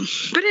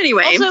 But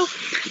anyway. Also,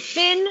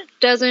 Finn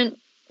doesn't.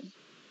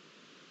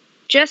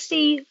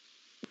 Jesse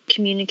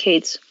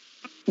communicates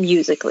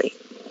musically.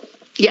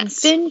 yes.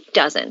 Finn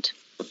doesn't.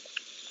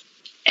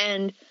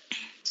 And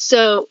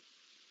so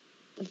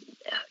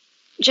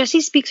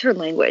Jesse speaks her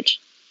language.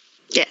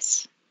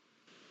 Yes.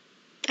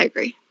 I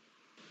agree.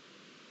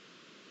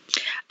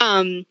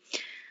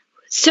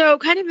 So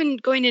kind of in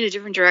going in a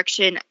different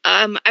direction,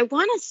 I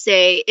want to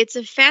say it's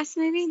a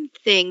fascinating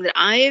thing that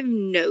I have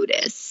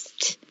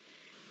noticed.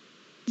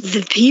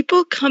 The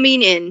people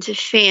coming into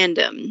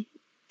fandom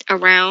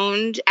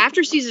around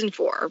after season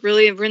 4,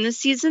 really we're in the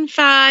season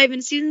 5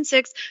 and season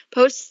 6,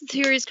 post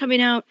series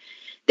coming out,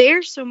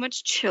 they're so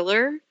much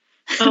chiller.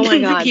 Oh my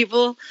than the God.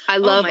 people. I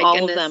love my all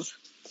of them. goodness.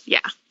 Yeah.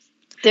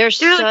 They're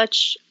They're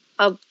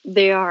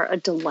they are a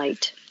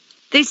delight.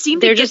 They seem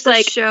They're to get just the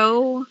like-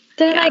 show.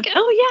 They're Yeah. like,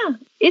 oh yeah,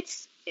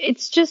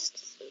 it's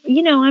just,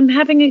 you know, I'm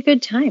having a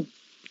good time.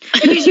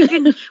 Because you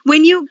can,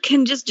 when you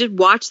can just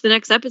watch the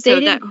next episode.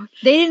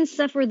 They didn't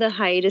suffer the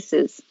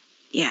hiatuses.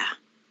 Yeah.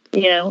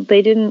 You know,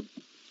 they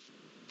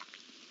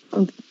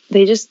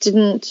just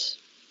didn't,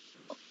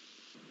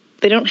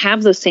 they don't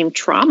have those same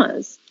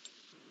traumas.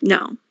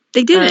 No,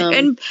 they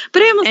didn't.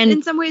 But I almost, and-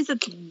 in some ways,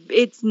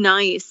 it's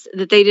nice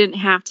that they didn't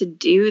have to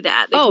do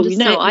that. They can just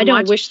sit no, and I don't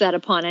watch. wish that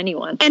upon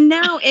anyone. And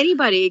now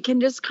anybody can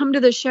just come to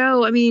the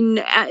show. I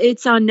mean,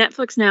 it's on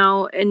Netflix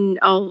now, and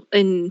all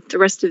in the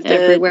rest of the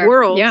Everywhere.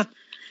 world. Yeah.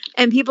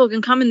 And people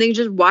can come and they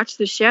just watch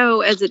the show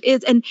as it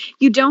is, and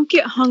you don't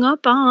get hung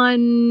up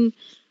on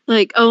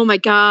like, oh my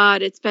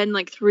God, it's been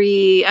like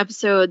 3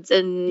 episodes,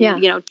 and Yeah.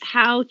 you know,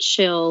 How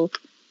chill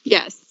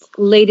yes,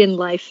 late in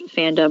life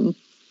fandom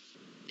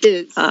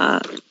is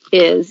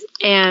is,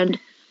 and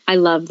I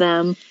love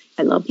them.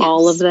 I love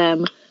all of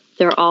them.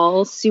 They're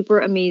all super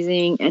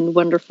amazing and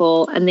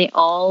wonderful, and they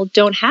all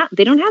don't have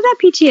that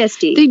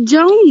PTSD. they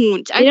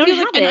don't. They don't feel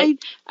have like, and it.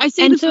 I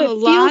say And this so with a it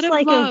lot feels of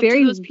like love a to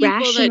very those people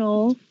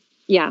rational.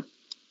 Yeah,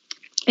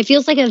 it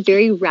feels like a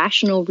very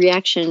rational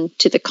reaction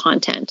to the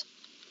content.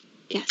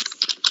 Yes.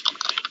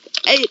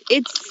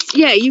 It's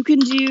yeah, you can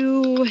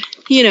do,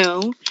 you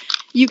know,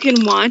 you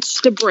can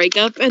watch the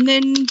breakup, and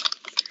then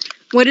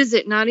what is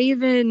it? Not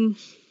even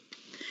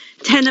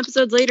 10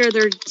 episodes later,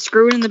 they're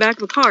screwing in the back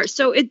of a car.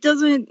 So it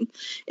doesn't,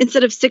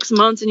 instead of 6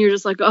 months and you're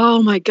just like,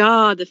 oh my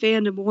God, the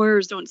fandom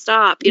wars don't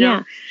stop, you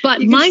know?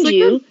 But You can just mind like,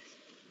 you,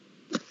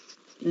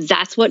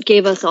 that's what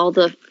gave us all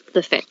the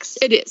fix.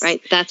 It is.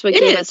 Right? That's what It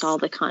gave is. us all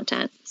the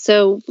content.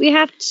 So we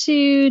have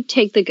to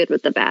take the good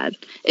with the bad.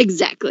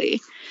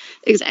 Exactly.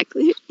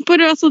 But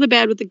also the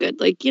bad with the good.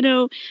 Like, you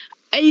know,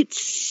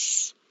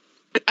 it's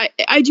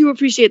I do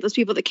appreciate those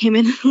people that came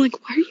in and were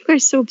like, why are you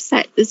guys so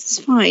upset? This is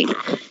fine.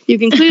 You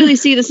can clearly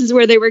see this is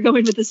where they were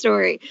going with the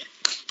story.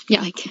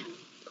 Yeah. Like,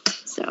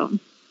 so.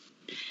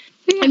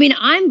 I mean,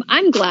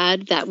 I'm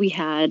glad that we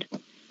had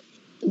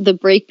the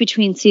break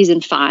between season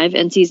 5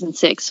 and season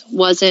 6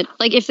 wasn't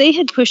like if they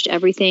had pushed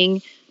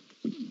everything,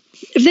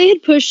 if they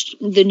had pushed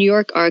the New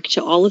York arc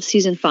to all of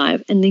season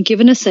 5 and then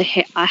given us a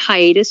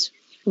hiatus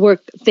where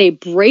they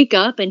break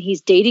up and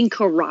he's dating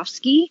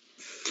Karofsky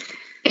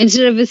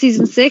instead of a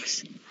season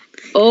 6,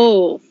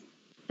 oh,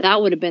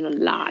 that would have been a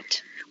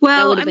lot.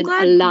 Well, that would have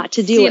been a lot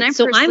to deal with.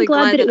 So I'm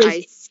glad that it was.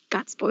 I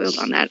got spoiled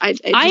on that. I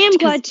am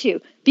glad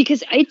too,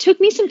 because it took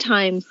me some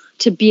time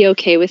to be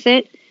okay with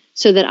it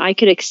so that I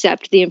could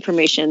accept the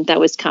information that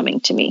was coming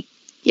to me.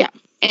 Yeah.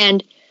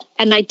 And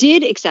I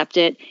did accept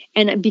it.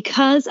 And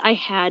because I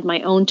had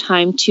my own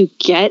time to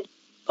get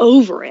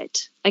over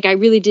it, like I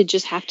really did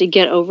just have to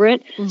get over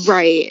it.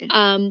 Right.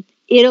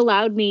 It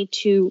allowed me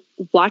to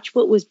watch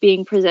what was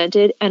being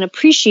presented and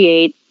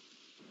appreciate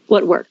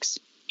what works.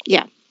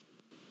 Yeah.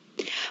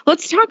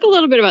 Let's talk a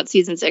little bit about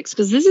season 6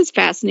 because this is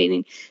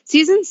fascinating.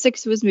 Season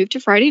 6 was moved to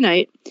Friday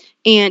night.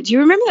 And do you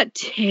remember that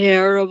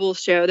terrible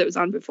show that was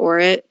on before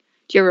it?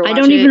 Do you ever watch I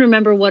don't it? even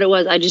remember what it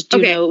was. I just do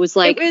know it was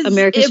like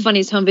America's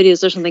Funniest Home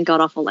Videos or something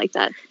god awful like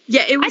that.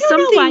 Yeah, it was I don't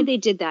something. know why they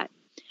did that.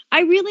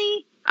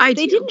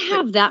 They didn't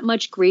have that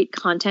much great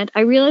content. I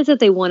realized that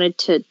they wanted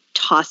to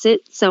toss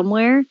it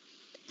somewhere.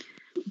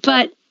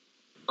 But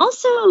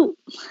also,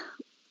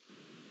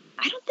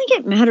 I don't think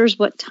it matters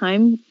what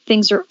time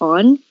things are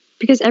on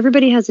because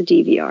everybody has a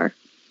DVR.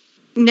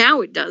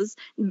 Now it does.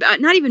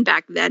 Not even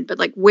back then, but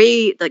like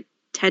way like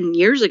 10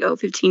 years ago,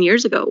 15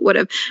 years ago, would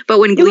have. But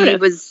when Glee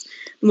was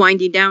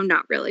winding down,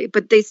 not really.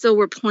 But they still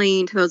were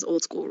playing to those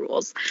old school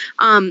rules.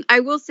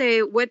 I will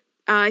say what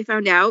I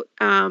found out,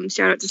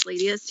 shout out to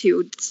Sladius,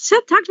 who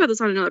talked about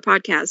this on another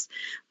podcast,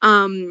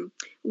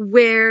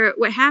 where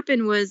what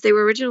happened was they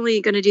were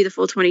originally going to do the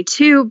full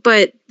 22,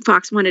 but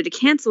Fox wanted to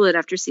cancel it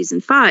after season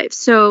 5.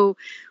 So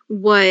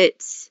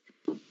what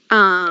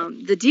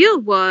the deal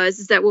was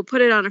is that we'll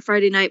put it on a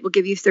Friday night, we'll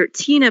give you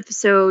 13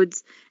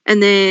 episodes,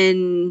 and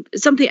then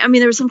something, I mean,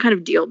 there was some kind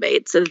of deal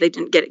made so that they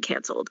didn't get it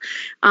canceled.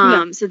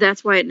 So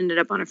that's why it ended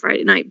up on a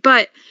Friday night.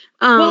 But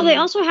well, they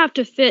also have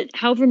to fit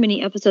however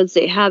many episodes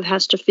they have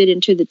has to fit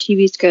into the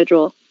TV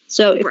schedule.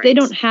 So if they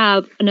don't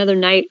have another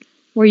night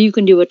where you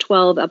can do a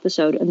 12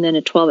 episode and then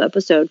a 12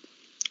 episode,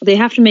 they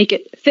have to make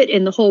it fit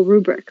in the whole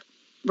rubric.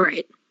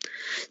 Right.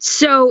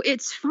 So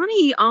it's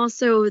funny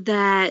also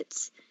that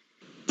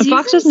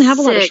Fox doesn't have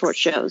a lot of short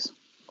shows.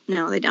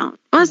 No, they don't.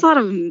 Well, there's a lot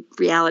of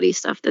reality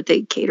stuff that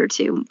they cater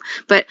to.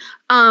 But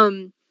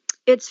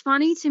it's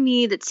funny to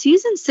me that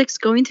season 6,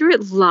 going through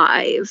it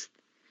live,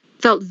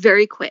 felt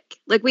very quick.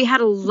 Like we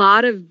had a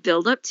lot of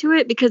build up to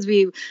it because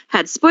we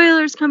had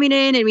spoilers coming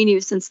in and we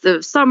knew since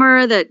the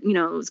summer that, you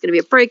know, it was going to be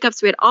a breakup.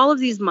 So we had all of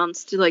these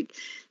months to like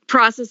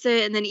process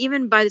it. And then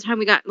even by the time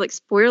we got like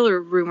spoiler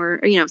rumor,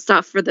 or, you know,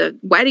 stuff for the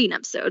wedding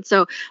episode.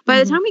 So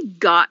by the time we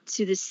got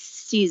to this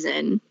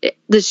season,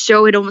 the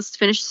show had almost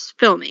finished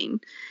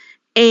filming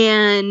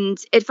and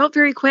it felt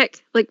very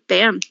quick, like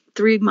bam,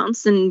 3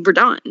 months and we're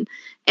done.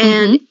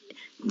 And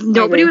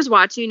nobody was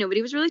watching.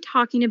 Nobody was really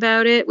talking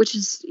about it, which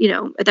is, you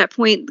know, at that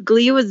point,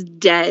 Glee was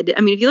dead. I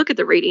mean, if you look at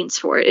the ratings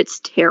for it, it's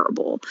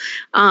terrible.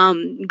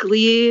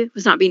 Glee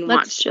was not being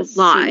watched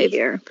live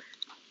here.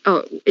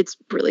 Oh, it's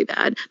really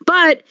bad.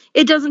 But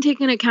it doesn't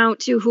take into account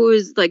to who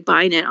is like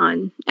buying it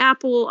on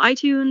Apple,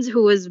 iTunes,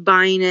 who was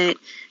buying it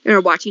or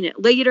watching it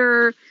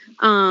later.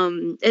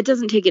 It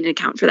doesn't take into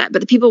account for that.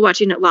 But the people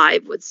watching it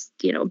live was,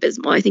 you know,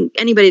 abysmal. I think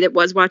anybody that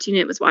was watching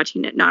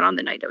it not on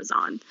the night it was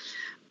on.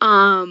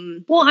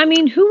 Well, I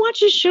mean, who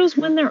watches shows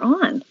when they're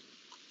on?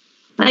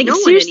 Like no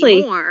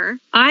seriously, one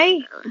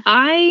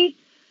anymore.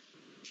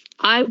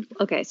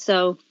 Okay,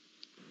 so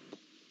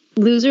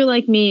Loser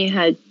Like Me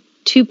had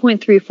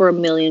 2.34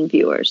 million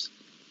viewers.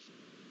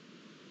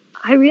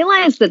 I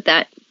realize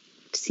that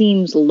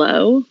seems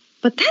low,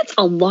 but that's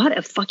a lot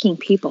of fucking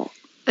people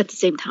at the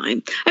same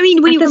time. I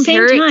mean, when you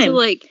compare it to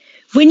like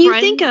when you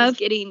think of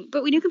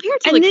when you compare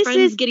it to like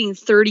Friends getting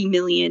 30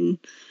 million.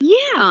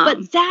 Yeah,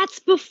 but that's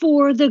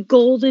before the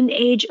golden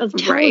age of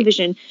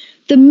television.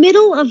 Right. The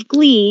middle of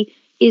Glee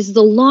is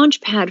the launch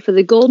pad for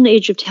the golden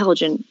age of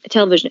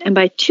television. And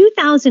by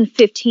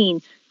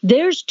 2015,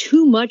 there's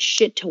too much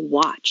shit to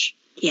watch.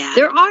 Yeah.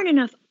 There aren't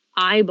enough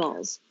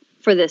eyeballs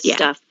for this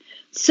stuff.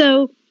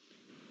 So,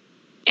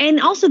 and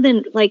also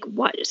then like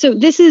what? So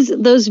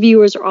those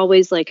viewers are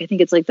always like, I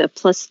think it's like the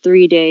plus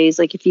 3 days.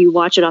 Like if you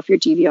watch it off your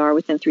DVR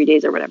within 3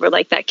 days or whatever,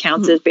 like that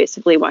counts as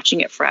basically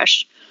watching it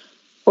fresh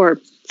or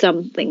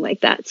something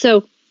like that.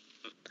 So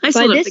I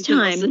still don't think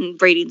Nielsen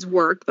ratings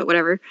work, but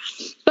whatever.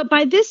 But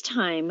by this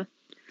time,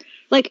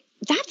 like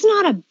that's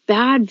not a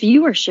bad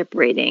viewership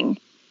rating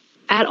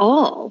at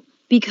all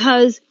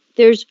because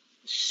there's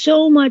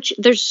so much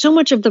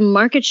of the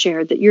market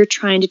share that you're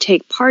trying to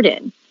take part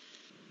in.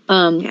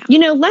 You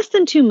know, less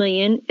than 2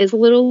 million is a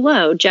little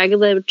low. Jagged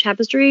Little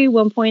Tapestry,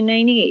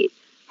 1.98.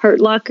 Hurt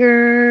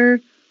Locker,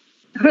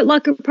 Hurt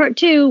Locker Part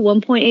 2,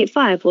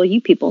 1.85. Well,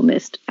 you people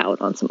missed out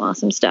on some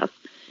awesome stuff,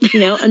 you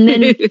know. And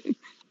then,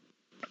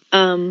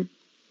 and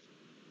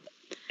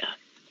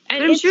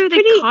I'm it's sure they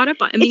pretty- caught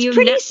up on. I mean, it's you have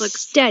pretty Netflix.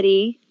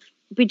 steady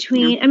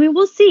between. I mean,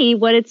 we'll see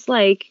what it's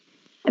like.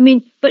 I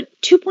mean, but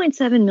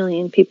 2.7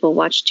 million people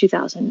watched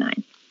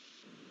 2009,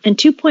 and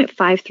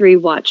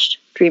 2.53 watched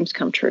Dreams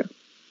Come True.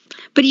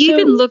 But you So-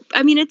 even look.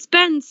 I mean, it's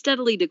been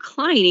steadily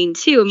declining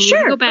too. I mean, you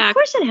Sure, go of back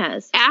course it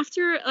has.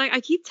 after. Like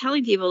I keep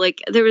telling people,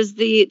 like there was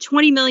the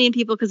 20 million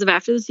people because of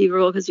after the Super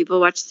Bowl because people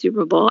watched the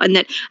Super Bowl, and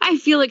that I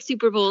feel like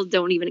Super Bowls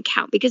don't even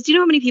count because do you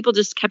know how many people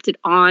just kept it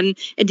on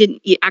and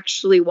didn't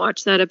actually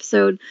watch that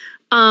episode?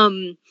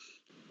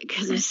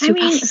 Because it was I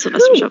mean, Sylvester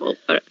who- Shovel.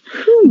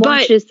 Who But-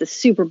 watches the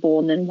Super Bowl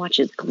and then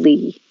watches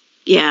Glee?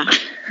 Yeah,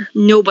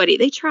 nobody.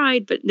 They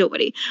tried, but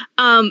nobody.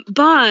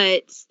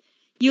 But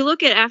you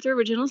look at after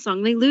original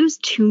song, they lose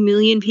 2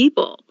 million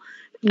people.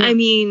 Yeah. I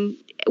mean,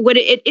 what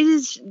it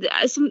is.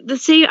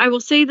 I will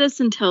say this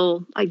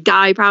until I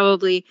die.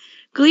 Probably,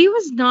 Glee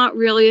was not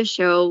really a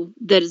show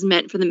that is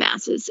meant for the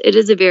masses. It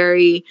is a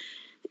very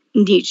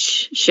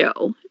niche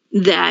show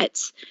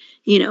that,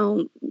 you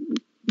know,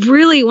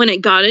 really when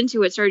it got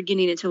into it, started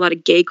getting into a lot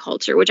of gay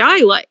culture, which I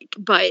like,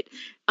 but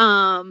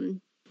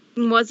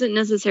wasn't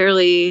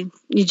necessarily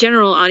the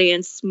general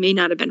audience may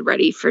not have been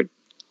ready for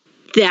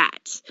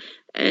that.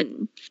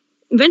 And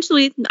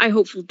eventually I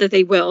hope that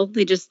they will.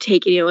 They just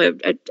take, you know,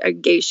 a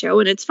gay show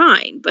and it's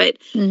fine. But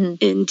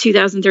in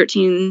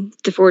 2013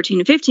 to 14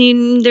 and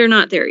 15, they're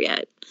not there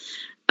yet.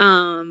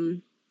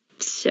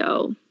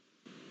 So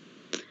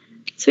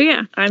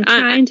yeah. I'm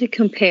trying to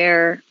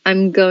compare.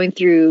 I'm going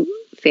through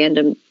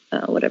fandom,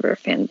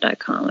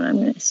 fandom.com,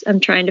 and I'm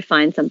trying to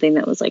find something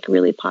that was like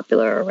really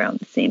popular around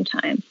the same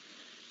time.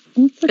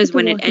 Let's look As at The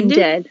when it Walking ended?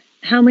 Dead.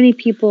 How many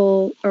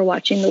people are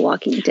watching The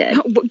Walking Dead?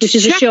 Which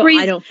is a Check show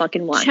Grey's- I don't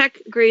fucking watch. Check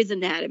Grey's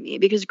Anatomy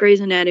because Grey's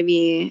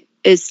Anatomy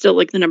is still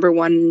like the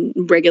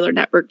 #1 regular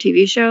network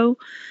TV show.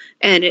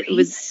 And it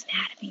was,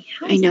 Anatomy.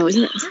 How I is know, that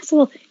isn't it?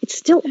 possible? It's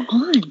still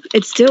on.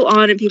 it's still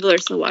on and people are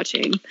still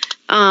watching.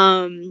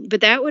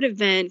 But that would have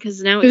been,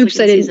 because now it's Oops,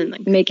 like I in didn't season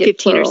like make it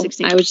 15 plural. or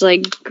 16. I was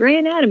like, Grey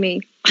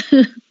Anatomy.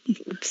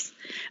 Oops.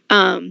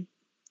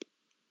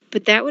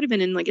 But that would have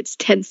been in like its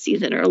 10th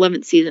season or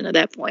 11th season at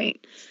that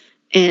point.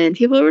 And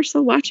people were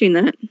still watching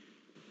that.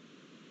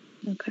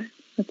 Okay,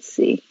 let's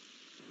see.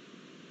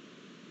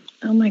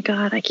 Oh my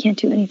god, I can't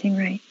do anything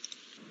right.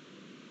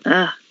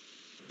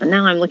 And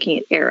now I'm looking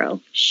at Arrow.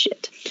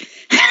 Shit.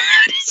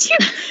 That's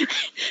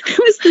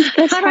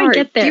How do I hard.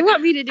 get there? Do you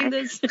want me to do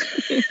this?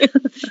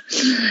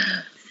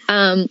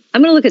 I'm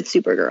gonna look at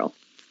Supergirl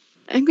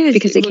I'm going to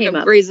Because it look came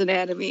up up. Grey's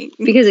Anatomy.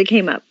 because it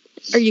came up.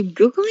 Are you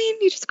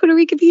Googling? You just go to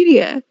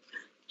Wikipedia.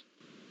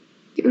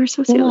 You were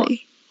so Well,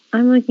 silly.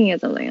 I'm looking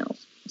at something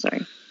else.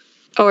 Sorry.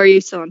 Oh, are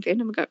you still on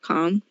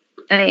fandom.com?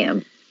 I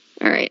am.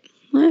 All right.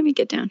 Let me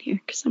get down here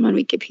because I'm on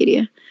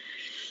Wikipedia.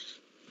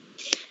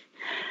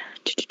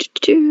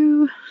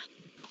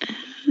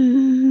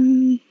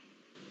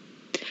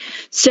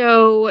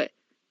 So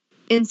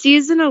in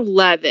season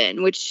 11,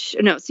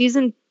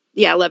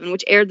 11,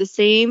 which aired the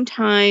same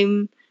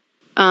time,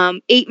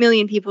 8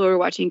 million people were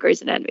watching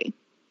Grey's Anatomy.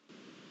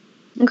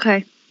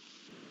 Okay.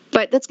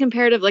 But that's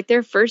comparative. Like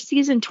their first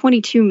season,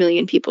 22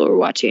 million people were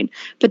watching.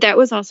 But that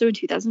was also in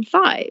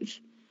 2005.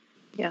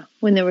 Yeah.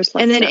 When there was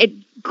less And then stuff.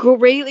 it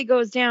greatly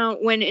goes down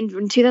when in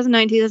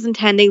 2009,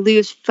 2010, they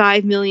lose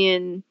 5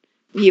 million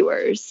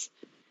viewers.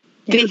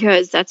 Yeah.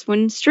 Because that's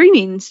when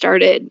streaming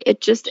started.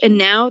 And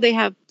now they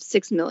have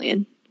 6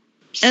 million.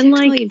 And, 6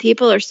 like- million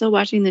people are still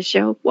watching the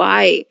show.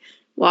 Why?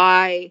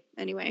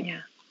 Anyway.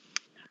 Yeah.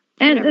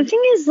 And Whatever. the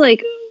thing is,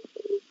 like,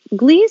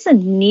 Glee is a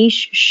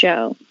niche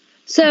show.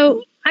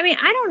 So, I mean,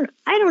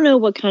 I don't know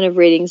what kind of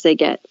ratings they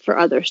get for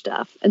other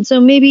stuff. And so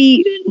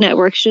maybe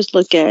networks just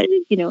look at,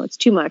 you know, it's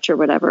too much or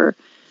whatever.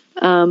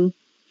 But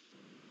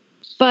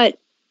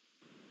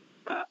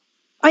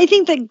I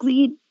think that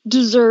Glee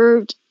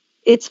deserved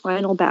its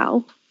final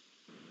bow.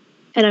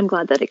 And I'm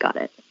glad that it got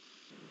it.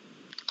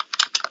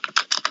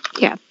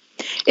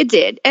 It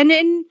did. And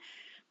then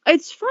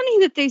it's funny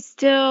that they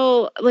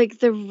still, like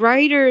the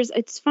writers,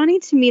 it's funny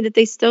to me that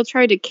they still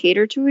try to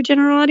cater to a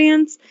general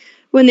audience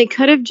when they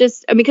could have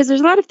just, because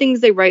there's a lot of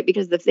things they write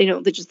because they know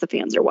that just the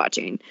fans are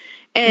watching.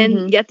 And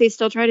Mhm. yet they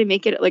still try to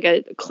make it like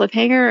a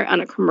cliffhanger on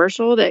a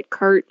commercial that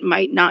Kurt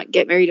might not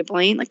get married to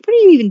Blaine. Like, what are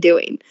you even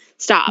doing?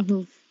 Stop.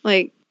 Mhm.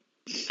 Like,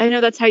 I know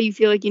that's how you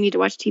feel like you need to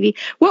watch TV.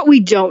 What we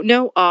don't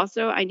know,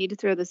 also, I need to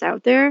throw this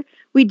out there.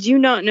 We do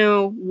not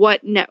know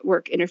what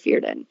network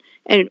interfered in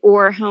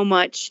or how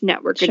much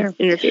network Sure.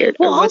 interfered.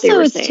 Well, or what they also,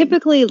 were it's saying.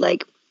 typically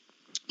like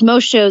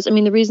most shows. I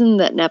mean, the reason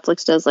that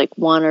Netflix does like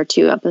 1 or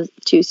 2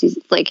 seasons,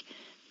 like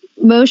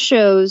most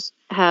shows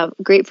have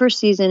a great first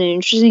season, an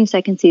interesting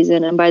second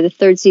season, and by the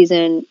third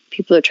season,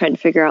 people are trying to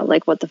figure out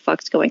like what the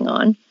fuck's going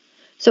on.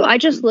 So I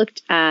just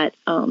looked at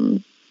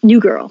New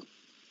Girl,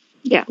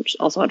 which is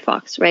also on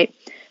Fox, right?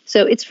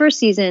 So its first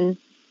season,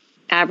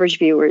 average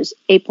viewers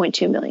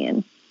 8.2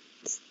 million.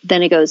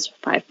 Then it goes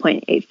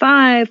 5.85,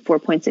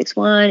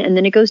 4.61, and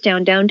then it goes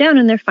down, down, down,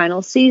 and their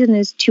final season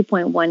is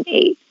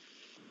 2.18.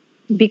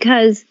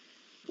 Because,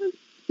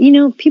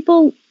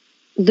 people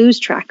lose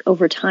track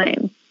over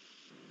time.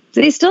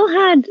 They still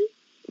had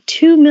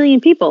 2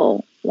 million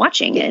people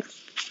watching it,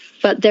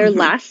 but their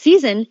last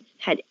season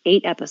had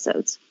 8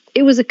 episodes.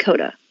 It was a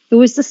coda. It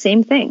was the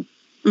same thing.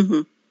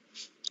 Mm-hmm.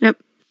 Yep.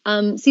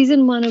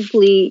 Season 1 of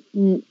Glee,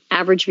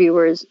 average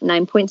viewers,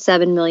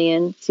 9.7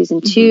 million.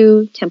 Season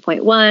 2,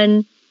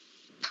 10.1.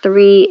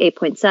 3,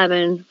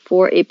 8.7.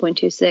 4,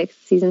 8.26.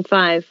 Season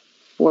 5,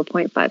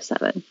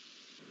 4.57.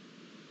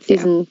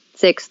 Season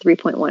 6,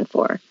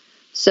 3.14.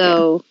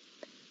 So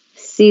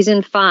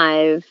season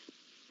 5,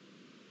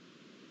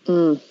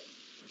 that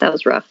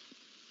was rough.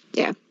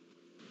 Yeah.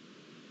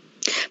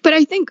 But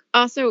I think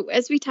also,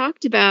 as we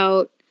talked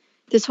about,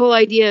 this whole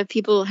idea of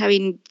people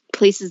having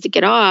places to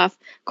get off,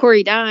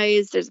 Corey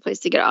dies, there's a place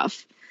to get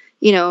off.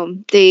 They do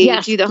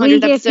the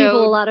 100th give episode.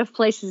 People a lot of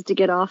places to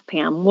get off,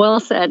 Pam. Well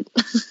said.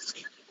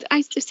 I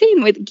was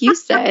saying what you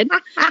said.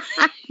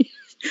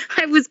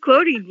 I was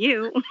quoting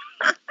you.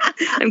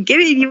 I'm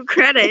giving you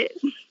credit.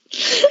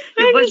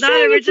 It was not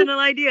an original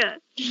idea.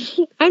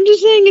 I'm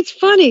just saying it's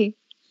funny.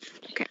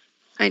 Okay,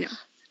 I know.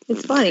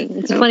 It's funny.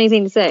 It's a funny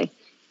thing to say.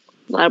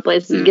 A lot of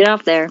places to get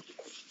off there.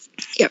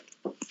 Yep.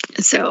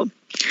 So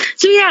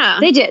yeah.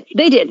 They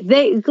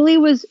did. Glee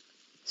was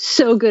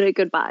so good at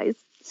goodbyes.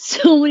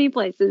 So many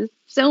places,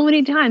 so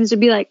many times to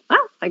be like,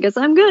 oh, I guess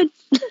I'm good.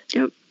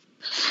 Yep.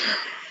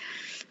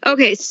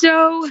 Okay,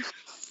 so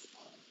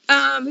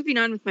moving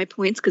on with my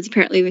points, because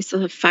apparently we still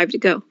have 5 to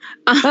go.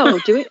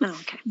 Do we? Oh,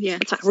 okay. Yeah.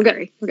 That's fine. We're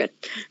good. We're good.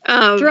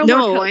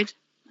 No,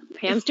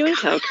 Pam's doing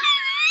coke.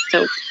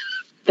 So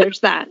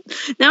there's that.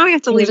 Now we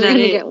have to leave that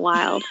in. Get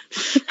wild.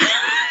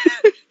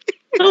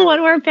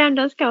 One where Pam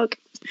does coke.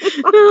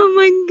 Oh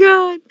my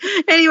god.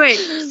 Anyway,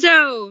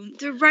 so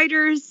the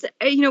writers,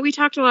 we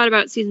talked a lot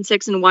about season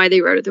 6 and why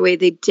they wrote it the way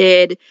they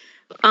did.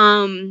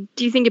 Do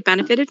you think it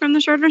benefited from the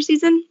shorter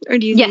season, or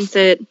do you think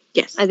that?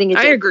 Yes, I think it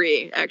did. I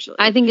agree. Actually,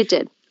 I think it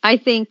did. I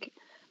think,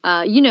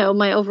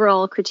 my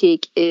overall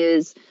critique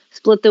is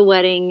split the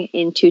wedding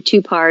into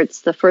 2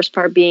 parts. The first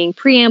part being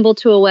preamble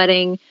to a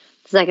wedding,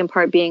 the second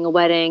part being a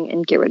wedding,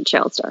 and get rid of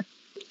child star.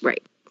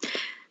 Right.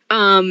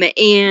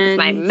 And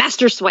my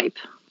master swipe.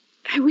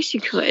 I wish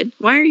you could.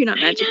 Why are you not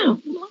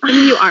magical? I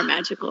mean, you are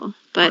magical,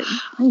 but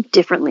I'm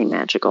differently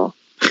magical.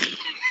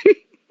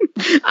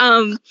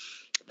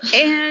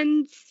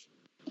 And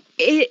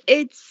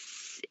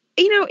it's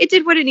it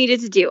did what it needed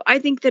to do. I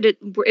think that it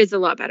is a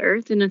lot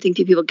better than I think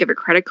people give it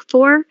credit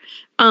for.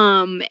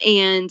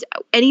 And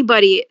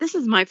anybody, this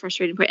is my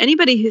frustrating point.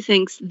 Anybody who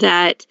thinks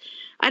that,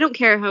 I don't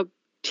care how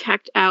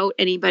checked out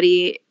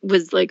anybody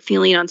was like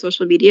feeling on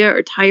social media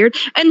or tired.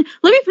 And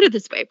let me put it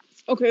this way.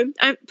 Okay.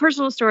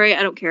 Personal story.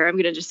 I don't care. I'm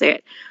going to just say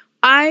it.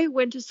 I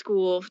went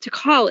to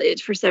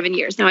college for 7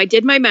 years. Now I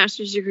did my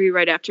master's degree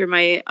right after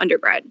my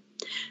undergrad.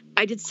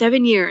 I did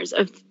 7 years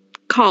of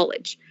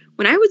college.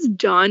 When I was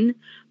done,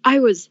 I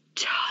was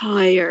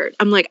tired.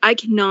 I'm like, I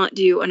cannot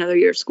do another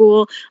year of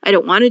school. I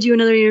don't want to do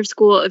another year of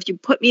school. If you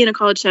put me in a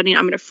college setting,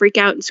 I'm going to freak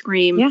out and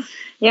scream.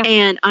 Yeah.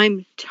 And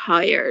I'm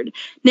tired.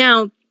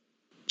 Now,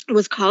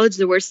 was college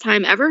the worst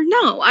time ever?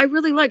 No, I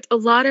really liked a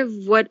lot of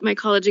what my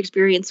college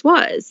experience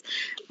was.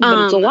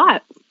 But it's a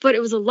lot. But it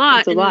was a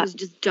lot, and it was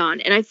just done.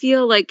 And I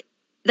feel like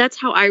that's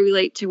how I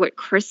relate to what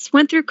Chris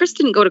went through. Chris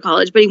didn't go to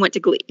college, but he went to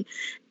Glee.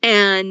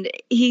 And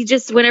he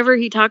just, whenever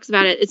he talks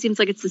about it, it seems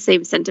like it's the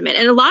same sentiment.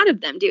 And a lot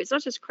of them do. It's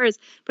not just Chris,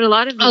 but a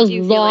lot of them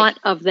do. A lot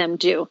of them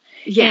do.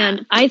 Yeah.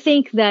 And I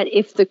think that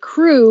if the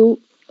crew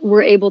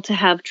were able to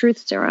have truth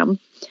serum,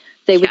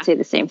 they would say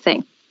the same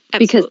thing.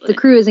 Absolutely. Because the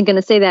crew isn't going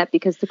to say that,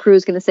 because the crew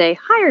is going to say,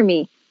 hire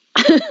me.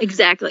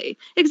 Exactly.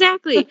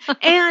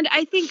 And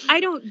I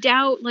don't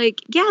doubt,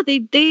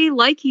 they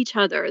like each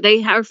other.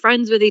 They are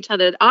friends with each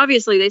other.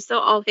 Obviously, they still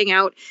all hang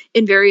out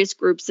in various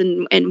groups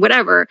and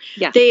whatever.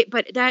 Yeah.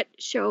 But that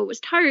show was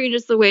tiring,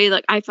 just the way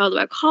I felt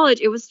about college.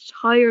 It was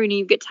tiring, and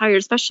you get tired,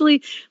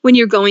 especially when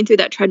you're going through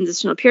that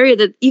transitional period.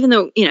 That even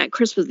though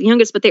Chris was the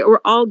youngest, but they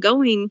were all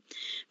going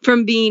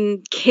from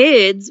being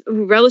kids,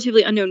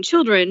 relatively unknown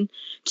children,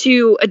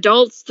 to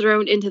adults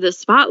thrown into the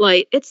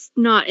spotlight. It's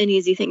not an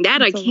easy thing.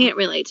 That I can't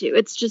relate to.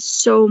 It's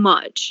just so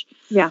much.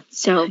 Yeah.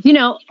 So,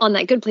 on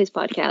that Good Place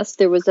podcast,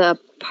 there was a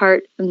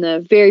part in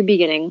the very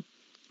beginning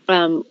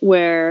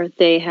where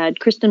they had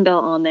Kristen Bell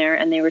on there,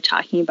 and they were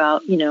talking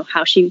about,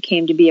 how she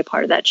came to be a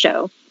part of that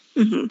show.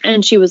 Mm-hmm.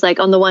 And she was like,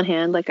 on the one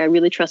hand, I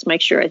really trust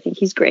Mike Schur. I think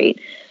he's great.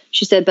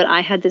 She said, but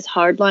I had this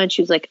hard line.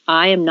 She was like,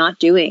 I am not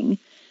doing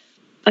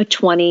a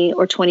 20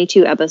 or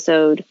 22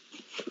 episode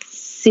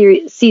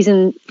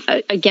season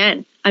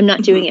again. I'm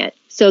not doing it.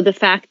 So the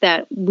fact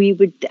that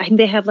I think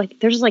they have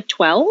there's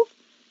 12.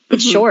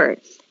 It's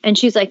short. And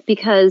she's like,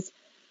 because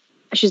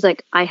she's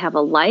like, I have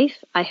a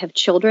life, I have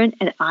children,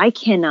 and I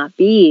cannot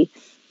be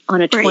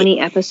on a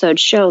 20 episode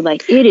show.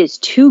 It is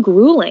too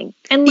grueling.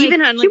 And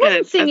even on she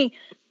wasn't singing.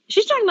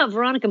 She's talking about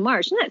Veronica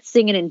Mars. She's not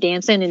singing and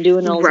dancing and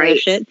doing all that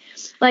shit.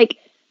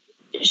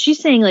 she's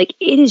saying like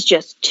it is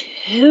just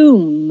too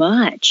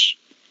much.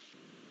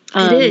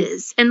 It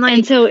is. And like,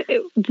 and so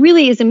it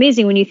really is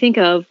amazing when you think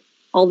of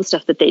all the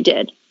stuff that they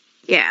did.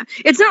 yeah,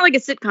 it's not like a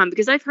sitcom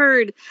because I've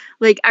heard,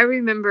 like, I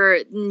remember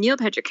Neil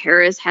Patrick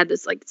Harris had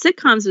this, like,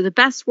 sitcoms are the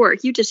best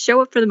work. You just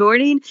show up for the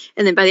morning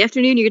and then by the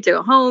afternoon you get to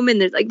go home and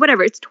there's like,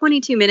 whatever, it's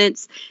 22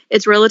 minutes.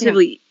 It's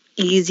relatively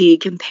easy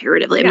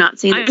comparatively. I'm not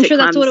saying that I'm sure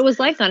that's sitcoms- what it was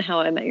like on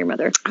How I Met Your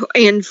Mother.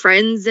 and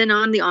Friends and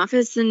on The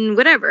Office and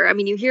whatever. I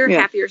mean, you hear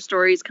Yeah. happier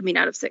stories coming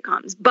out of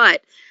sitcoms,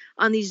 but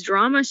on these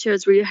drama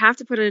shows where you have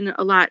to put in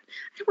a lot,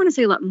 I don't want to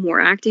say a lot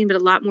more acting, but a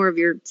lot more of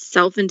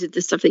yourself into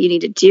the stuff that you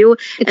need to do.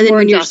 It's and then more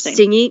when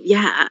exhausting. you're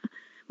singing,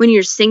 when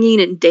you're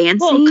singing and dancing,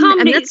 Well,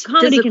 comedy, that's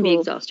comedy can be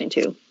physical. exhausting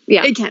too.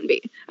 Yeah. It can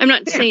be. I'm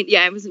not Yeah. saying,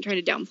 I wasn't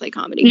trying to downplay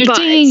comedy. You're but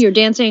singing, you're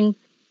dancing,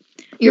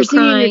 you're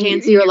singing, crying, you're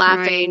dancing, you're you're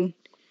laughing. crying.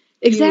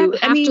 Exactly.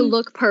 You have to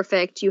look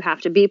perfect. You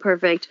have to be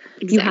perfect.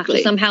 You have to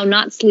Exactly. somehow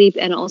not sleep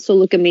and also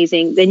look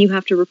amazing. Then you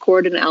have to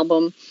record an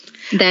album.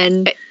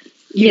 Then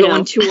you go know.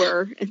 on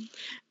tour.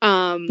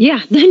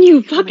 yeah, then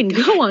you fucking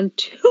go on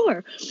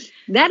tour.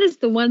 That is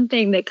the one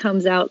thing that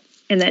comes out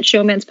in that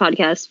Showman's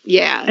podcast.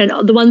 Yeah. And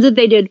all the ones that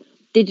they did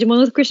one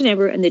with Christian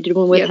Amber and they did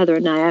one with Yep. Heather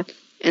and Naya.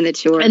 And the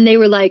tour. And they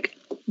were like,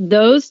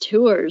 those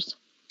tours,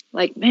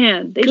 like,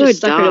 man, they Good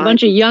just suckered a dog.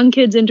 bunch of young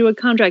kids into a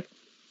contract.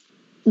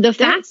 The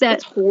fact that's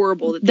that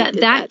horrible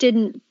that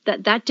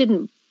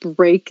didn't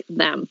break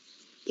them.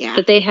 Yeah.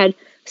 That they had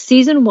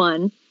season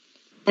 1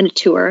 and a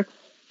tour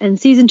and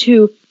season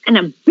 2 and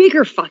a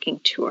bigger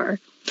fucking tour.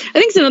 I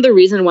think it's another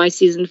reason why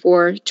season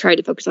 4 tried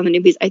to focus on the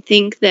newbies.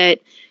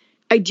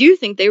 I do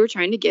think they were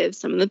trying to give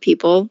some of the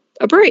people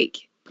a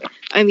break.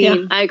 I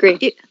mean, I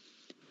agree.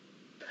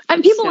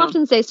 And people so-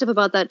 often say stuff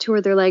about that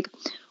tour. They're like,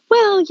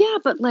 well, yeah,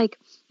 but like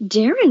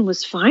Darren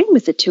was fine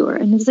with the tour.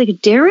 And it's like,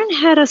 Darren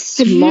had a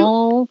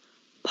small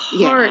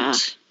part. Yeah.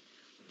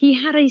 He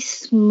had a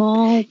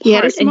small part. he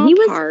had a small and he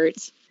was,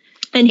 part.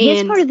 and his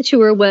and- part of the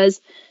tour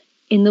was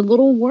in the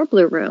little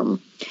Warbler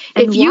room.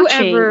 And If you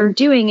watching ever- and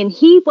doing, and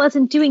he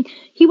wasn't doing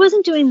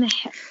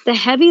the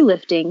heavy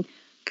lifting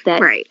that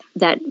Right.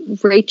 that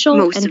Rachel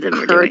Most and of them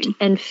were Kurt doing.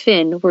 and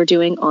Finn were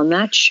doing on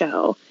that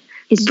show.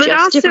 Is But just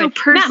also different.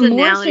 Matt Morrison didn't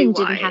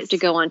personality-wise. have to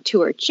go on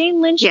tour.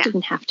 Jane Lynch Yeah.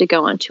 didn't have to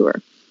go on tour.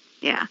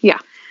 Yeah. Yeah.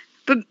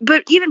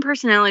 But even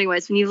personality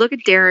wise, when you look at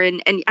Darren,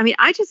 and I mean,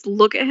 I just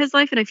look at his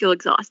life and I feel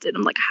exhausted.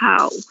 I'm like,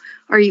 how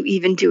are you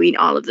even doing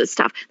all of this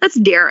stuff? That's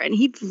Darren.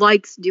 He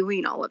likes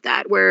doing all of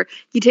that. Where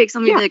you take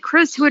somebody like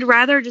Chris, who would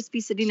rather just be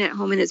sitting at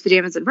home in his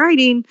pajamas and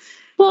writing.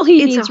 Well,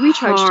 he It's needs a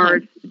recharge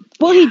hard- time.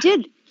 Well, he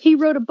did. He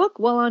wrote a book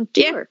while on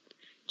Yeah. tour.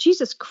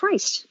 Jesus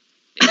Christ.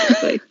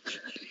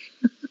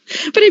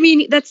 But I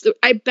mean,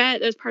 I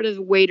bet that's part of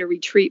the way to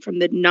retreat from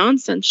the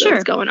nonsense Sure.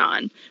 that's going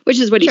on, which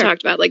is what he Sure.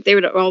 talked about. Like they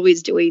were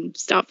always doing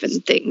stuff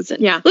and things.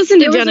 And Yeah. listen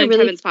to There was Jenna a and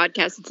really- Kevin's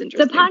podcast. It's The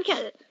interesting.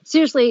 podcast,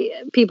 seriously,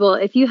 people,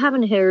 if you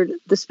haven't heard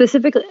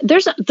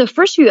the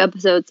first few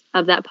episodes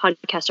of that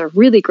podcast are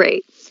really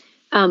great.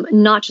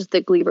 Not just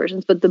the Glee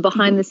versions, but the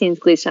behind the scenes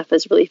Glee stuff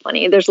is really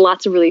funny. There's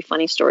lots of really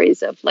funny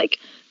stories of like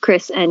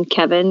Chris and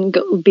Kevin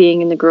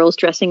being in the girls'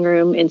 dressing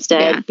room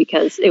instead Yeah.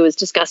 because it was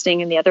disgusting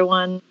in the other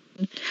one.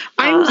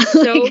 I'm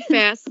so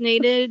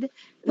fascinated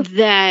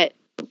that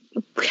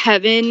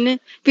Kevin,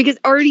 because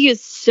Artie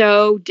is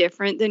so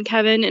different than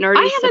Kevin, and Artie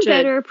I is have such a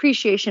better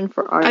appreciation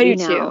for Artie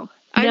do now, too.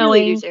 I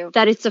knowing really do too.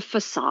 that it's a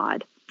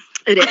facade.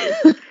 It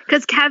is.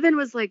 Because Kevin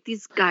was like,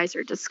 these guys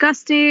are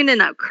disgusting.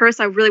 And Chris,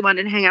 I really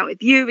wanted to hang out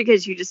with you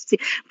because you just see.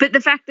 But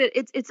the fact that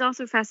it's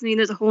also fascinating.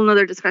 There's a whole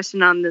nother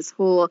discussion on this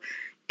whole.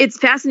 It's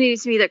fascinating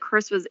to me that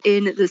Chris was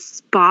in the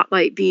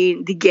spotlight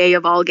being the gay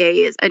of all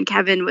gays. And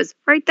Kevin was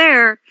right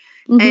there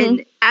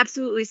and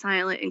absolutely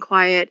silent and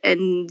quiet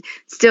and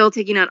still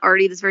taking on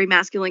Artie, this very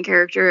masculine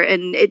character.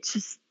 And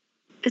it's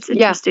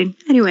interesting.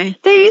 Anyway.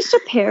 They used to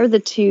pair the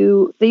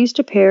two. They used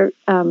to pair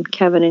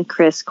Kevin and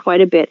Chris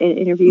quite a bit in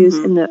interviews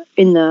in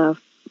the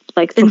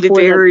like In the before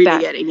very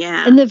back- beginning,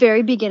 yeah. In the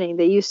very beginning,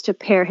 they used to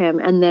pair him,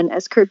 and then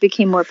as Kurt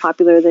became more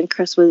popular, then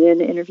Chris was in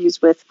interviews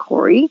with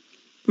Corey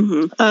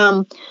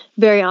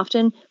very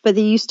often. But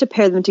they used to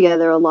pair them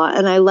together a lot,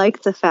 and I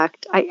like the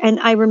fact.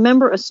 I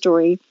remember a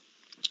story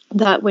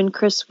that when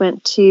Chris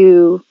went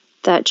to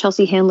that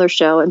Chelsea Handler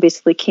show and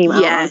basically came out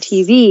on Yes.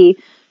 TV.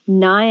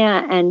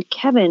 Naya and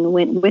Kevin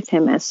went with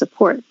him as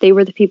support. They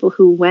were the people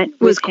who went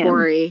was with him.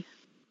 Corey.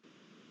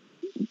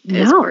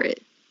 Is No, Corey.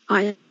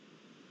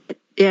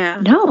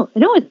 Yeah. no,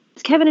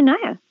 it's Kevin and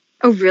Naya.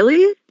 Oh,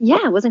 really?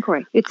 Yeah, it wasn't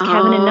Corey. It's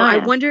Kevin and Naya.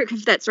 I wonder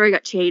if that story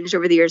got changed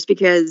over the years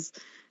because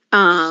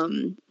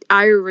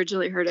I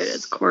originally heard it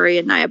as Corey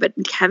and Naya, but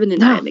Kevin and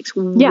No. Naya makes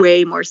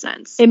way more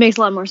sense. It makes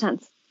a lot more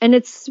sense, and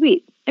it's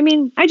sweet. I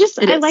mean, I It is.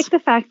 like the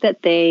fact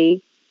that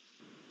they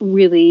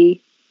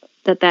really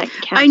that cast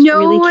I know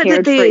really that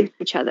cared they- for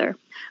each other.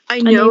 I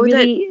And know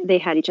they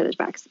had each other's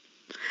backs.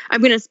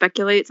 I'm going to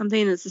speculate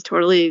something. This is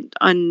totally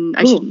I Ooh.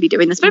 shouldn't be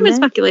doing this, but I'm going to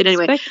Okay. speculate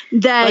anyway. Like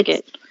That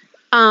it.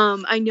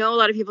 I know a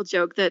lot of people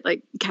joke that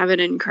like Kevin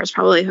and Chris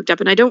probably hooked up,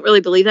 and I don't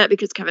really believe that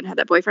because Kevin had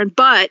that boyfriend.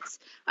 But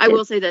I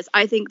will say this: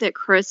 I think that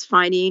Chris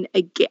finding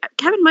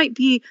Kevin might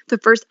be the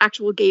first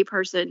actual gay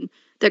person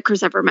that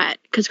Chris ever met,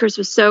 because Chris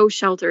was so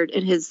sheltered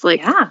in his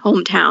like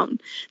hometown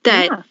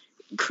that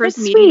Chris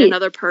That's meeting sweet.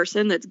 another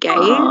person that's gay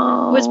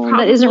was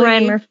probably that isn't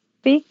Ryan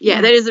Murphy.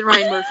 Yeah, that isn't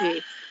Ryan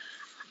Murphy.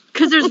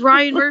 Because there's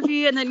Ryan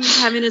Murphy, and then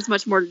Kevin is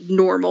much more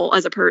normal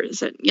as a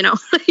person, you know?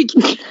 Like,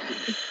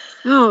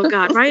 oh,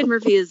 God. Ryan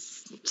Murphy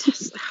is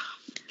just...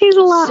 He's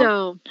a lot.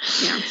 So,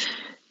 yeah.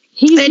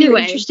 He's your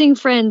Anyway. interesting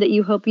friend that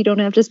you hope you don't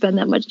have to spend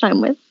that much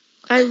time with.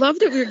 I love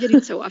that we were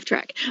getting so off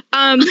track.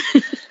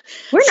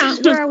 We're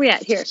not. Where are we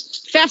at here?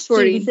 Fast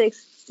forwarding.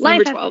 6.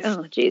 Number Life 12.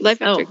 After, oh, geez.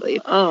 Life After Glee.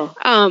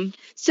 Oh.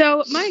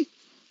 So my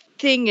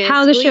thing is...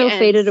 How the Glee show ends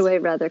faded away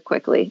rather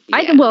quickly.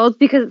 Yeah. Well, it's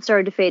because it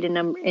started to fade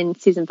in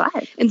season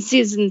 5. in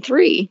season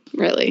 3,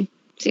 really.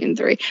 Season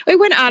 3. We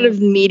went out of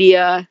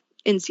media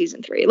in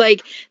season 3.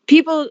 Like,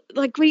 people...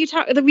 Like, when you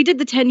talk... Like, we did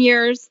the 10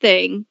 years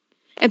thing,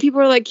 and people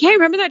were like, hey,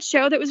 remember that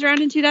show that was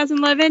around in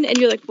 2011? And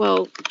you're like,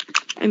 well...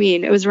 I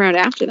mean, it was around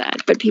after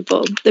that, but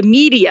people, the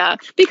media,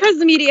 because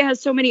the media has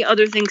so many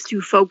other things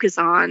to focus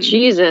on.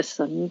 Jesus.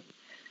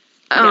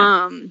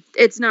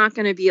 It's not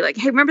going to be like,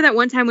 hey, remember that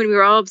one time when we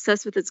were all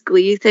obsessed with this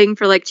Glee thing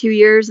for like 2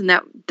 years and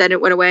then it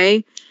went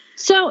away?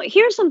 So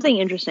here's something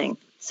interesting.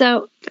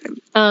 So,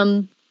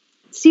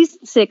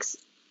 season 6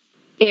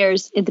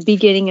 airs at the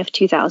beginning of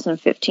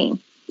 2015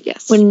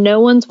 Yes. when no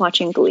one's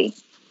watching Glee.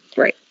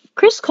 Right.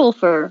 Chris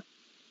Colfer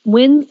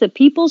wins the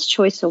People's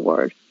Choice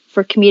Award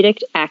for Comedic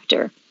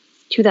Actor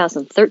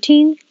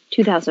 2013,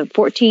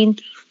 2014,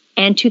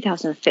 and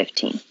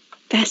 2015.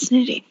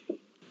 Fascinating.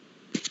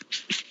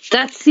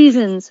 That's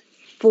seasons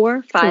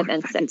 4, 5, 4,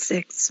 and 5, 6. and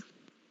 6.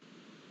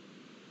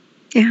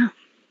 Yeah.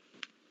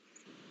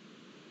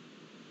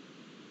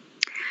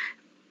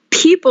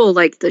 People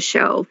like the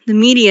show, the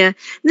media. And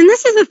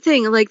this is the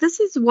thing, like, this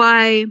is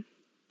why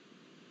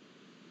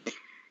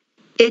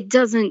it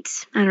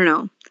doesn't, I don't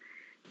know.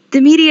 The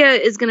media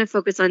is going to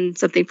focus on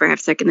something for half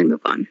a second and then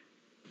move on.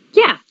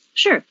 Yeah,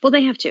 sure. Well,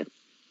 they have to.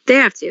 They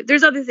have to.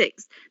 There's other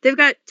things. They've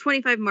got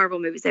 25 Marvel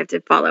movies they have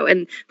to follow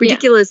and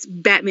ridiculous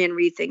Batman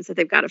Reed things that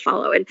they've got to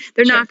follow. And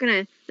they're not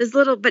going to, there's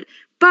little, but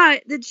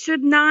it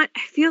should not, I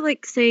feel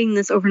like saying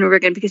this over and over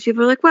again because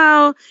people are like,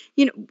 well,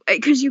 you know,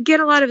 because you get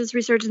a lot of this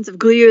resurgence of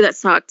Glee that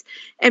sucked.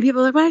 And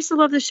people are like, well, I still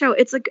love the show.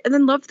 It's like, and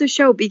then love the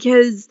show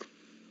because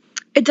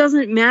it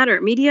doesn't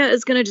matter. Media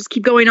is going to just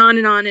keep going on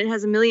and on. It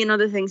has a million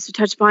other things to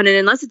touch upon. And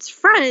unless it's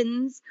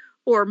Friends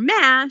or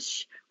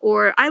MASH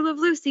or I Love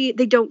Lucy,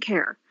 they don't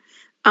care.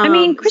 I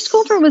mean, Chris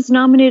Colfer was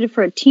nominated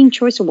for a Teen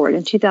Choice Award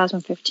in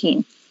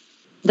 2015.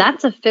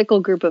 That's a fickle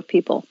group of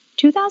people.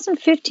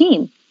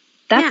 2015.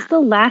 That's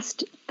the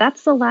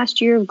last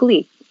year of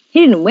Glee. He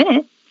didn't win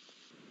it.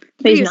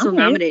 But he's still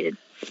nominated.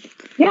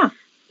 Yeah.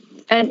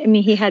 And I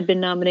mean, he had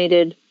been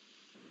nominated.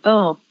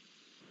 Oh,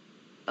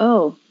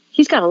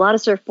 he's got a lot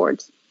of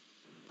surfboards.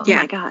 Oh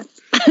my God.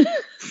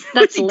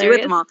 That's do hilarious.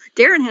 with them all.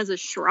 Darren has a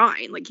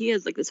shrine. Like he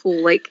has like this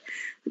whole like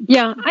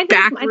I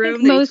back think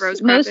room that he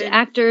throws crap most in.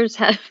 actors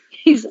have.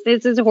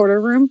 It's his hoarder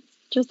room.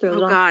 Just throws it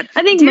Oh on. God!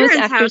 I think Darren's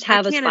most actors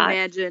house, have I a can't spot.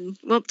 imagine.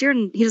 Well,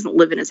 Darren, he doesn't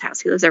live in his house.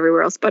 He lives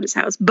everywhere else but his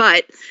house.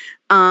 But,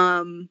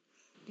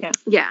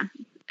 yeah,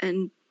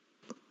 and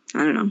I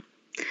don't know.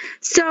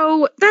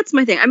 So that's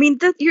my thing. I mean,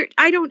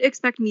 I don't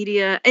expect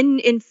media, and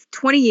in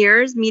 20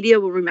 years,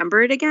 media will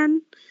remember it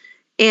again,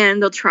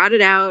 and they'll trot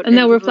it out, And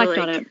they'll people reflect like,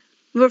 on it.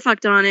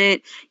 Reflect on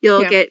it.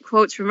 You'll get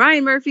quotes from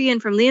Ryan Murphy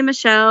and from Leah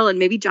Michelle and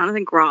maybe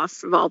Jonathan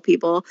Groff of all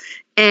people,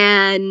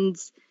 and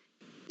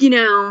you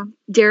know,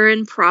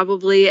 Darren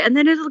probably, and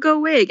then it'll go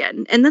away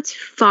again, and that's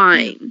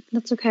fine.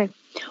 That's okay.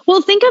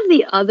 Well, think of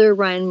the other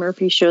Ryan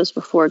Murphy shows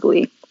before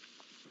Glee.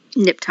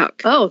 Nip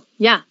Tuck. Oh,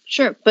 yeah,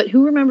 sure. But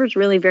who remembers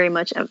really very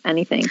much of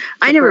anything?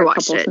 I never for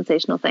watched a couple it. of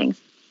sensational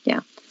things. Yeah.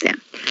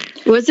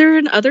 Was there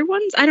in other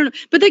ones? I don't know.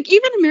 But like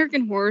even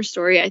American Horror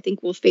Story, I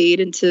think will fade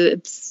into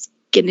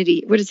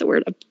obscurity. What is the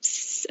word?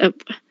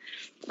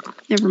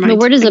 Never mind. The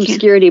word is I can't.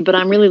 obscurity, but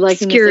I'm really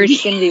liking Obscurity.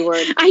 this obscurity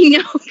word. I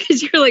know,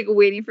 because you're like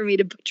waiting for me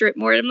to butcher it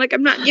more. I'm like,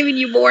 I'm not giving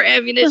you more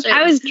ammunition.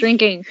 I was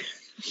drinking.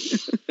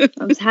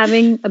 I was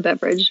having a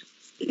beverage.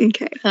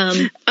 Okay.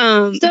 So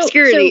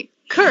Obscurity.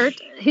 Kurt,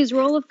 his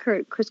role of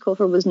Kurt, Chris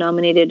Colfer was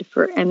nominated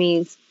for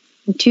Emmys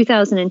in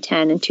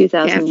 2010 and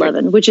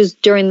 2011, which is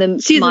during the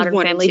Seasons Modern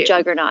 1 and Family 2.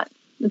 juggernaut.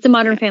 It's a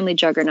Modern Family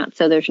juggernaut,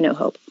 so there's no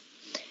hope.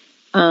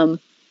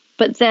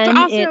 But then But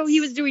also, he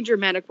was doing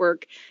dramatic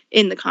work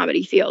in the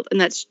comedy field,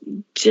 and that's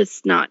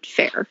just not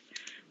fair.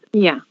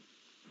 Yeah.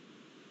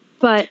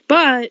 But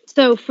But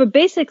so for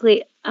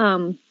basically,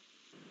 but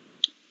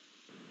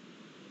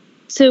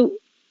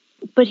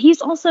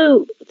he's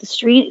also the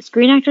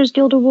Screen Actors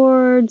Guild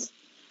Awards.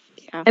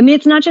 Yeah. I mean,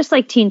 it's not just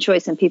like Teen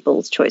Choice and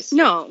People's Choice.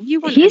 no, you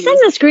want He's in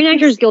the Screen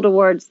Actors Guild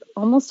Awards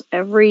almost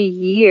every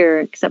year,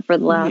 except for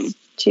the last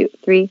 2,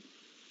 3.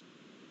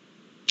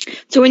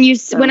 So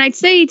when I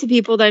say to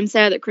people that I'm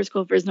sad that Chris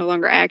Colfer is no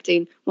longer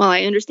acting, while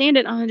I understand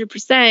it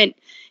 100%,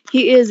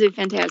 he is a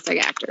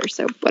fantastic actor.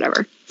 So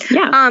whatever.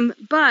 Yeah.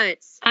 But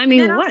I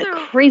mean, that what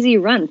also a crazy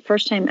run.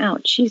 First time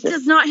out. Jesus.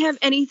 does not have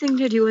anything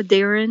to do with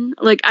Darren.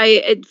 Like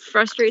it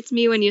frustrates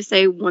me when you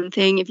say one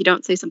thing. If you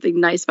don't say something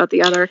nice about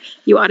the other,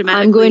 you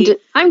automatically.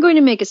 I'm going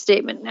to make a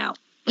statement now.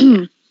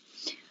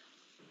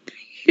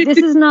 This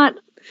is not.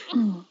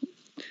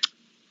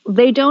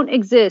 They don't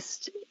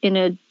exist in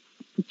a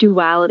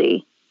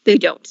duality. They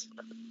don't.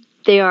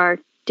 They are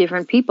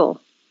different people.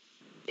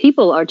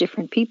 People are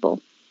different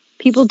people.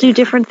 People do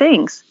different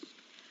things.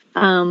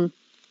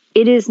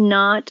 It is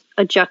not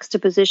a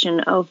juxtaposition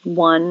of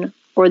one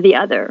or the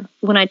other.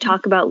 When I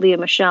talk about Leah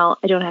Michelle,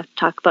 I don't have to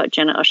talk about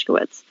Jenna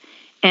Ushkowitz.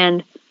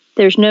 And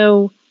there's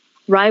no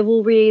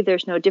rivalry.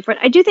 There's no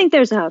different. I do think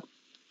there's a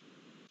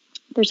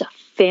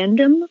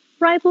fandom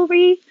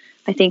rivalry.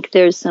 I think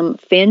there's some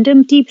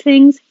fandom deep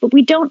things, but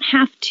we don't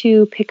have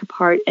to pick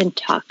apart and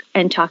talk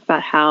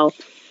about how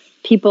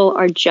people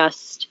are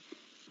just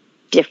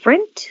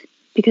different,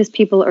 because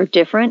people are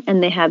different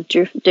and they have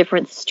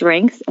different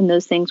strengths, and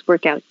those things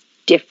work out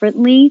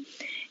differently.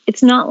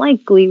 It's not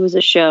like Glee was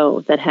a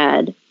show that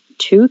had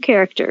two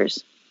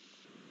characters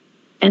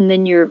and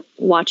then you're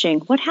watching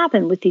what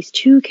happened with these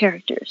two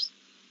characters.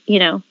 You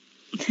know,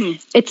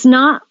 it's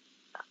not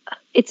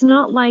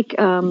like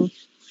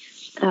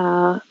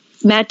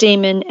Matt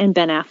Damon and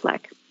Ben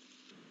Affleck.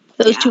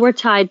 Those two are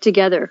tied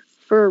together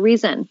for a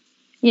reason.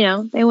 You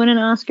know, they won an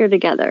Oscar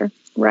together,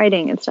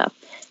 writing and stuff.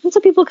 And so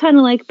people kind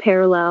of like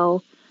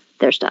parallel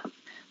their stuff.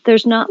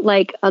 There's not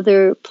like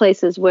other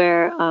places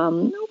where,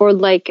 or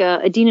like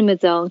Idina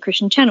Menzel and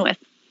Christian Chenoweth.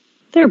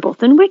 They're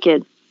both in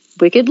Wicked.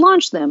 Wicked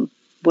launched them.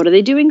 What are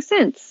they doing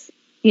since?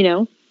 You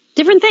know,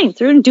 different things.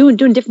 They're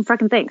doing different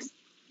fucking things.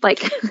 Like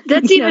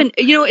that's even,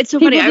 you know, it's so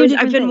funny.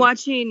 I've been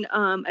watching.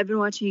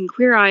 watching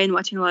Queer Eye and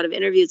watching a lot of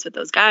interviews with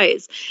those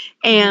guys.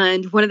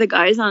 And one of the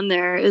guys on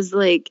there is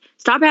like,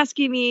 stop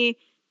asking me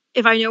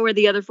if I know where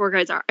the other four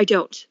guys are. I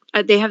don't.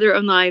 They have their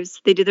own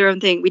lives. They do their own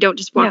thing. We don't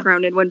just walk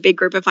around in one big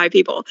group of 5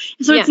 people.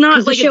 So it's not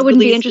like the show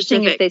wouldn't be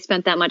interesting if they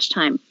spent that much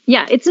time.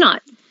 Yeah, it's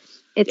not.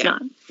 It's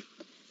not.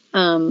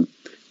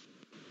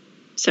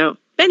 So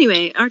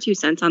anyway, our 2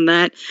 cents on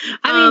that.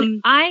 I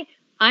mean, I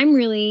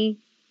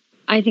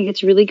think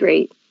it's really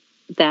great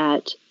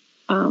that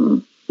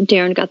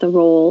Darren got the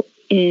role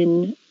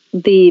in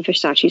the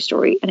Versace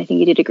story, and I think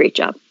he did a great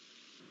job.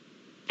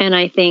 And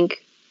I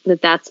think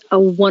that that's a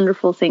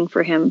wonderful thing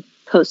for him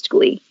post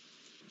Glee.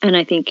 And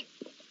I think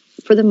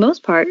for the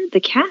most part, the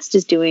cast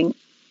is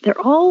they're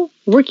all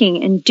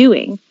working and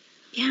doing,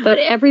 but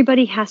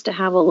everybody has to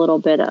have a little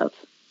bit of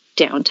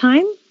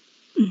downtime.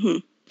 Mm-hmm.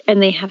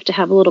 And they have to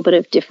have a little bit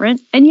of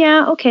different. And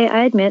yeah, okay,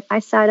 I admit, I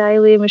side-eye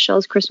Leah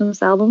Michelle's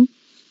Christmas album.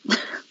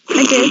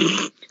 I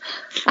did.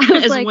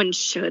 As like, one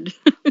should.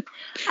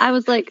 I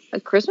was like, a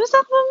Christmas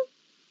album?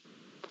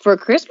 For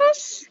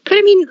Christmas? But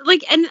I mean,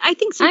 like, and I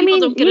think some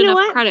people don't get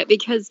enough credit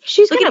because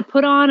she's going to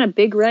put on a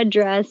big red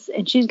dress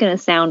and she's going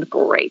to sound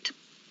great.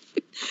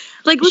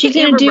 Like, look at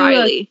Amber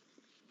Riley.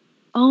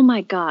 Oh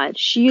my God.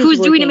 Who's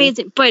doing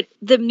amazing. But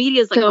the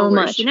media is like, so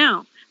where is she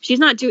now? She's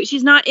not on the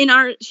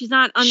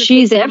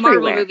she's everywhere.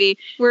 Marvel movie.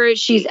 Where is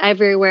she? She's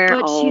everywhere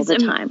all the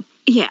time.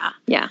 Yeah.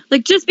 Yeah.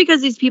 Like, just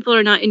because these people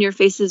are not in your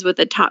faces with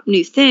a top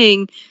new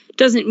thing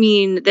doesn't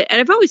mean that.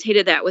 And I've always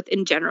hated that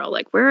in general.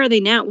 Like, where are they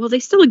now? Well, they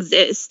still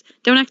exist.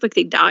 Don't act like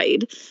they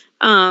died.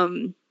 Yeah.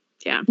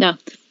 No.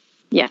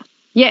 Yeah.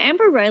 Yeah.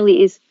 Amber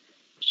Riley is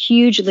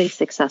hugely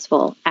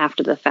successful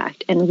after the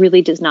fact and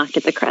really does not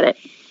get the credit.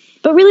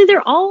 But really,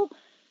 they're all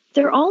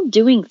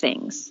doing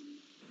things.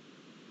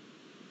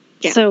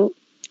 Yeah. So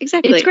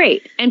exactly, it's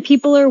great, and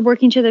people are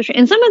working to their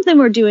and some of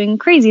them are doing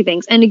crazy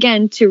things. And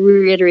again, to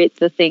reiterate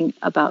the thing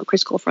about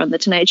Chris Cole from The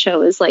Tonight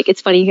Show is like, it's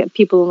funny, you have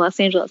people in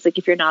Los Angeles like,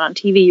 if you're not on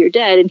TV, you're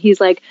dead, and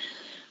he's like,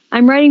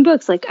 I'm writing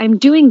books, like, I'm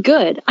doing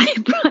good. I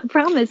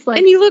promise,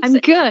 like, and I'm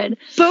good.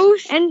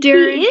 Both and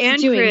Darren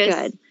and doing Chris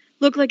good.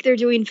 Look like they're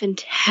doing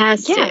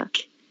fantastic. Yeah.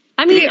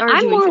 I mean,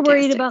 I'm more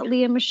worried about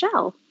Leah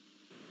Michelle.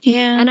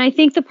 Yeah, and I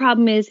think the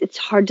problem is it's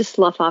hard to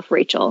slough off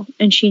Rachel,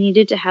 and she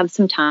needed to have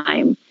some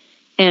time.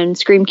 And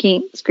Scream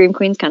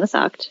Queens kind of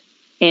sucked,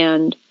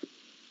 and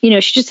you know,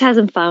 she just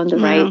hasn't found the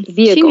right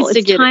vehicle.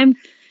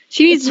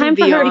 It's time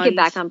for her to get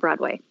back on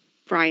Broadway.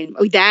 Brian,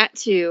 that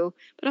too,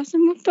 but also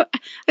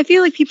I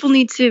feel like people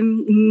need to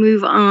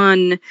move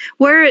on.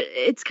 Where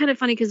it's kind of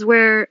funny because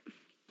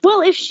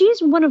well, if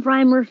she's one of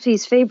Ryan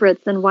Murphy's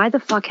favorites, then why the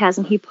fuck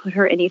hasn't he put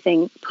her in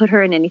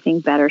anything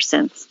better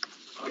since?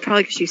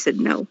 Probably because she said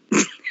no.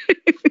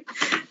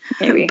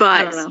 Maybe,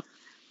 but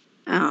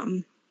I don't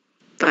know.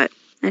 But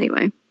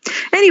anyway,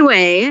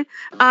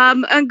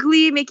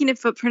 Glee making a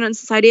footprint on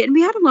society, and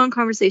we had a long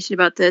conversation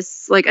about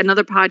this, like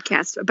another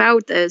podcast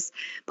about this.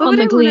 But on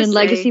the Glee and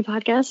Legacy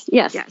podcast,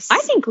 yes, I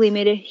think Glee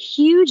made a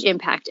huge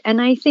impact,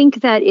 and I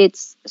think that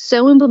it's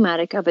so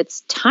emblematic of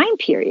its time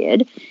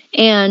period,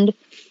 and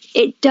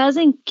it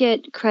doesn't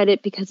get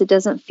credit because it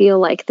doesn't feel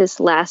like this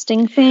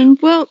lasting thing.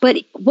 Well, but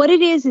what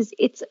it is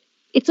it's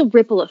a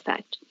ripple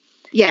effect.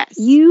 Yes,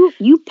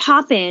 you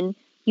pop in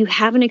you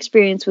have an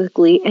experience with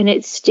Glee and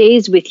it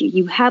stays with you.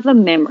 You have a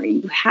memory,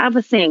 you have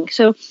a thing.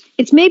 So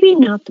it's maybe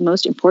not the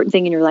most important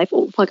thing in your life.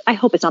 Oh, fuck, I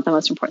hope it's not the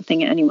most important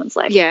thing in anyone's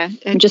life. Yeah.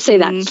 And just say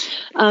that.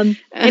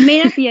 It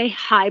may not be a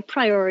high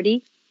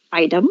priority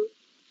item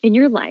in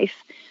your life,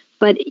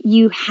 but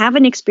you have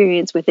an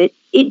experience with it.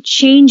 It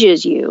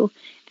changes you,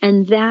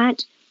 and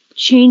that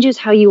changes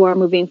how you are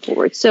moving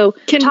forward. So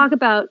talk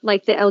about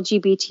like the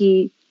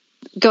LGBT.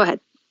 Go ahead.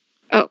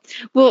 Oh,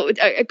 well,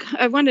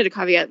 I wanted to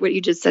caveat what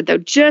you just said, though,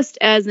 just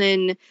as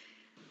in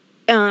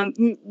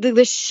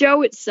the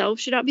show itself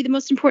should not be the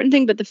most important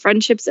thing, but the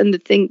friendships and the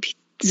things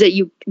that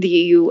you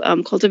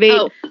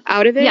cultivate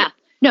out of it. Yeah.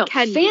 No,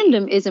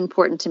 fandom is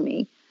important to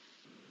me.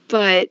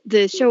 But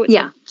the show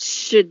itself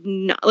should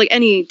not, like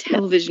any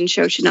television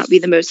show, should not be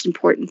the most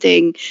important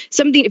thing.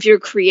 Something, if you're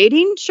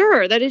creating,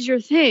 sure, that is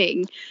your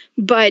thing.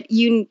 But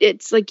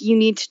it's like you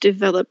need to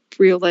develop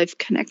real life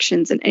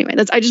connections. And anyway,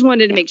 I just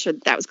wanted to make sure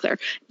that was clear.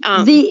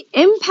 The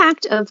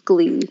impact of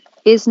Glee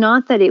is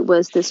not that it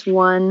was this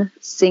one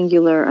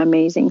singular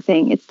amazing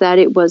thing. It's that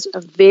it was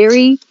a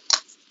very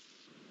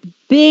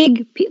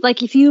big,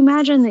 like if you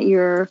imagine that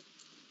you're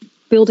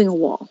building a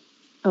wall.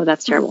 Oh,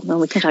 that's terrible. No,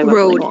 we can't talk about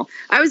building a wall.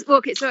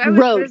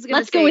 Road.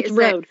 Let's go with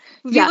road.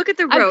 If you look at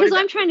the road. Because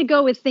I'm trying to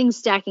go with things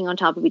stacking on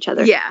top of each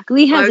other. Yeah.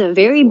 Glee has a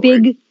very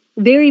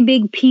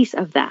big piece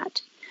of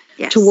that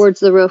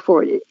towards the road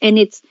forward. And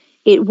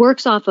it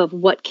works off of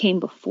what came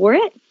before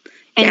it.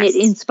 And it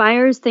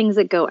inspires things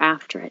that go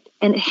after it.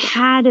 And it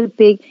had a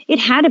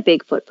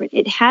big footprint.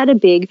 It had a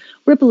big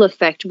ripple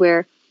effect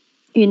where,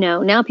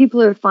 now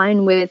people are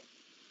fine with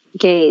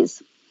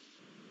gays.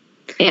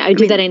 I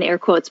do that in air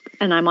quotes,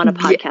 and I'm on a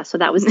podcast, so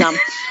that was dumb.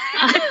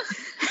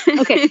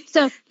 Okay,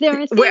 so there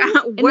are things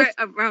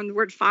around the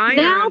word fine.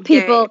 Now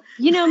people,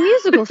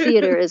 musical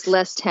theater is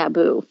less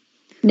taboo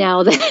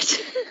now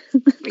that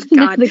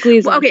the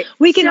Glee's on. Okay,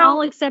 we can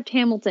all accept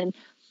Hamilton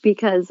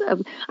because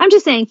of. I'm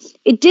just saying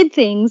it did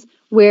things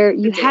where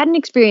you had an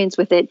experience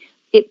with it.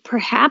 It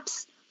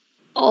perhaps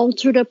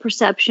altered a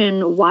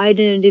perception,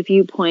 widened a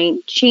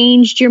viewpoint,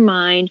 changed your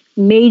mind,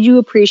 made you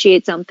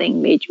appreciate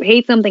something, made you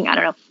hate something. I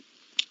don't know.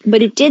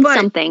 But it did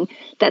something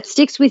that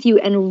sticks with you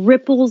and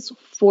ripples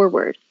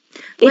forward.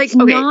 It's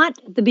not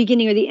the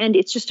beginning or the end.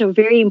 It's just a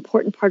very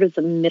important part of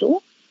the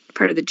middle.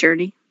 Part of the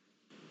journey.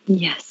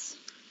 Yes.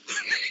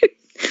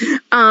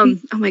 Oh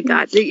my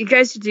God. You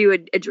guys should do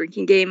a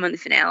drinking game on the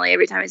finale.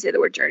 Every time I say the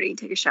word journey,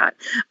 take a shot.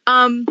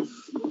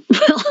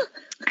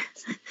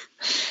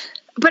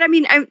 But I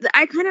mean,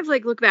 I kind of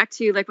like look back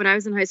to like when I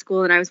was in high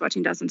school and I was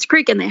watching Dawson's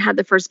Creek and they had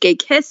the first gay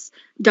kiss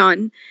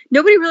done.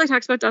 Nobody really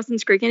talks about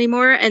Dawson's Creek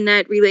anymore. And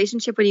that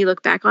relationship, when you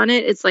look back on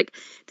it, it's like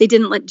they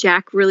didn't let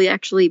Jack really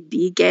actually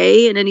be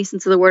gay in any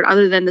sense of the word,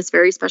 other than this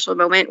very special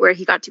moment where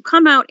he got to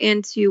come out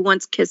and to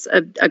once kiss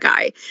a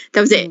guy.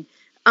 That was it.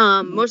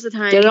 Most of the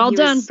time, get it all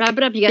done. Wrap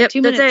it up. You got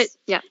 2 minutes. That's it.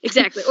 Yeah,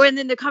 exactly. And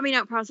then the coming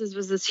out process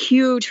was this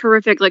huge,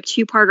 horrific, like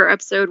 2-parter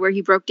episode where he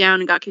broke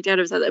down and got kicked out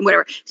of his house and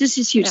whatever. Just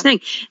this huge thing.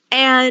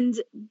 And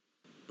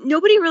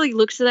nobody really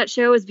looks to that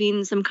show as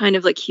being some kind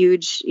of like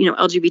huge,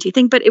 LGBT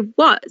thing, but it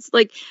was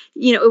like,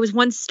 it was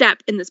one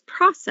step in this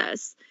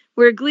process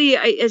where Glee,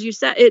 as you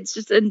said,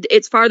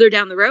 it's farther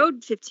down the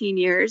road, 15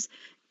 years,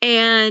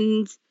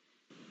 and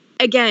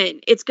again,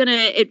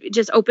 it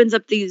just opens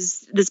up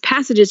these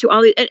passages to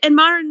all these, and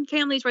Modern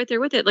Family's right there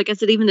with it. Like I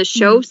said, even the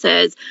show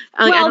says.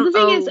 Well, the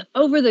thing is,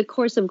 over the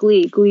course of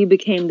Glee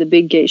became the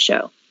big gay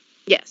show.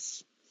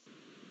 Yes,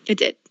 it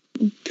did.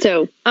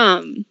 So,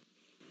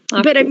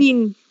 but I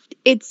mean,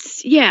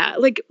 it's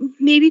like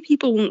maybe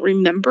people won't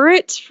remember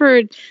it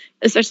for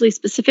especially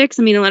specifics.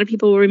 I mean, a lot of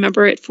people will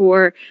remember it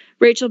for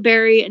Rachel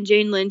Berry and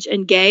Jane Lynch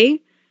and gay,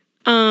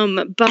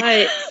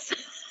 but.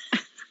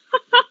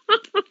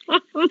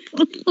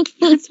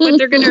 That's what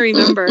they're going to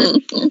remember.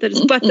 That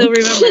is what they'll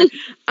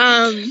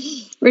remember.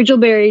 Rachel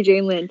Berry,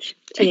 Jane Lynch,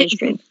 Teenage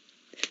Dream.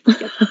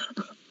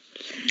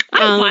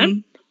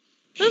 Fine.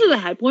 Those are the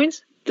high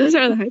points. Those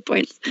are the high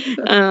points.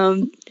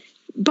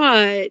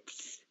 But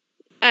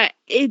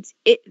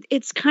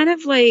it's kind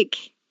of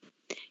like,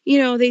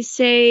 they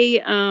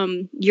say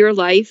your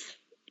life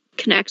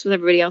connects with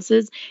everybody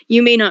else's.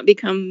 You may not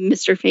become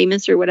Mr.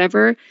 Famous or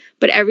whatever,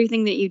 but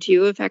everything that you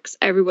do affects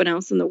everyone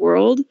else in the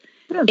world.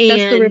 Yeah,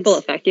 that's the ripple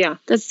effect. Yeah,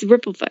 that's the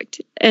ripple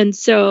effect. And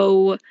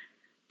so,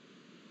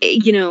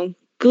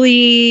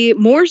 Glee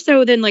more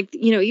so than like,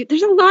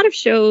 there's a lot of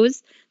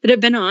shows that have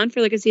been on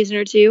for like a season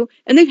or two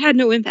and they've had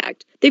no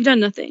impact. They've done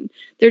nothing.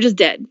 They're just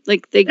dead.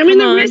 Like the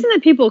reason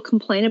that people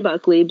complain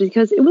about Glee is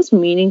because it was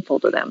meaningful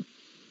to them.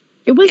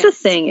 It was a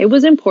thing. It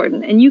was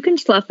important. And you can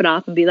slough it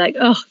off and be like,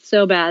 oh,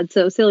 so bad,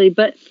 so silly.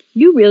 But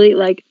you really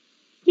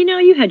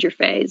you had your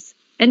phase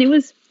and it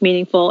was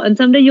meaningful. And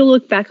someday you'll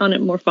look back on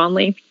it more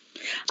fondly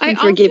and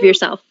forgive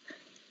yourself.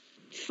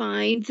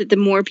 Find that the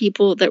more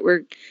people that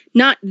were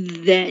not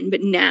then,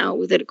 but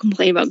now that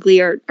complain about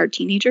Glee are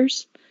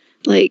teenagers.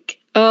 Like,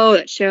 oh,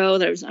 that show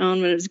that I was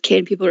on when I was a kid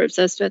and people are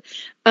obsessed with.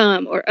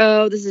 Or,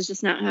 oh, this is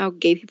just not how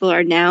gay people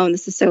are now. And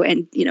this is so,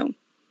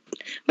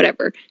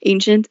 whatever,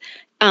 ancient.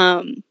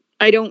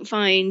 I don't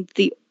find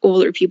the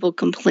older people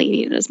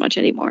complaining as much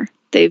anymore.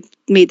 They've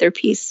made their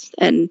peace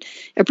and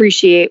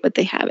appreciate what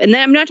they have. And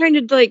then I'm not trying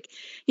to like,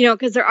 you know,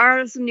 because there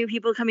are some new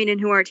people coming in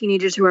who are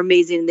teenagers who are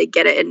amazing and they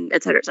get it and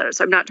et cetera, et cetera.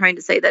 So I'm not trying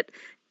to say that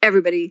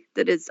everybody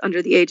that is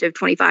under the age of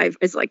 25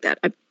 is like that.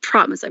 I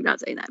promise I'm not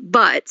saying that.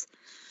 But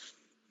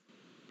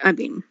I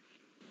mean,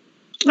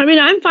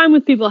 I'm fine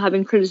with people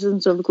having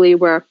criticisms of Glee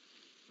where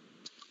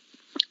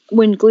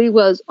when Glee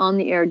was on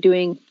the air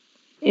doing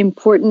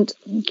important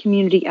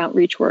community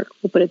outreach work,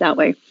 we'll put it that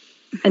way,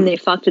 and they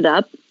fucked it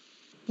up.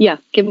 Yeah,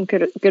 give them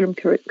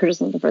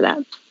criticism for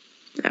that.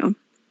 so.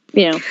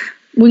 You know,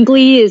 when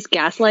Glee is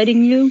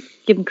gaslighting you,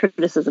 give them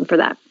criticism for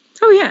that.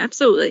 Oh yeah,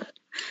 absolutely.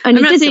 And I'm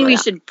it not did saying do we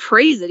that. should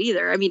praise it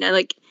either. I mean,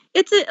 like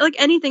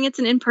anything, it's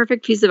an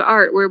imperfect piece of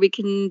art where we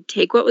can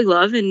take what we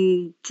love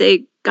and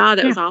say, God,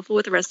 that was awful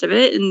with the rest of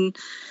it, and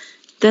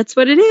that's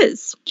what it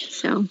is.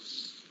 So,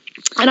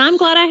 And I'm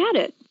glad I had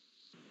it.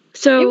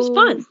 so It was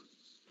fun.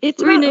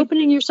 It's we're about gonna-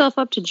 opening yourself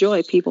up to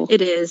joy, people.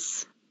 It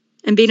is,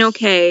 and being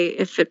okay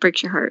if it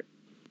breaks your heart.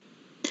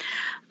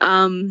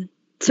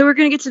 So we're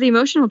gonna get to the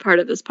emotional part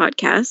of this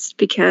podcast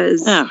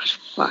because Oh,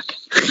 fuck.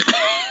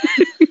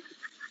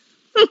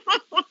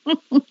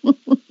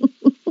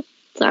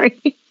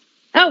 Sorry.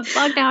 Oh,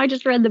 fuck, now I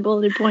just read the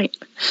bulleted point.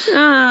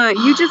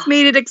 you just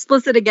made it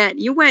explicit again.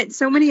 You went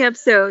so many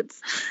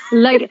episodes.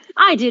 Like,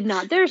 I did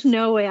not. There's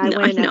no way I No,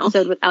 went I an know.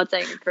 episode without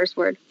saying the first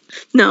word.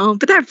 No,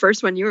 but that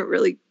first one, you were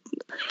really.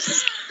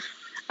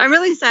 I'm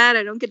really sad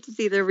I don't get to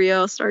see the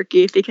real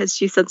Starkey because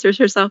she censors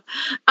herself.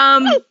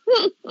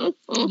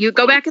 You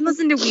go back and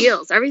listen to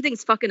Wheels.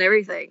 Everything's fucking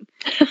everything.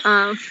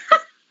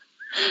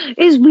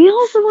 Is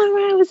Wheels the one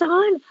where I was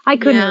on? I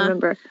couldn't Yeah.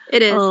 remember.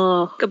 It is.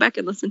 Oh, Go back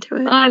and listen to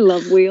it. I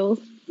love Wheels.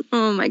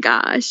 Oh my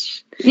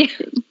gosh. Yeah.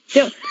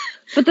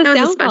 But the That was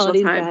a sound special quality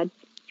is time. bad.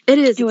 It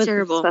is. It was It's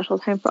terrible. a special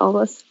time for all of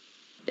us.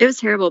 It was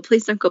terrible.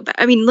 Please don't go back.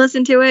 I mean,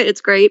 listen to it.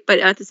 It's great, but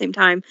at the same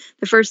time,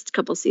 the first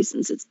couple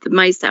seasons,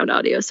 my sound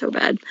audio is so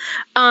bad.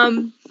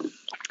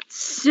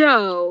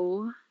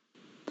 So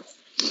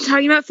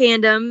talking about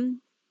fandom,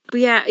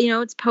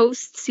 it's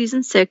post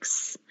season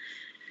 6,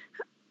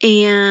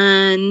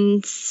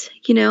 and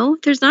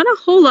there's not a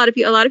whole lot of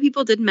people. A lot of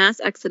people did mass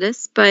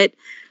exodus, but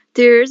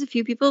there's a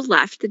few people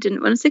left that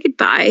didn't want to say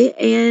goodbye,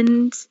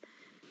 and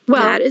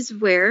Well, that is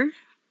where.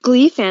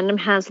 Glee fandom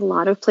has a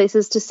lot of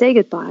places to say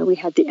goodbye. We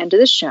had the end of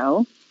the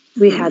show.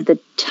 We had the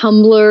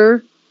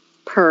Tumblr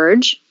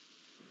purge.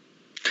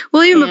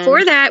 Well, even And-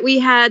 before that, we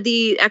had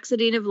the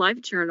exiting of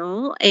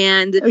LiveJournal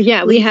and Oh,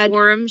 yeah, we had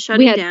forum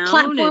shutting we had down.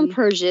 platform and-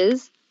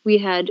 purges. We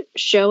had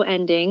show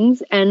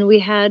endings, and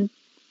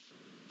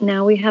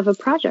now we have a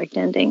project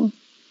ending.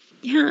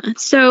 Yeah.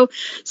 So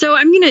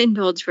I'm going to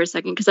indulge for a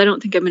second because I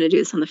don't think I'm going to do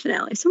this on the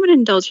finale. So I'm going to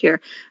indulge here.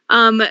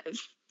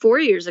 4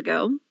 years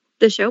ago,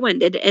 the show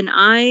ended, and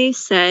I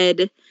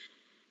said,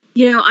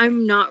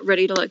 I'm not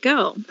ready to let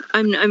go.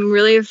 I'm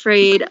really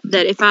afraid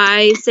that if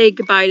I say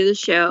goodbye to the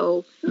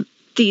show,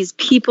 these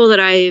people that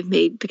I've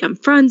become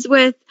friends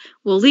with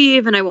will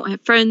leave, and I won't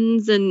have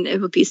friends, and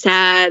it will be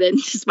sad, and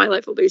just my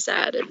life will be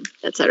sad, and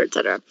et cetera, et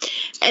cetera.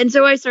 And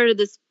so I started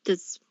this.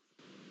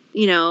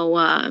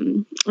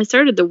 I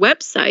started the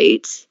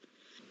website,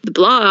 the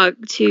blog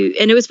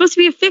and it was supposed to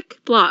be a fic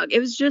blog. It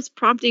was just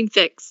prompting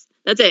fics.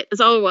 That's it.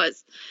 That's all it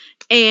was.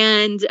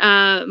 And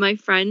my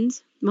friend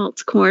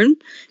Maltz Korn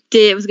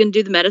was going to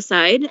do the meta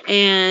side,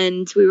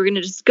 and we were going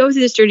to just go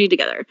through this journey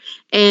together.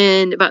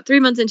 And about 3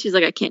 months in, she's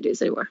like, I can't do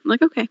this anymore. I'm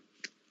like, okay.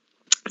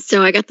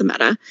 So I got the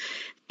meta.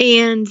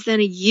 And then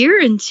a year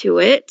into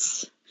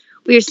it,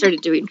 we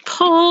started doing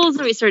polls,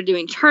 and we started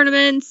doing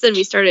tournaments, and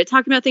we started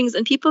talking about things,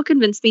 and people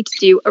convinced me to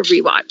do a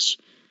rewatch.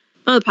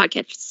 Oh, the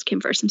podcast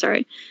came first. I'm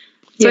sorry.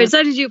 So I Yeah.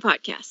 decided to do a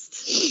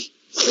podcast,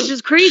 which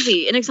is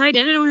crazy and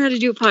exciting. I didn't know how to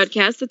do a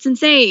podcast. That's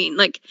insane.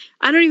 Like,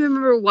 I don't even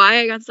remember why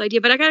I got this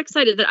idea, but I got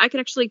excited that I could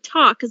actually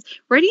talk, because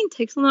writing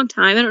takes a long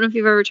time. I don't know if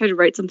you've ever tried to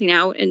write something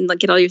out and like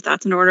get all your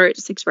thoughts in order. It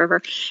just takes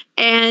forever.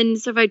 And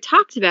so if I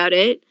talked about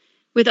it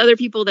with other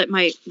people that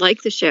might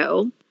like the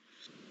show,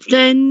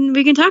 then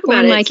we can talk Or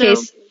about in it. my So-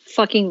 case,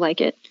 fucking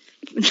like it.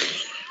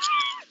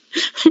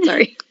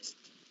 Sorry.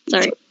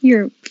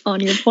 You're on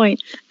your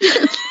point.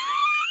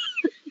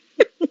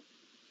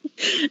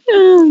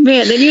 Oh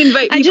man, then you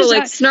invite I people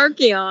just- like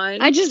Snarky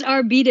on. I just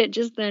RB'd it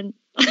just then.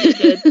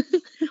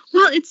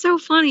 Well, it's so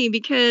funny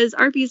because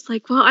RB's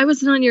like, well, I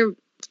wasn't on your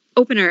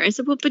opener. I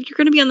said, well, but you're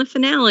going to be on the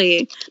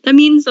finale. That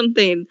means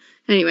something.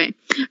 Anyway.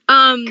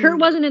 Kurt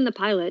wasn't in the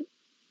pilot.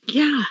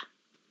 Yeah,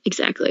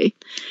 exactly.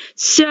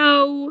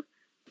 So,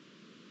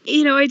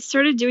 I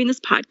started doing this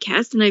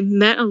podcast, and I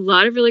met a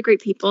lot of really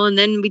great people, and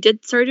then we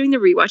start doing the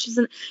rewatches.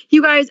 And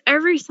you guys,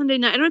 every Sunday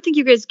night, I don't think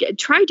you guys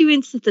try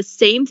doing the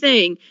same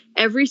thing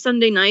every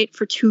Sunday night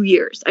for 2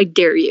 years. I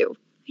dare you.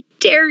 I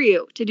dare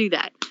you to do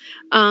that.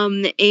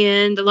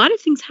 And a lot of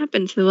things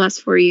happened for the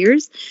last 4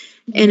 years,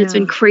 and it's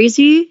been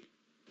crazy.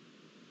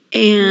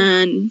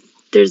 And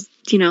there's,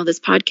 this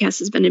podcast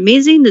has been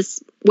amazing.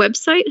 This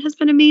website has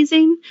been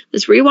amazing.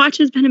 This rewatch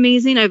has been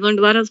amazing. I've learned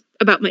a lot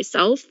about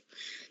myself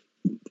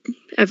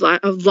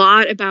a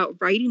lot about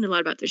writing, a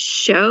lot about the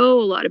show,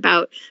 a lot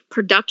about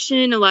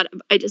production,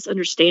 I just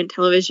understand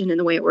television and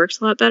the way it works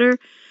a lot better.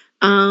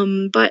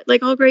 But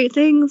like all great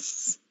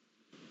things,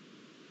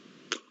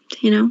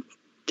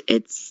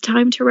 it's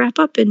time to wrap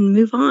up and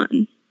move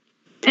on.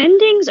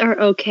 Endings are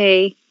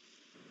okay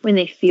when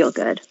they feel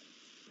good.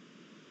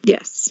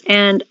 Yes.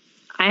 And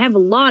I have a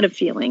lot of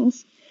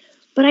feelings,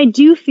 but I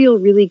do feel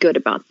really good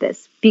about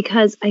this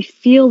because I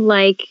feel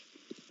like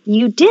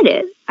you did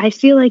it. I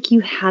feel like you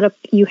had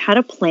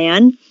a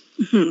plan.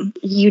 Mm-hmm.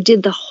 You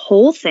did the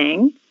whole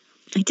thing.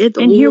 I did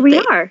the and whole here we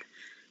thing. are.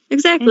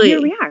 Exactly.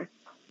 And here we are.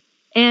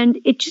 And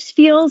it just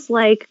feels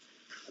like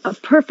a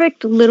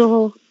perfect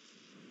little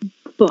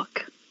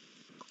book.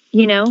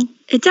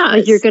 It does.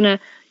 Like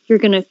you're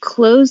gonna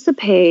close the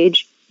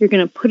page, you're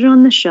gonna put it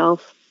on the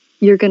shelf,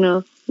 you're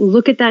gonna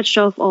look at that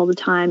shelf all the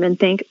time and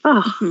think,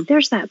 oh,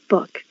 there's that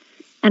book.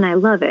 And I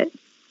love it.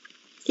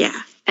 Yeah.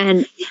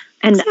 And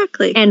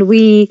exactly. And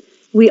we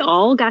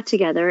all got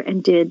together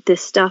and did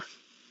this stuff.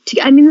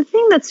 The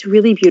thing that's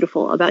really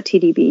beautiful about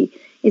TDB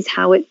is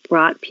how it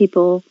brought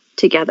people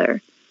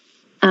together.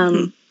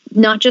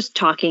 Not just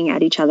talking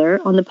at each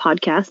other on the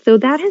podcast, though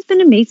that has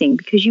been amazing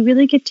because you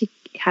really get to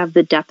have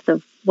the depth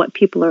of what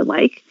people are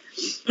like,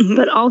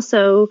 but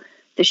also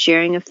the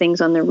sharing of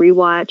things on the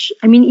rewatch.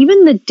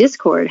 Even the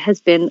Discord has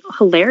been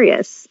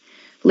hilarious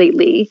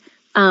lately.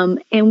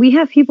 And we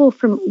have people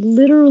from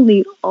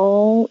literally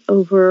all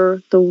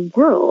over the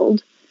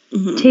world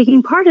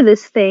taking part of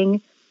this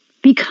thing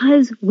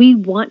because we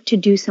want to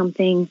do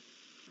something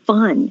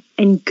fun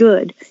and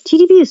good.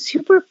 TDB is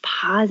super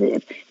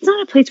positive. It's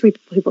not a place where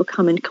people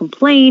come and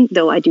complain,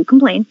 though I do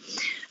complain.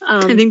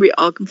 I think we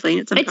all complain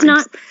at some point.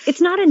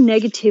 It's not a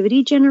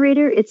negativity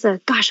generator. It's a,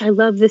 gosh, I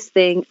love this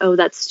thing. Oh,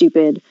 that's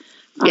stupid.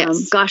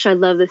 Yes. Gosh, I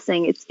love this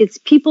thing. It's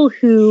people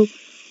who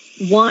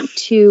want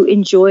to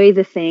enjoy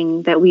the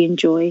thing that we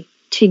enjoy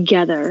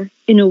together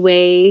in a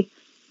way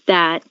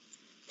that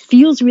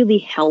feels really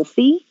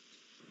healthy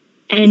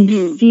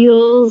and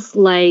feels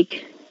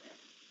like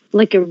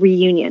a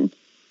reunion,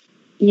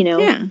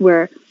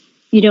 where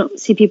you don't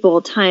see people all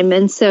the time.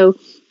 And so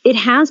it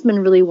has been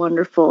really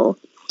wonderful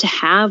to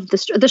have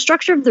the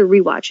structure of the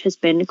rewatch has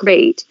been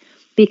great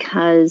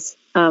because,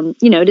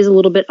 it is a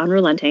little bit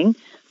unrelenting,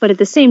 but at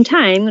the same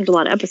time, there's a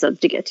lot of episodes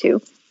to get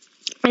to.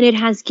 And it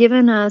has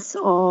given us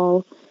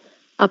all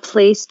a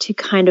place to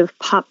kind of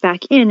pop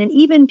back in. And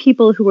even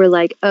people who were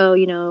like,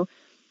 oh,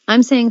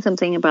 I'm saying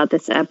something about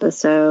this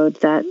episode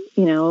that,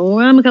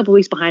 I'm a couple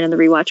weeks behind on the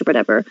rewatch or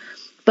whatever.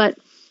 But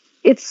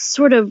it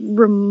sort of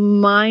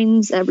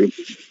reminds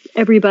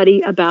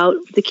everybody about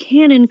the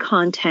canon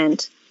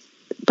content.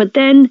 But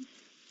then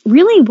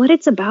really what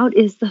it's about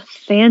is the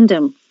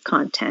fandom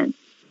content.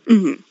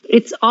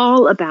 It's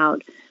all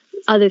about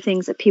other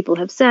things that people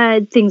have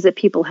said, things that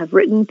people have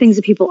written, things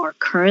that people are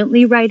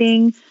currently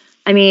writing.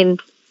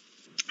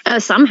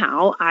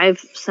 Somehow I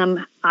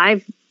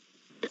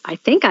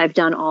think I've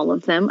done all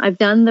of them. I've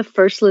done the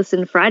First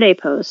Listen Friday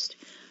post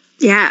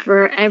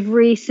for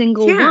every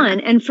single one.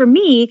 And for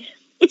me,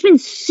 it's been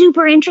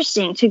super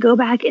interesting to go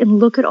back and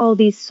look at all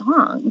these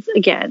songs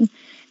again.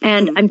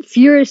 And I'm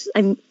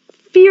furiously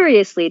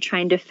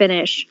trying to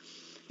finish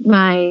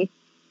my,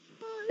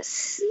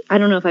 I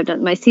don't know if I've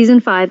done my season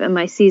 5 and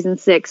my season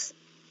 6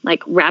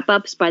 like wrap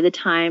ups by the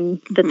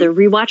time that the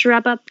rewatch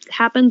wrap up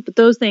happens. But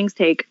those things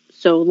take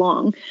so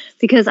long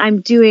because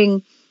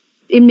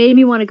it made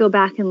me want to go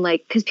back and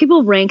because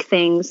people rank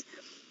things,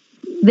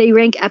 they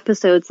rank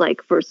episodes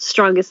for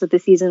strongest of the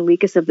season,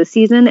 weakest of the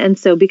season. And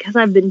so because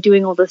I've been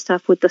doing all this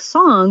stuff with the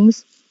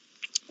songs,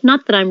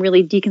 not that I'm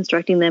really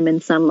deconstructing them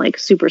in some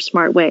super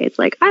smart way. It's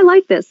I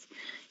like this,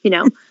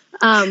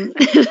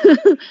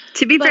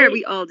 To be fair,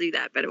 we all do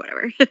that, but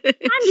whatever.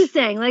 I'm just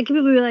saying,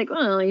 people be like,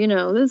 well,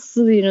 this,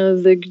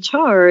 the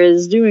guitar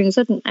is doing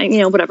such an,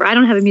 whatever. I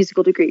don't have a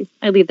musical degree.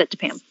 I leave that to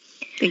Pam.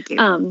 Thank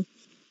you.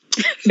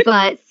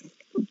 But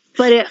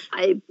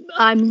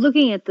I'm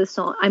looking at the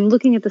song. I'm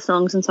looking at the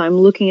songs, and so I'm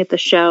looking at the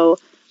show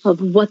of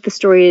what the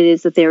story it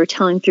is that they were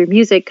telling through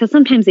music. Because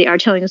sometimes they are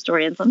telling a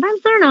story, and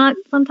sometimes they're not.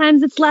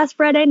 Sometimes it's Last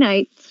Friday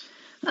Night.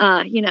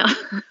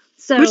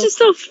 So which is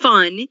still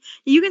fun.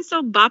 You can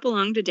still bop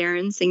along to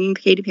Darren singing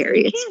Katy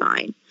Perry. It's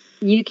fine.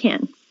 You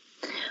can.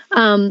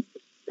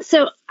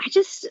 So I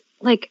just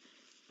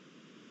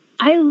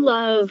I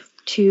love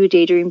Two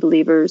Daydream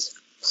Believers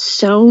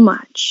so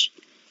much.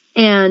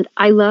 And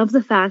I love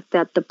the fact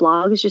that the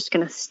blog is just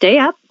going to stay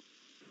up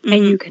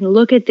and you can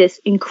look at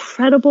this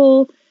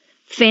incredible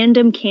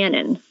fandom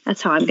canon.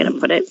 That's how I'm going to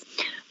put it.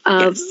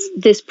 Of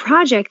this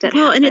project that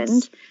happened. And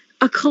it's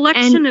a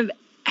collection of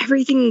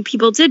everything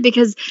people did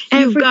because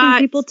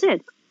people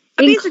did,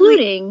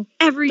 including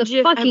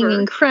the fucking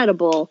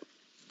incredible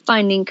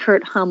Finding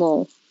Kurt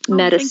Hummel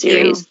meta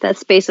series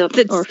that's based off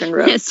Orphan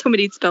Road. Has so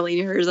many spelling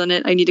errors on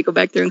it. I need to go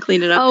back there and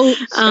clean it up. Oh,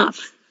 stop.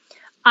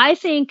 I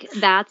think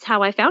that's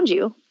how I found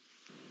you.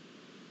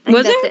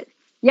 Was it?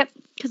 Yep.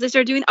 because I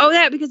started doing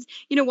because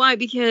you know why?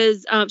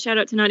 Because shout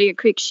out to Nadia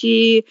Creek.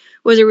 She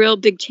was a real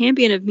big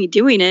champion of me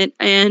doing it,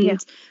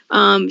 and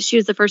she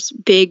was the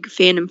first big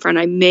fandom friend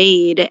I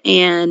made,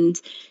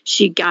 and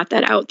she got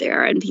that out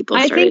there, and people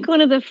started. I think one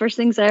of the first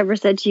things I ever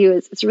said to you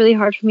is it's really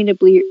hard for me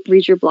to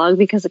read your blog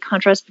because the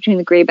contrast between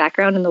the gray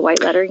background and the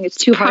white lettering is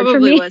too hard for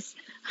me. Was.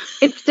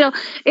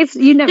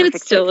 You never it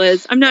still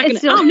is. I'm not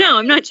gonna. No,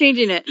 I'm not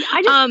changing it.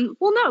 I just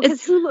well no,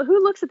 because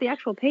who looks at the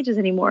actual pages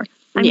anymore?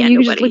 I mean, you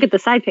nobody. can just look at the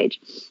side page.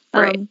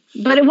 Right.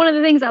 But one of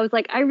the things I was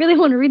like, I really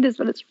want to read this,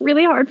 but it's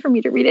really hard for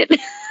me to read it.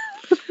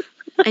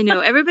 I know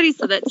everybody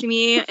said that to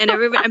me, and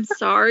I'm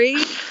sorry.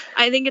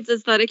 I think it's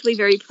aesthetically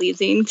very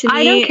pleasing to me.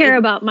 I don't care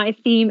about my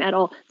theme at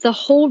all. The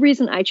whole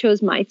reason I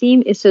chose my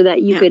theme is so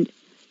that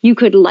you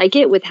could like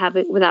it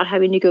without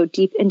having to go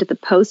deep into the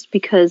post,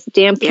 because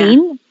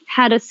Dampine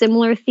had a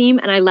similar theme,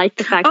 and I like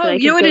the fact that I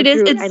could go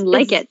through and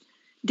like it.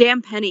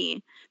 Damn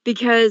Penny.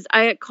 Because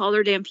I called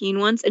her Dampine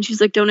once, and she's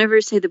like, "Don't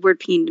ever say the word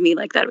peen to me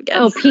like that again."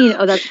 Oh, peen.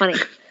 Oh, that's funny.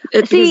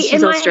 See,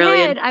 in my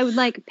Australian. head, I would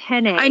like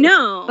penne. I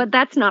know, but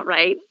that's not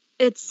right.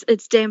 It's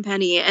Damn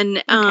Penny,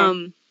 and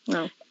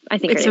well, I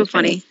think it's so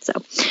funny. So,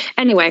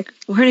 anyway,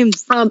 her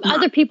name's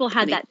other people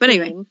had funny. that, but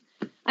theme.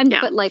 anyway,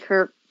 but like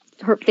her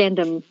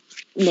fandom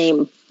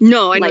name.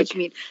 No, I know what you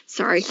mean.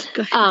 Sorry.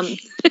 Go ahead.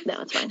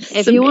 No, it's fine.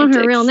 If you want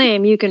her real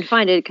name, you can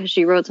find it because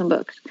she wrote some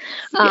books.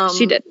 Yeah,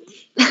 she did.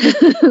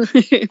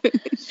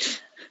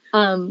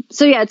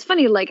 So yeah, it's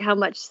funny like how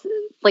much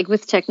like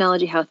with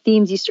technology, how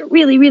themes used to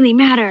really, really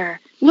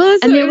matter. Well,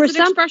 and there were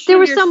some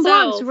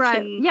blogs,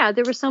 right? Yeah,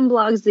 there were some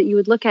blogs that you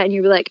would look at and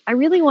you'd be like, I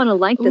really want to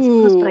like this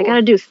post, but I got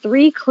to do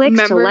 3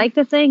 clicks to like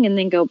the thing and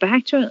then go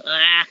back to it.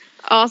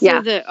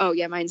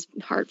 Also, mine's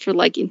hard for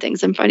liking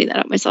things. I'm finding that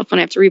out myself when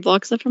I have to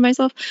reblog stuff for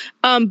myself.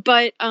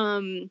 But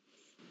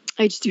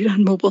I just do it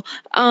on mobile.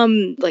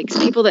 Like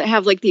people that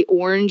have like the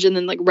orange and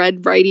then like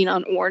red writing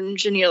on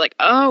orange, and you're like,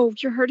 oh,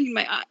 you're hurting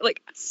my eye.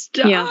 Like,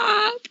 stop. Yeah.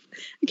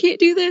 I can't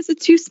do this.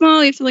 It's too small.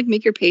 You have to like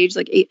make your page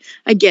like 8.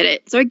 I get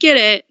it. So I get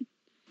it.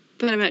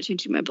 But I'm not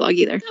changing my blog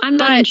either. I'm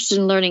not interested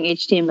in learning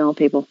HTML,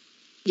 people.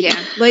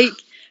 Yeah. Like,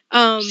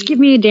 just give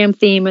me a damn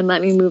theme and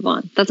let me move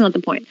on. That's not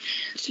the point.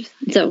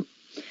 So,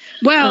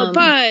 well,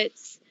 but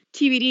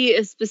TBD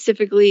is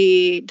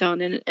specifically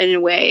done in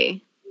a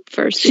way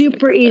for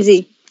super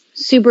easy.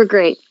 Super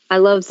great. I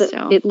love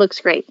that. It looks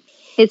great.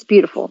 It's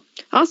beautiful.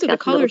 Also, the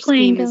color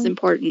scheme is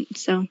important.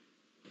 So,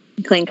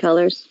 clean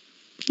colors.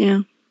 Yeah.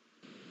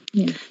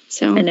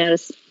 So I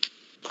noticed.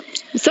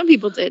 Some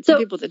people did. Some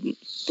people didn't.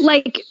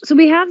 Like, so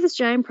we have this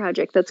giant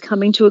project that's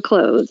coming to a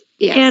close.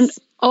 Yes. And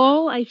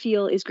all I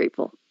feel is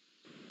grateful.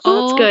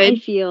 Well, that's good. I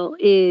feel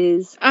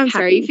is I'm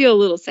sorry. You feel a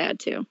little sad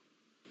too.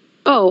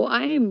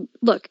 Oh,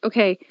 look,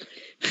 okay.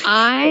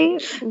 I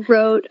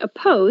wrote a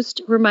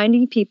post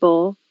reminding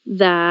people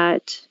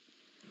that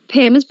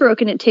Pam is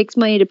broken. It takes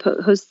money to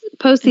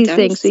post these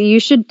things. So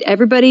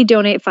everybody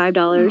donate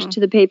 $5 to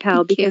the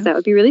PayPal because that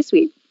would be really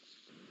sweet.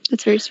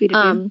 That's very sweet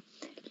of you.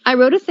 I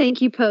wrote a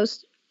thank you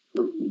post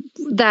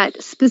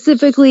that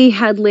specifically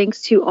had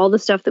links to all the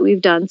stuff that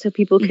we've done so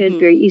people could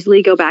very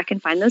easily go back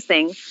and find those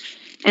things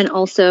and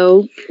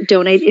also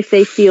donate if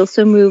they feel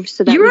so moved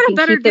so that you we wrote can a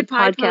better keep the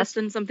goodbye podcast post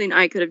than something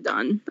I could have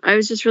done. I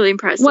was just really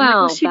impressed.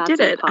 Well, she that's did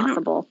it.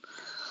 Impossible.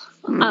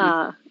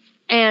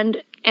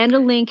 And a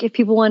link if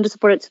people wanted to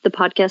support it so the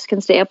podcast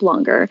can stay up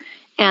longer.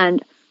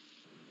 And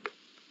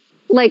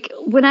like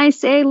when I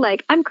say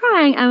like I'm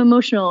crying, I'm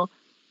emotional,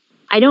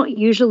 I don't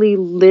usually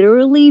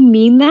literally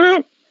mean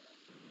that,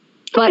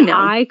 but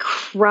I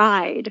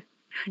cried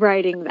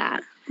writing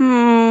that.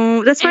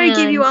 Oh, that's why I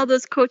gave you all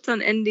those quotes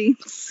on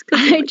endings.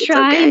 I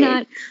try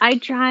not.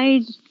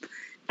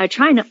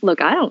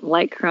 Look, I don't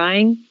like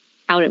crying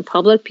out in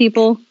public,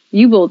 people.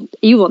 You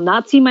will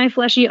not see my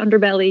fleshy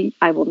underbelly.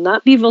 I will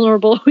not be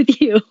vulnerable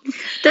with you.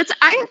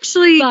 I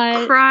actually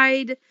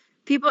cried.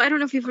 People, I don't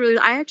know if you've really.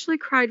 I actually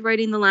cried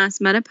writing the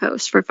last meta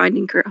post for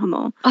Finding Kurt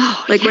Hummel.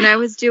 Oh, when I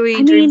was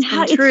doing Dreams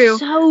Come True,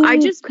 I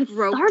just cathartic.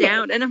 broke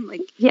down, and I'm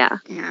like, yeah.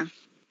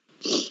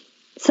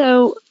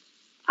 So,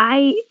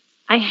 I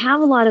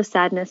have a lot of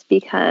sadness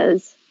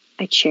because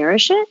I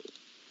cherish it,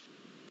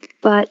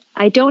 but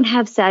I don't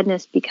have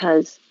sadness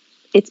because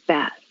it's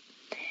bad,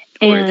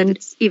 or that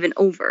it's even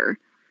over.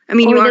 I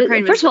mean, you are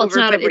crying. First of all, it's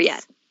not over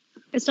yet.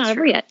 It's not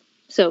over yet.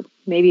 So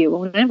maybe it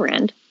won't ever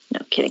end. No,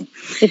 kidding.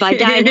 If I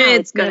die now,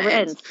 it's never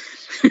ends.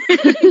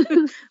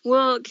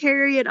 We'll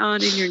carry it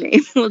on in your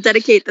name. We'll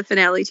dedicate the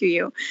finale to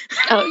you.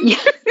 Oh, yeah.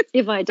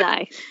 If I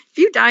die. If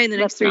you die in the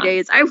next 3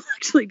 days, I will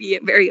actually be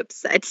very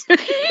upset.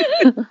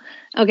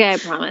 Okay, I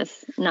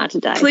promise not to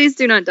die. Please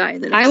do not die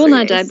in the next 3 days. I will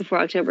not die before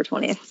October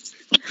 20th.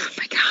 Oh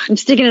my God. I'm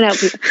sticking it out,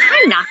 people.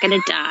 I'm not going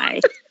to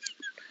die.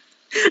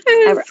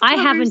 I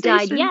haven't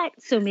died yet,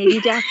 so maybe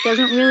death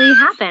doesn't really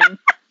happen.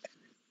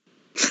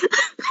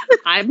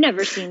 I've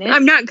never seen it.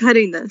 I'm not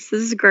cutting this.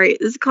 This is great.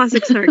 This is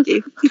classic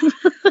Snarky.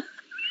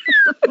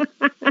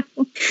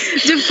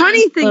 The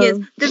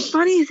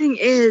funny thing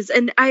is,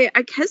 and I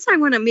guess I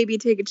want to maybe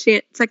take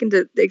a second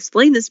to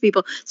explain this to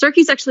people.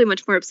 Snarky's actually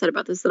much more upset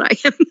about this than I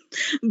am.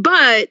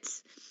 But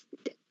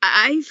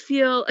I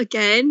feel,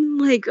 again,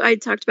 like I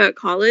talked about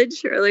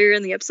college earlier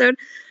in the episode,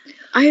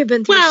 I have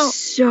been through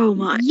so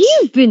much.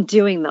 You've been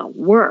doing the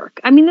work.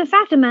 I mean, the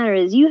fact of the matter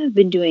is you have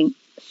been doing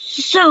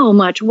so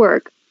much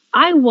work.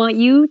 I want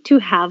you to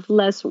have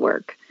less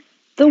work.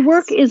 The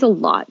work is a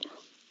lot.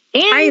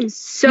 And I am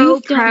so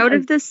you've done proud a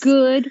of this.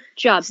 Good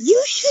job.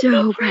 You should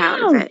so be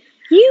proud of it.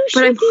 You should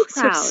But I'm be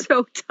also proud.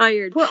 so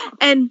tired. Well,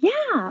 And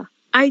yeah.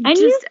 I And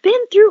just, you've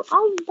been through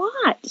a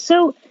lot.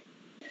 So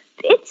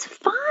it's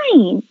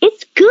fine.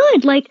 It's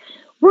good. Like,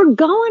 we're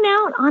going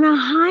out on a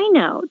high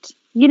note.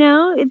 You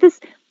know, this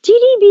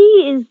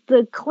TDB is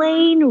the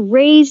Klain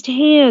raised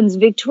hands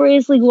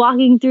victoriously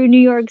walking through New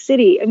York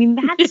City. I mean,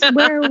 that's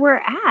where we're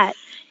at.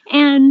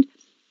 And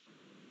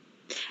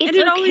it's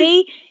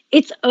okay.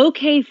 It's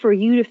okay for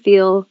you to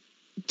feel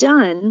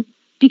done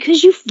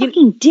because you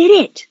fucking did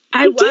it.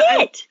 You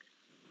did it.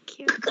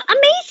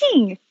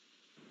 Amazing.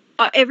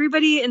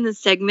 Everybody in the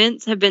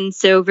segments have been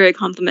so very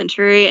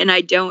complimentary, and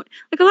I don't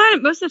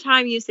like most of the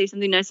time you say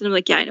something nice and I'm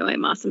like, yeah, I know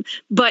I'm awesome,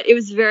 but it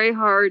was very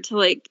hard to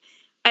like,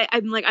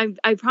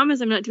 I promise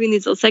I'm not doing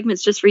these little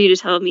segments just for you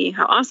to tell me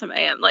how awesome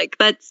I am. Like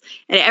and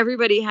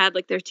everybody had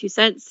like their 2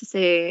 cents to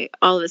say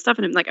all of this stuff.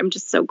 And I'm like, I'm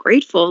just so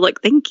grateful. Like,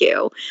 thank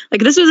you.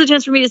 Like, this was a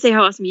chance for me to say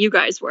how awesome you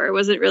guys were. I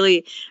wasn't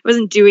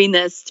doing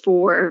this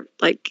for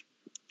like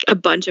a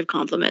bunch of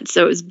compliments.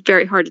 So it was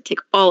very hard to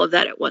take all of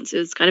that at once. It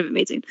was kind of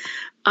amazing.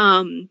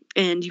 And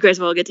you guys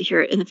will all get to hear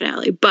it in the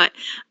finale, but,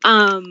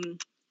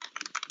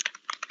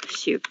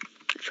 shoot,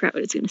 I forgot what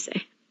I was going to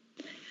say.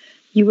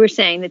 You were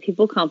saying that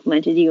people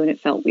complimented you and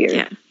it felt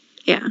weird.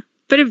 Yeah.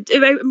 But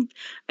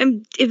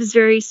it was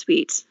very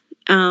sweet.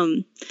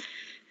 But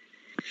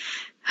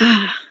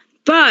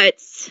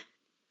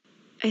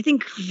I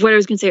think what I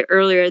was going to say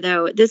earlier,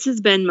 though, this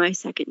has been my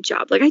second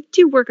job. Like, I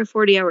do work a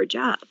 40-hour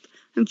job.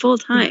 I'm full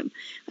time.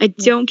 I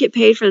don't get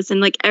paid for this.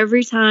 And like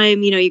every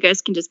time, you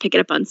guys can just pick it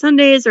up on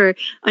Sundays or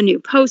a new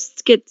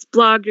post gets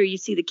blogged or you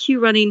see the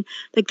queue running,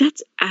 like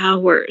that's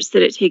hours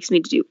that it takes me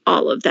to do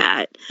all of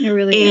that. It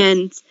really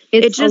and is.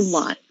 It's it just a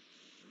lot.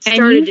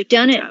 started And you've to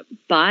done catch it up.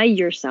 by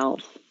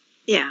yourself.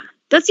 Yeah.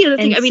 That's the other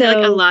thing. And I mean, like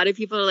a so- lot of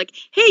people are like,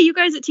 hey, you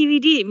guys at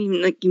TVD. I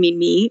mean, like, you mean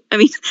me? I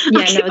mean, Yeah,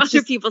 I'll give no, it's other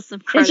just- people some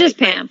credit. It's just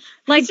but Pam.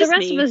 Like it's the just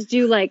rest me. of us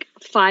do like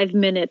 5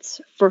 minutes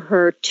for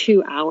her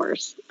 2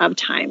 hours of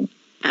time.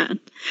 A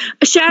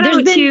shout There's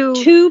out been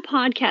to 2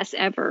 podcasts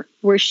ever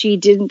where she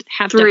didn't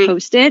have 3. to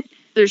host it.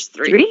 There's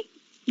 3. 3?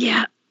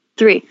 Yeah.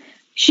 3.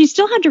 She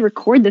still had to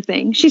record the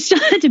thing. She still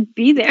had to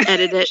be there.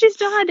 Edit it. She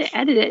still had to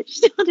edit it. She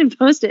still had to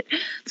post it.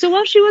 So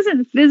while she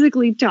wasn't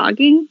physically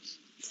talking,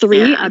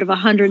 3 out of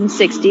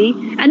 160,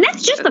 and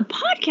that's just the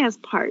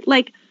podcast part.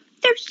 Like,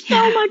 there's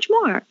so much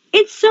more.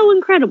 It's so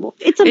incredible.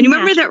 It's a And you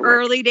remember the masterwork.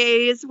 early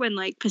days when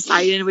like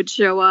Poseidon would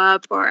show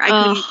up, or I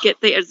couldn't get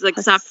the like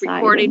stop Poseidon.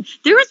 recording.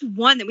 There was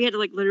one that we had to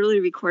like literally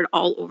record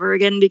all over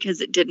again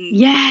because it didn't.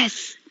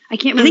 Yes. I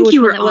can't remember I think which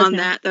you one were that was on now.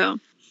 that though.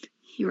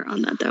 You were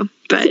on that though,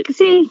 but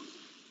See,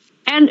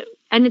 and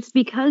it's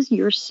because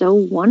you're so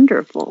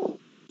wonderful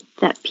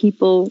that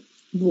people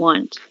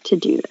want to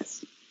do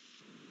this.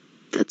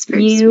 that's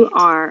very You sweet.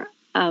 are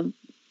a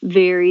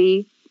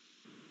very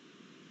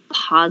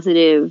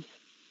positive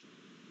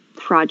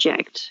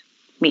project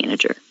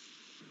manager.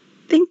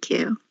 Thank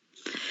you.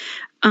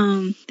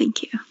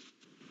 Thank you.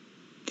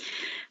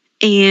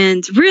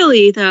 And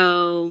really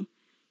though,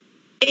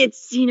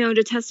 it's,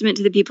 a testament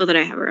to the people that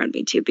I have around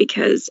me too,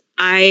 because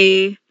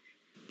I,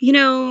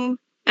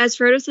 as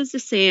Frodo says to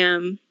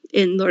Sam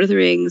in Lord of the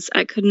Rings,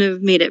 I couldn't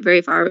have made it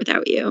very far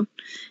without you.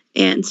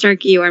 And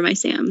Snarky, you are my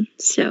Sam.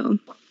 So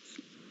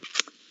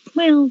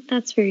Well,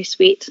 that's very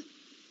sweet.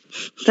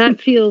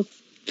 That feels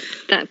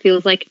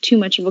like too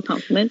much of a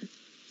compliment,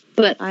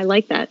 but I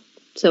like that,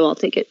 so I'll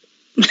take it.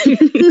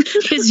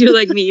 because you're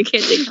like me, you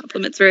can't take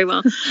compliments very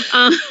well.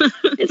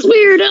 It's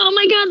weird. Oh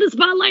my god, the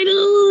spotlight!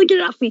 Oh, get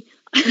it off me.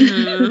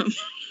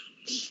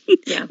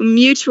 Yeah.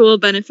 Mutual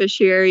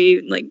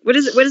beneficiary, like what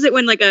is it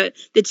when like the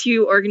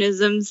two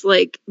organisms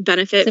like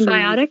benefit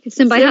Symbiotic. from,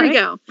 Symbiotic. there we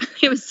go.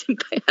 It was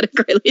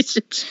symbiotic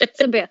relationship.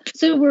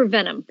 So we're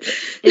Venom.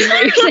 Is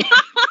what you're saying.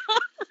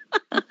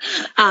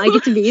 I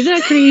get to be the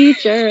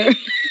creature.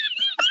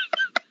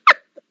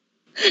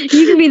 You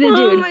can be the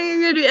Oh dude. my god,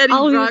 you're gonna do Eddie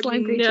I'll be the Brock.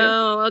 slime creature.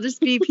 No, I'll just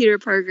be Peter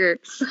Parker.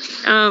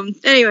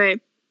 Anyway.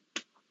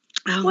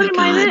 Oh What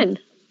my am I God. then?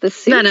 The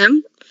suit?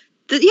 Venom.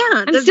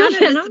 I'm The still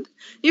Venom. Venom.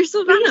 You're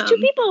still But Venom. He's 2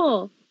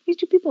 people. He's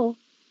 2 people.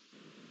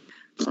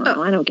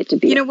 Oh, I don't get to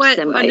be. You know a what?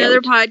 symbiote.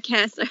 Another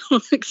podcast, I will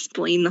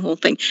explain the whole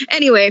thing.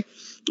 Anyway,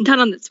 not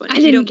on this one. I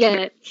You didn't don't get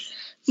care. it.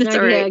 It's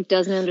all right. Snarky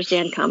doesn't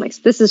understand comics.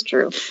 This is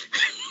true.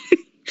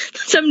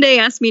 Someday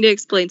ask me to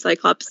explain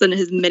Cyclops and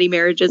his many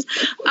marriages.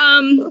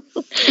 Someday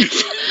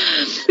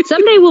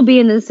we'll be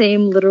in the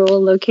same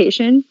literal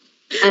location,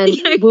 and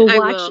Yeah, we'll I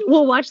watch. will.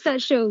 We'll watch that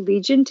show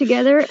Legion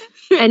together,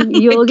 and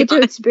you'll get to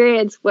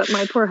experience what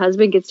my poor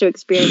husband gets to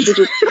experience, which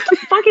is what the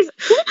fuck is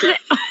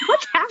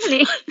what's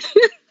happening?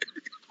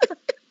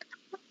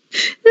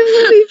 This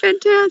will be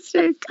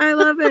fantastic. I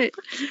love it.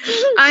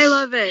 I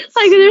love it.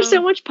 Like there's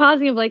so much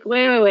pausing of like,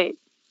 wait.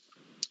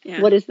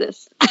 Yeah. What is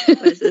this?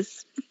 What is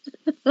this?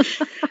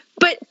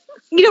 But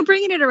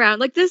bringing it around,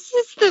 like this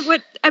is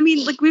like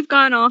we've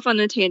gone off on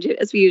a tangent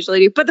as we usually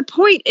do. But the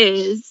point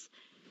is,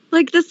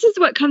 like, this is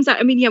what comes out.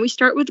 I mean, yeah, we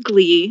start with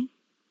Glee.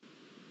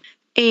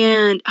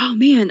 And oh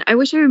man, I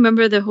wish I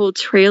remember the whole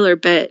trailer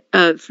bit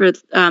for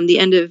the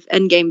end of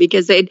Endgame,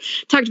 because they'd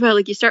talked about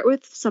like you start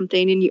with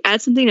something and you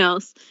add something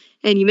else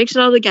and you mix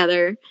it all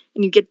together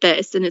and you get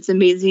this, and it's an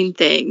amazing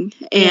thing.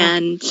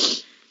 And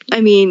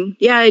I mean,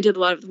 yeah, I did a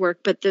lot of the work,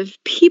 but the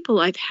people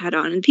I've had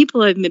on and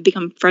people I've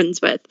become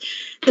friends with,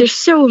 they're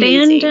so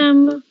amazing.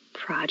 Fandom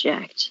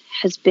project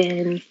has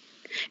been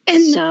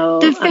and so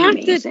the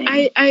fact amazing.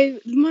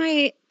 that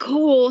my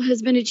goal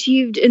has been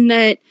achieved in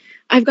that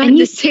I've gotten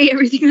to say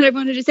everything that I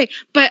wanted to say.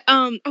 But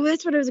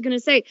that's what I was going to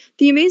say.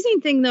 The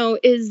amazing thing though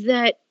is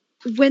that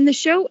when the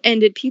show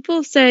ended,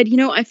 people said,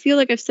 I feel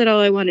like I've said all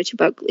I wanted to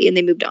about Glee, and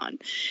they moved on.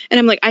 And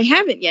I'm like, I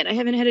haven't yet. I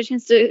haven't had a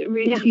chance to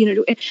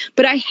read,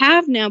 but I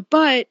have now.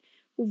 But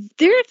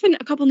there have been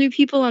a couple new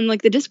people on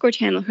like the Discord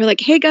channel who are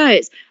like, hey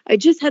guys, I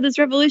just had this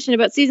revelation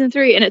about season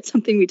 3, and it's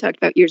something we talked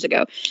about years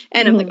ago.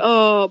 And I'm like,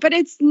 oh, but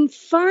it's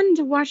fun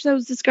to watch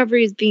those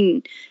discoveries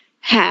being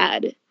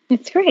had.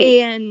 It's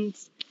great.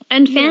 And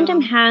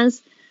fandom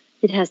has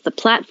the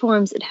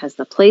platforms, it has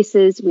the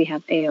places. We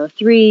have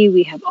AO3,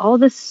 we have all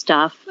this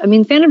stuff. I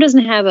mean, fandom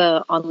doesn't have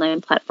an online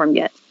platform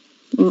yet.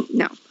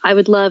 No. I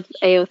would love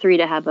AO3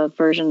 to have a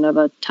version of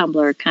a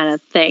Tumblr kind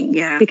of thing.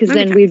 Yeah. Because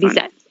then we'd be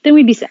set. And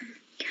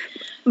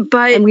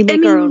we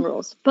make our own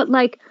rules. But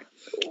like,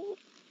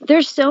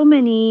 there's so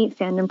many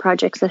fandom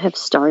projects that have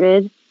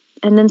started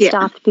and then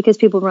stopped because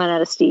people run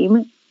out of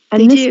steam.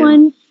 And this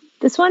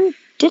one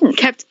didn't.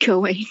 Kept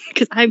going,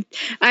 because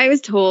I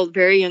was told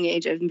very young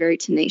age I'm very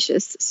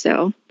tenacious.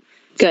 So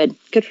good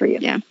for you.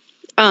 Yeah.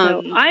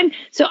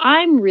 So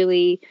I'm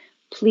really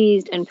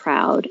pleased and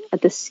proud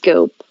at the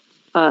scope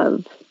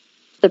of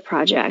the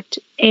project,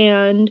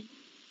 and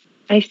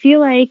I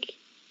feel like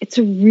it's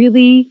a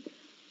really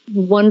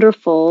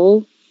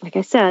wonderful, like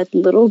I said,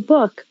 little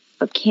book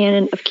of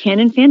canon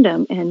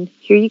fandom, and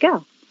here you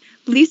go.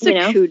 Lisa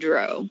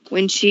Kudrow,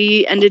 when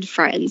she ended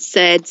Friends,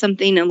 said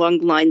something along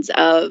the lines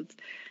of,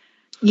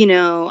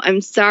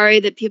 I'm sorry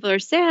that people are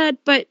sad,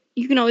 but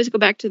you can always go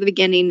back to the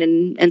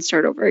beginning and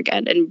start over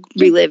again and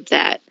relive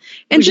that.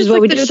 And which is what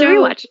we did with the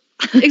rewatch.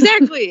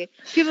 Exactly.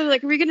 People are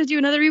like, are we going to do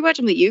another rewatch?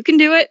 I'm like, you can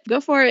do it.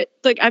 Go for it.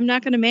 Like, I'm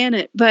not going to man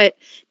it, but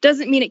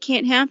doesn't mean it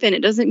can't happen.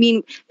 It doesn't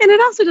mean, and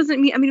it also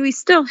doesn't mean, I mean, we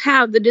still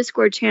have the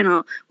Discord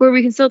channel where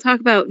we can still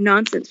talk about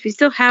nonsense. We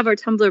still have our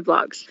Tumblr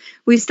blogs.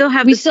 We still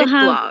have the Sick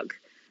blog.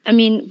 I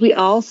mean, we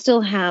all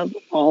still have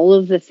all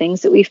of the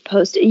things that we've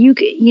posted.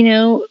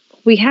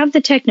 We have the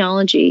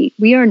technology.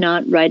 We are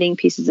not writing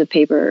pieces of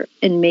paper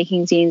and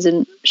making zines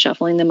and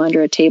shuffling them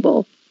under a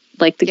table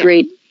like the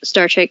great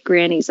Star Trek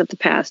grannies of the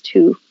past,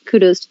 who,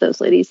 kudos to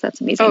those ladies. That's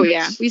amazing. Oh,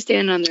 yeah. We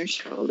stand on their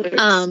shoulders.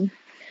 So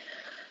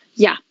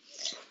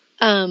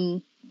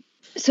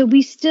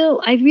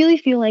I really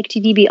feel like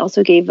TVB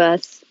also gave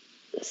us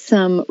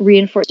some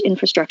reinforced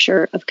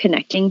infrastructure of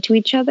connecting to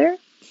each other,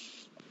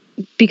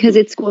 because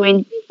it's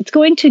going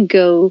to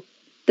go,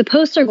 the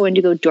posts are going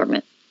to go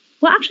dormant.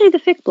 Well, actually, the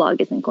fic blog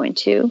isn't going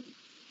to.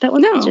 That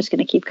one's just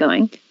going to keep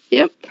going.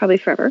 Yep. Probably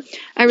forever.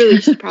 I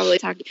really should probably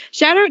talk.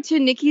 Shout out to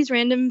Nikki's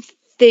Random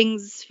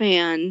Things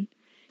fan,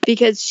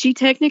 because she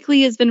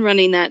technically has been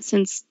running that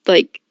since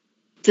like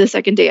the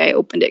second day I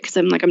opened it, because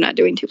I'm not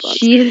doing 2 blogs.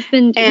 She has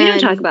been, we don't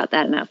talk about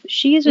that enough.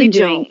 She has been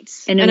doing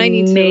an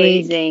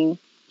amazing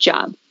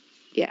job.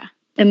 Yeah.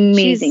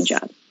 Amazing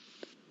job.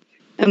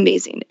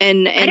 Amazing.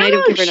 And I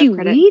don't give her enough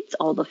credit. She reads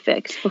all the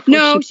fics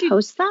before she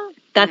posts that.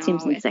 That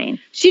seems insane.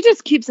 She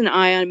just keeps an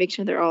eye on, make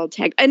sure they're all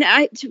tagged. And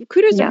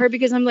kudos to her,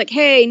 because I'm like,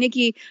 hey,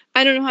 Nikki,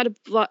 I don't know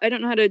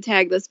how to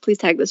tag this. Please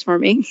tag this for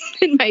me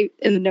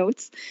in the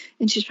notes.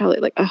 And she's probably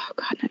like, oh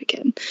God, not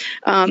again.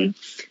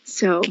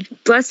 So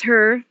bless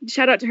her.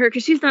 Shout out to her,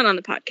 because she's not on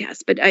the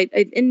podcast, but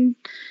and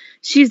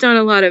she's done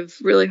a lot of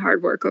really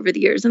hard work over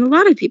the years, and a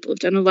lot of people have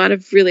done a lot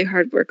of really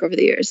hard work over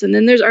the years. And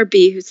then there's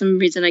RB, who's some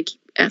reason I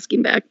keep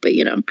asking back, but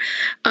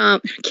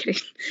I'm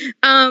kidding.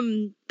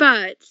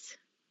 But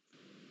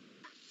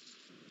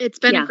it's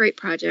been a great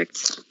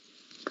project.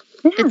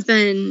 Yeah. It's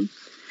been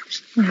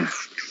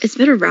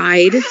a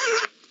ride. As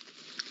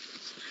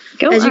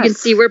you can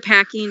see, we're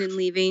packing and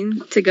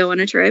leaving to go on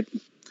a trip.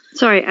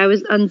 Sorry, I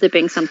was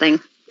unzipping something.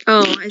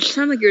 Oh, it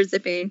sounded like you're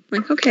zipping.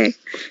 I'm like, okay.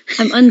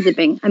 I'm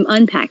unzipping. I'm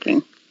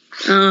unpacking.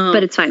 Oh.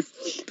 But it's fine.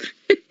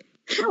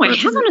 Oh, I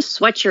have on a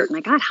sweatshirt and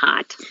I got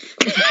hot.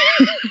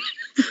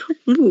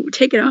 Ooh,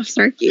 take it off,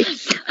 Snarky.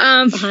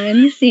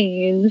 Behind the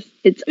scenes,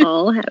 it's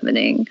all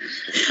happening.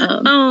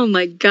 Oh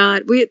my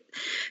God.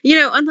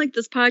 Unlike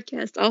this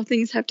podcast, all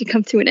things have to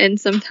come to an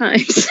end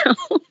sometimes. So.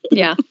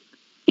 Yeah.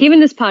 Even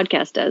this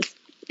podcast does.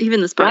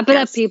 Wrap it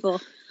up, people.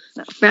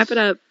 No. Wrap it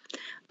up.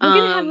 We're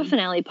going to have a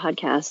finale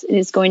podcast. It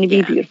is going to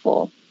be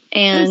beautiful.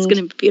 And it's going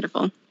to be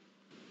beautiful.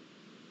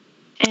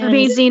 And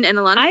amazing and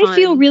a lot of fun. I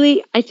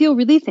feel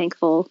really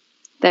thankful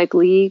that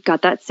Glee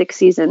got that 6th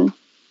season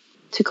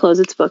to close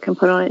its book and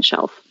put it on its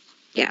shelf.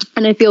 Yeah.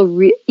 And I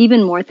feel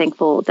even more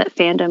thankful that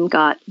fandom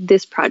got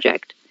this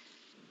project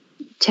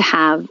to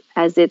have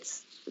as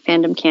its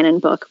fandom canon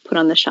book put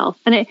on the shelf.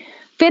 And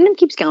fandom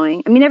keeps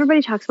going. I mean,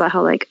 everybody talks about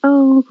how like,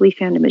 oh, Glee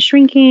fandom is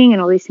shrinking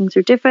and all these things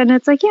are different. And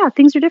it's like, yeah,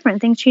 things are different.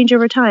 Things change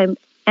over time.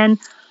 And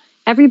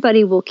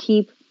everybody will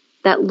keep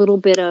that little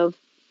bit of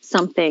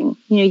something.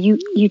 You know,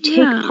 you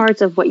take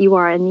parts of what you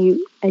are and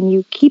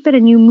you keep it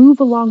and you move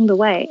along the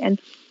way. And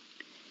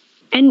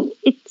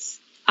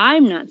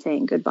I'm not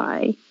saying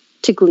goodbye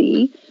to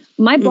Glee.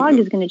 My blog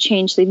is going to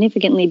change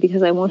significantly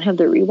because I won't have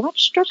the rewatch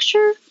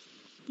structure.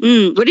 What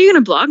are you going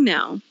to blog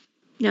now?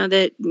 Now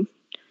that...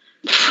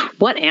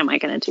 What am I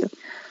going to do?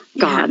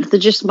 God,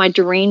 just my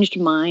deranged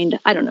mind.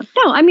 I don't know.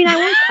 No, I mean,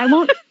 I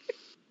won't.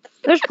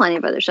 There's plenty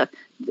of other stuff.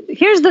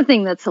 Here's the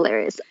thing that's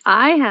hilarious.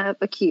 I have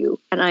a queue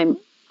and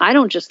I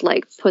don't just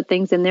like put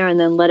things in there and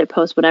then let it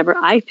post whatever.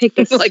 I picked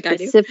a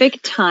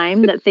specific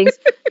time that things,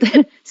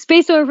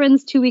 Space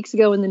Orphans 2 weeks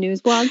ago in the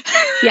news blog.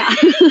 Yeah.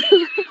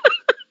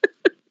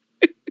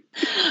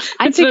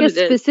 I pick a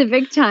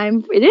specific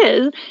time. It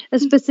is a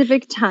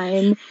specific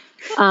time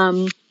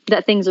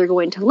that things are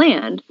going to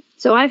land.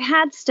 So I've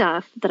had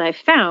stuff that I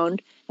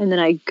found, and then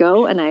I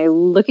go and I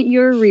look at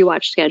your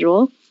rewatch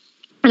schedule,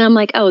 and I'm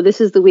like, oh, this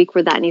is the week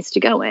where that needs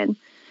to go in.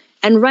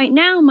 And right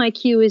now my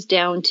queue is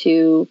down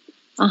to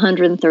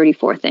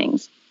 134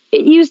 things.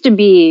 It used to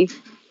be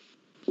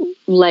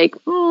like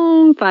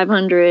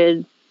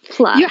 500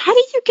 plus. How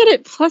did you get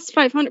it plus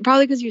 500?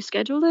 Probably because you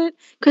scheduled it?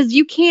 Because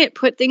you can't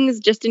put things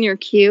just in your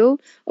queue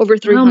over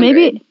 300. Oh,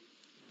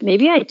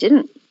 maybe I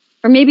didn't.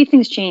 Or maybe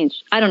things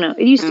changed. I don't know.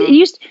 It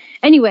used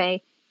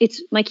anyway,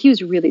 my queue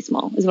is really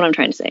small, is what I'm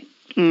trying to say.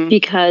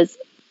 Because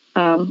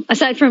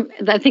aside from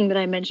that thing that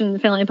I mentioned in the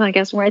Family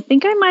Podcast, where I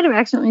think I might have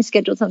accidentally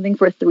scheduled something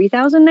for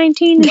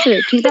 3019 instead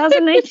of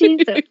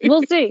 2019. So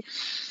we'll see.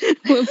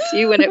 We'll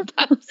see when it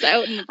pops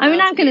out. I'm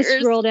not going to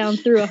scroll down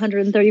through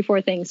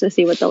 134 things to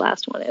see what the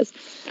last one is.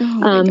 Oh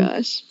my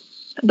gosh.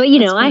 But you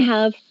know,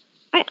 I'm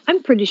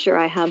pretty sure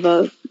I have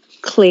a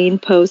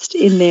Klain post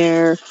in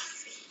there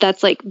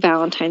that's like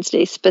Valentine's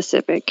Day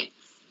specific.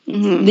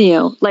 You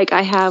know, like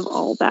I have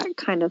all that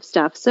kind of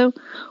stuff. So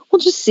we'll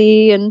just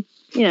see. And,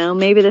 you know,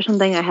 maybe there's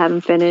something I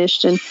haven't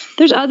finished. And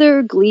there's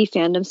other Glee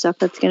fandom stuff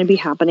that's going to be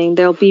happening.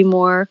 There'll be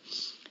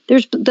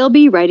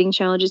writing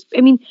challenges.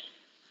 I mean,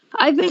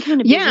 I've been kind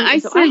of busy, I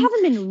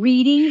haven't been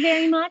reading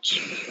very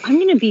much. I'm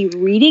going to be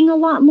reading a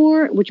lot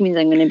more, which means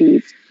I'm going to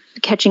be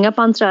catching up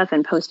on stuff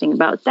and posting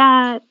about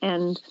that.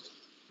 And,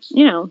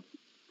 you know,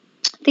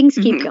 things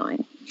keep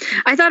going.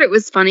 I thought it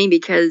was funny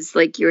because,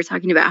 like, you were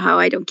talking about how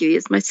I don't give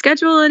you my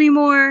schedule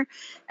anymore.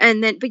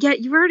 And then, but yet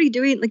you were already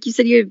doing, like you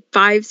said, you had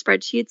 5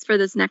 spreadsheets for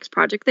this next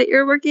project that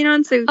you're working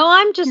on. So,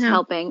 I'm just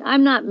helping.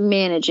 I'm not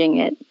managing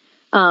it.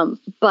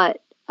 But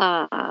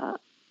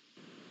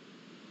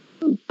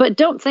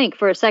don't think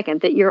for a second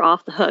that you're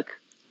off the hook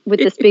with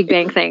this Big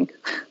Bang thing.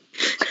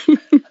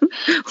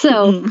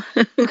 So,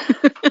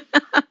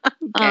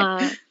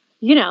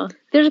 you know,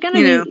 there's going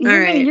to be,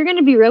 you're going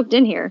to be roped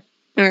in here.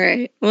 All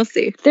right. We'll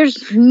see.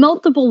 There's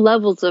multiple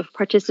levels of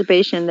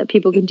participation that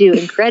people can do,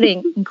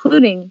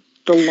 including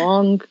the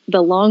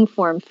long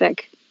form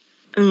fic.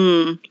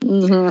 I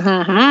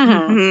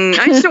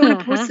just don't want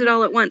to post it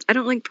all at once. I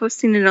don't like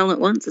posting it all at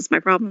once. It's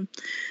my problem.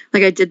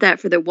 Like I did that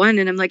for the one,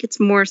 and I'm like, it's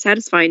more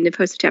satisfying to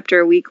post a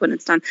chapter a week when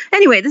it's done.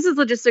 Anyway, this is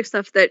logistic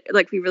stuff that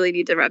like we really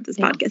need to wrap this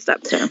podcast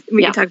up. So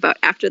we can talk about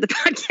after the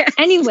podcast.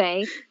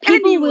 Anyway,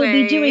 people will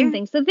be doing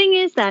things. The thing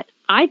is that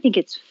I think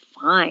it's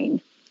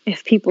fine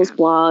if people's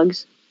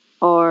blogs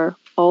are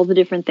all the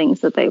different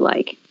things that they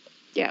like.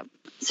 Yeah.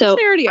 So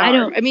they already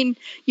are. I mean,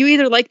 you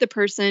either like the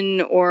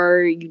person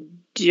or you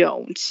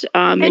don't.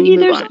 And you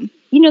move on.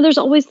 You know, there's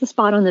always the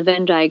spot on the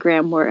Venn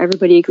diagram where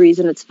everybody agrees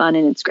and it's fun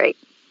and it's great.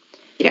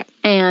 Yeah.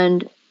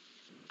 And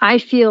I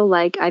feel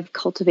like I've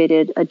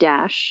cultivated a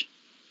dash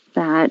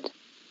that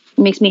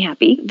makes me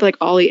happy. Like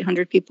all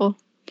 800 people.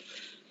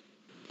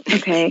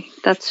 Okay,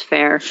 that's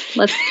fair.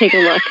 Let's take a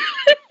look.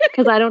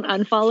 Because I don't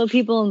unfollow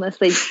people unless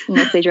they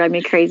drive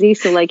me crazy.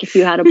 So like if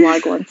you had a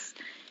blog once,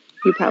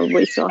 you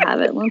probably still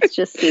have it. Let's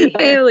just see.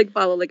 I like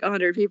follow like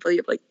 100 people. You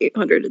have like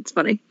 800. It's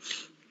funny.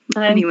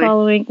 I'm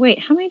following. Wait,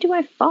 how many do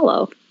I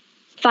follow?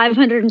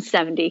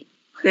 570.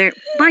 There.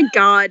 My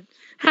God.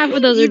 Half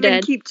of those are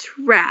dead. Keep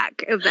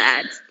track of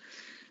that.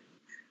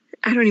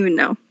 I don't even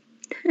know.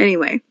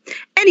 Anyway,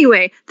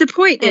 the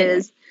point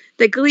is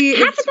that Glee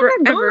half is of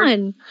them forever. Are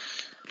gone.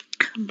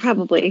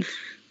 Probably.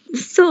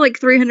 Still like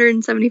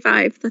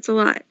 375. That's a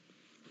lot.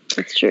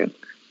 That's true.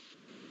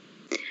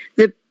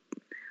 The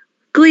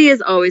Glee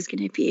is always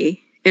going to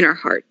be in our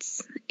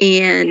hearts.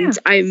 And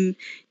I'm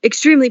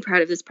extremely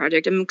proud of this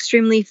project.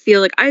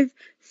 Feel like I've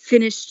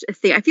finished a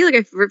thing. I feel like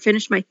I've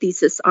finished my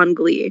thesis on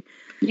Glee.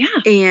 Yeah.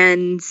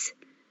 And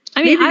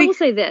I mean, I will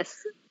say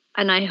this,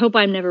 and I hope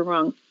I'm never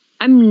wrong.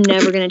 I'm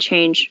never going to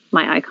change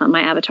my icon,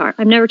 my avatar.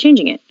 I'm never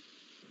changing it.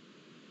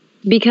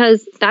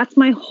 Because that's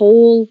my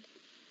whole,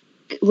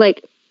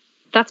 like,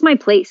 that's my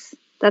place.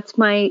 This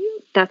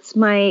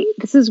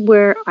is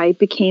where I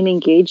became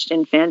engaged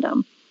in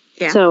fandom.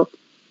 Yeah. So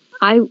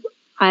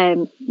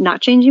I'm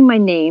not changing my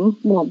name.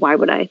 Well, why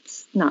would I?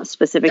 It's not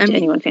specific to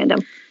any one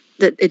fandom.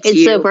 That it's It's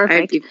you. so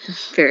perfect. I'd be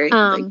very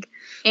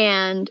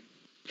And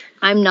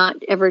I'm not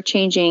ever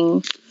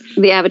changing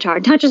the avatar.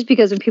 Not just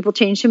because when people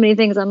change too many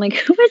things, I'm like,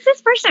 who is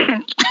this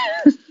person?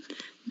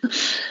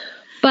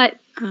 But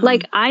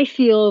like, I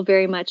feel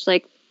very much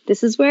like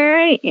this is where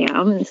I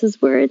am. And this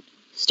is where it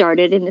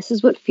started, and this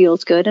is what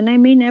feels good. And I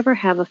may never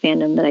have a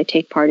fandom that I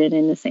take part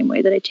in the same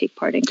way that I take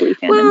part in Glee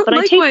fandom, Well, but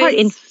I take part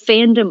in likewise.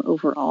 fandom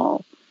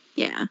overall,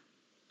 yeah.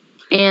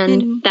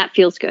 and that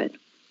feels good.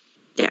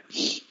 Yeah.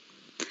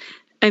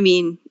 I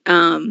mean,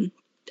 mine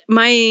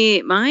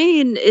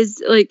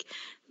is like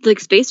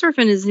Space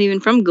Orphan isn't even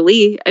from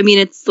Glee. I mean,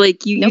 it's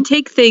like you Nope.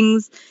 take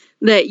things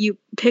that you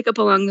pick up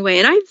along the way,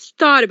 and I've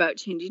thought about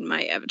changing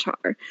my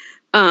avatar,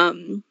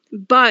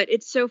 but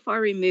it's so far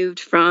removed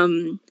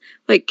from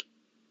like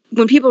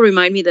when people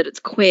remind me that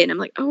it's Quinn, I'm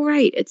like, oh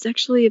right, it's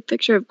actually a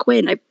picture of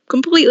Quinn. I've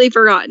completely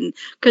forgotten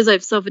because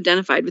I've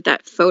self-identified with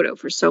that photo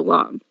for so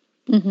long.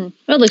 Mm-hmm.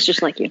 Well, it looks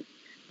just like you.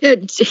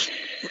 God.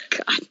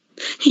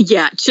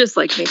 Yeah, just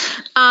like me.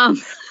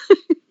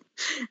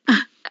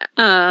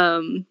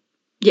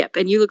 Yep,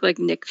 and you look like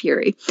Nick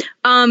Fury.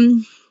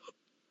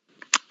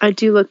 I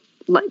do look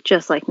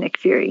just like Nick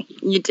Fury.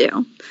 You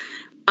do.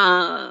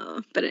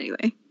 But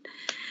anyway.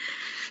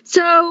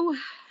 So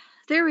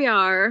there we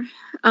are.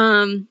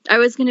 I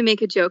was gonna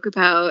make a joke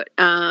about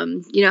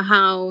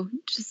how,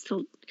 just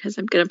because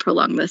I'm gonna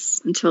prolong this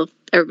until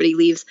everybody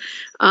leaves.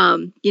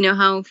 How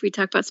if we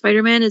talk about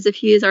Spider-Man as if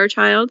he is our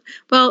child,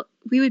 well,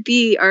 we would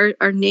be our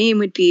name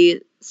would be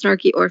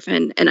Snarky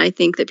Orphan, and I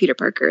think that Peter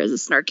Parker is a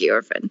snarky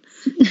orphan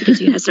because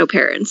he has no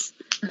parents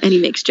and he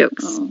makes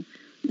jokes. Oh.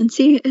 And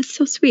see, it's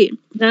so sweet.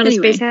 Not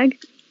Anyway. a space hag?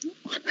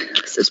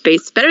 So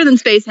better than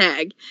Space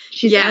Hag.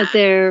 She's Yeah. out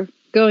there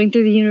going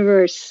through the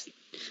universe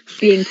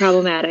being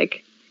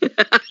problematic.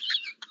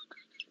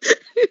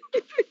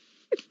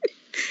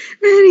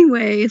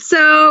 Anyway,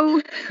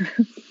 so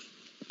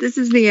this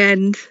is the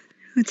end.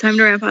 It's time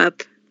to wrap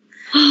up.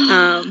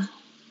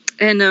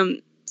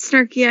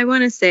 Snarky, I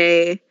want to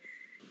say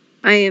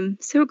I am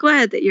so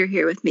glad that you're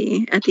here with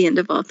me at the end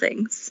of all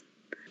things.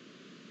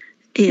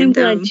 And, I'm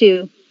glad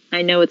too.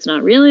 I know it's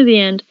not really the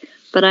end,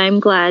 but I'm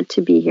glad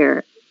to be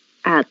here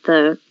at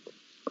the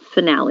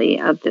finale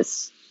of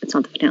this. It's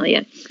not the finale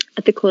yet.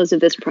 At the close of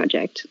this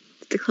project.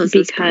 to close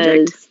this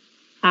project. Because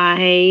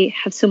I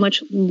have so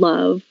much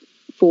love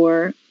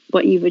for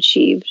what you've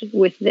achieved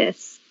with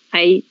this.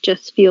 I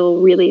just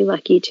feel really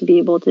lucky to be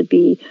able to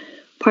be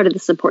part of the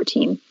support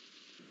team.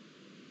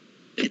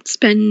 It's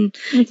been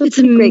It's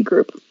a great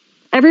group.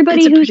 Everybody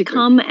it's a who's pretty group.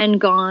 come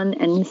and gone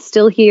and is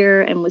still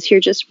here and was here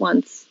just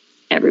once.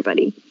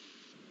 Everybody.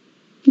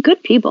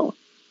 Good people.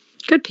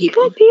 good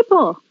people. Good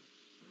people.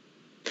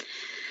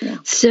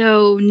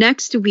 So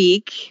next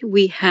week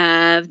we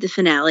have the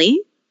finale.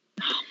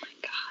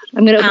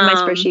 I'm going to open my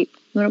Um, spreadsheet.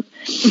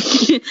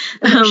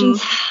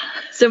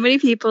 So many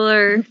people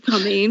are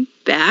coming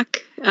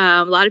back.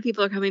 A lot of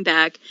people are coming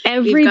back.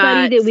 Everybody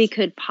got- that we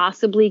could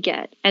possibly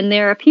get. And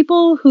there are a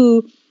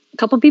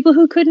couple people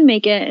who couldn't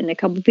make it and a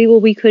couple people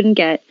we couldn't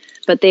get,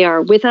 but they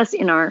are with us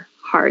in our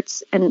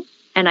hearts. And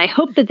I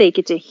hope that they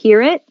get to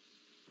hear it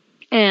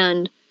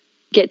and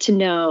get to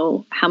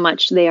know how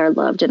much they are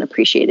loved and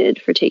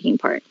appreciated for taking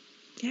part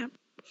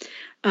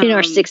in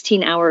our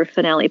 16-hour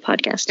finale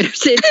podcast.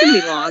 It's gonna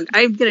be long.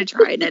 I'm gonna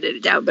try and edit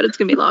it down, but it's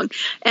gonna be long.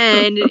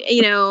 And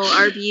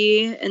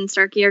RB and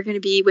Starkey are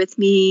gonna be with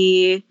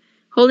me,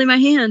 holding my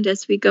hand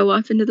as we go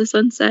off into the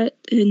sunset.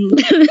 And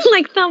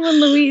Like Thelma and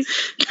Louise.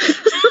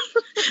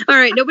 all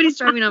right, nobody's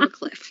driving off a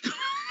cliff.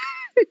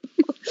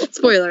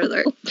 Spoiler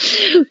alert.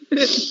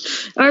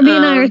 RB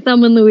and I are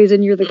Thelma and Louise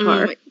and you're the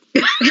car. Oh my-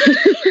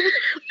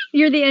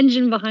 You're the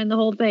engine behind the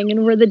whole thing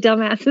and we're the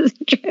dumbasses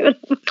driving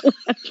up a cliff.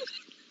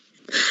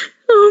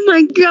 Oh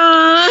my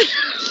god.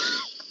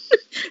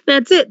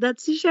 That's it.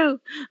 That's the show.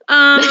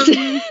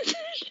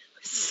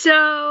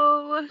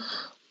 So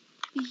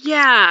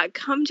yeah,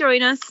 come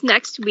join us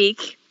next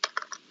week.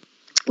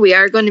 We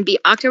are going to be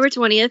October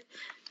 20th.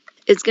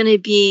 It's going to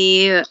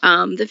be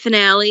the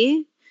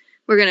finale.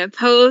 We're going to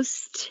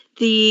post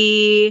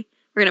the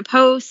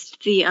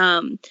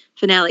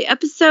finale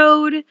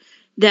episode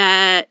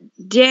that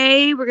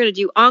day. We're going to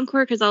do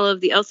encore because all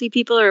of the LC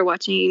people are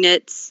watching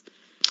it.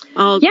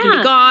 All gonna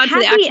be gone for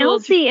the happy actual.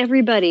 Elsie,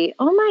 everybody.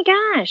 Oh my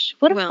gosh.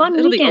 What a fun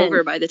it'll weekend. be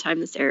over by the time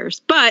this airs.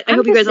 But I I'm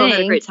hope you just guys all had a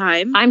saying, great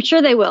time. I'm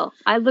sure they will.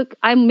 By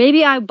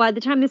the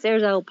time this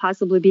airs, I will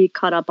possibly be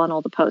caught up on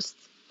all the posts.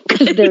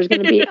 There's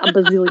going to be a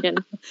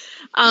bazillion.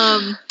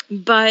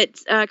 But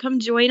come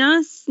join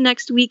us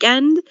next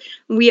weekend.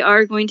 We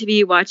are going to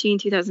be watching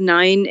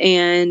 2009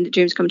 and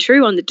Dreams Come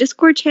True on the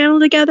Discord channel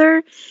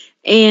together.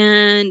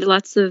 And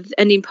lots of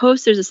ending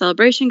posts. There's a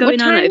celebration going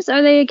What on. times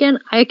are they again?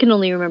 I can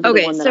only remember the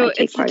Okay, one that so I take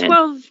it's part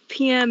 12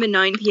 p.m. and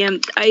 9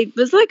 p.m. I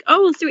was like,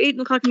 oh, let's do 8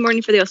 o'clock in the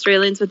morning for the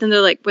Australians. But then they're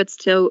like, what's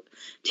too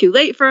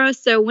late for us?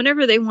 So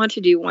whenever they want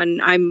to do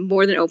one, I'm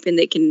more than open.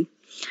 They can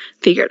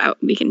figure it out.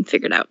 We can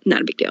figure it out.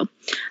 Not a big deal.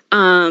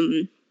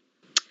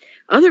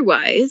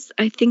 otherwise,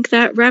 I think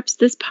that wraps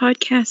this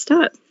podcast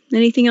up.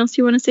 Anything else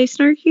you want to say,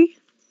 Snarky?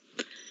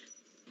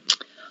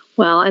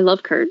 Well, I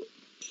love Kurt.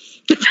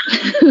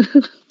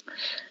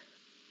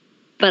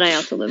 But I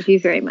also love you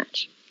very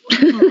much.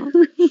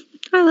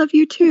 I love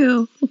you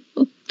too.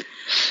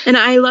 And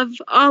I love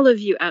all of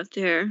you out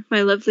there,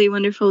 my lovely,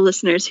 wonderful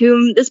listeners,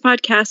 whom this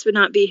podcast would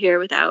not be here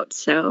without.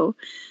 So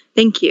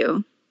thank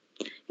you.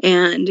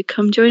 And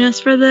come join us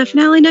for the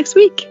finale next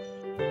week.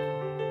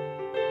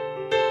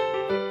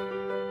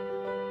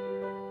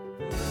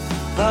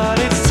 But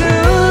it's too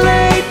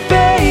late,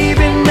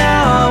 baby,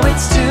 now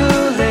it's too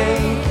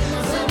late.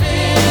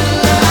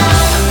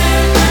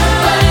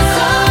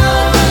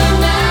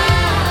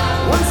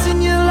 Once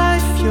in your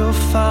life you'll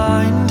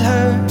find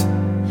her,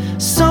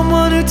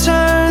 someone who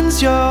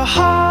turns your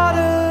heart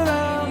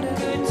around.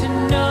 Good to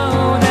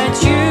know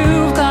that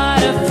you've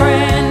got a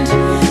friend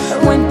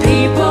when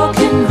people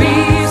can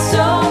be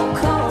so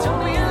cold.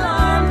 Don't be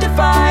alarmed if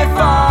I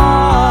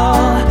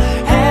fall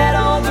head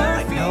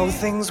over feet. I know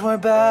things were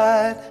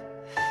bad,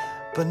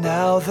 but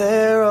now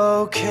they're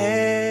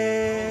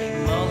okay.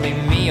 Only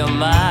me, oh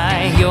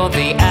my, you're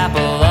the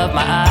apple of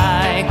my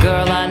eye.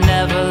 Girl, I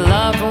never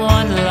loved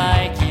one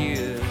like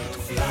you.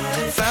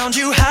 Found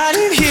you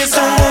hiding here,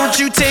 so won't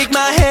you take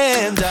my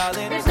hand,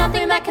 darling? There's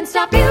nothing that can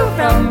stop you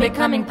from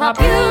becoming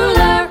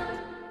popular.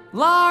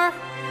 Lar.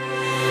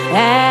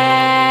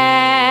 At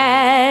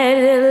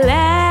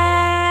last.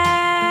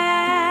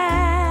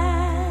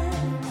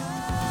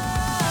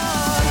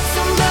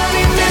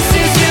 Somebody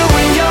misses you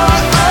when you're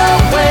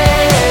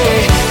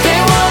away. They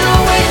wanna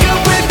wake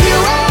up with you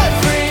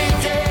every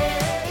day.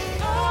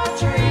 Our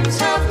dreams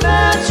have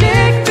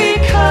magic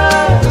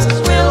because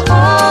we'll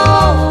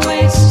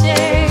always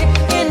stay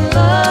in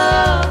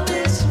love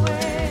this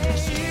way.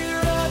 Cheer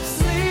up,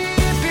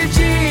 sleepy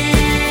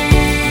Jean.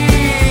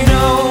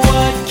 Oh,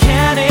 what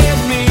can it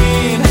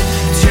mean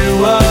to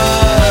a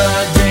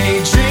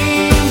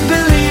daydream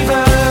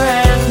believer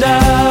and a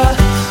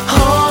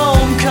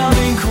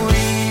homecoming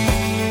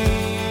queen?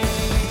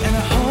 And I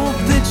hope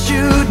that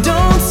you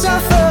don't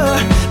suffer,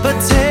 but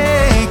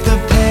take the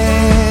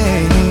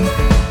pain.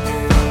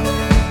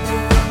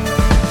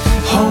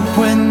 Hope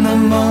when the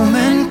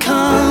moment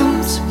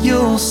comes,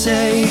 you'll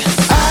say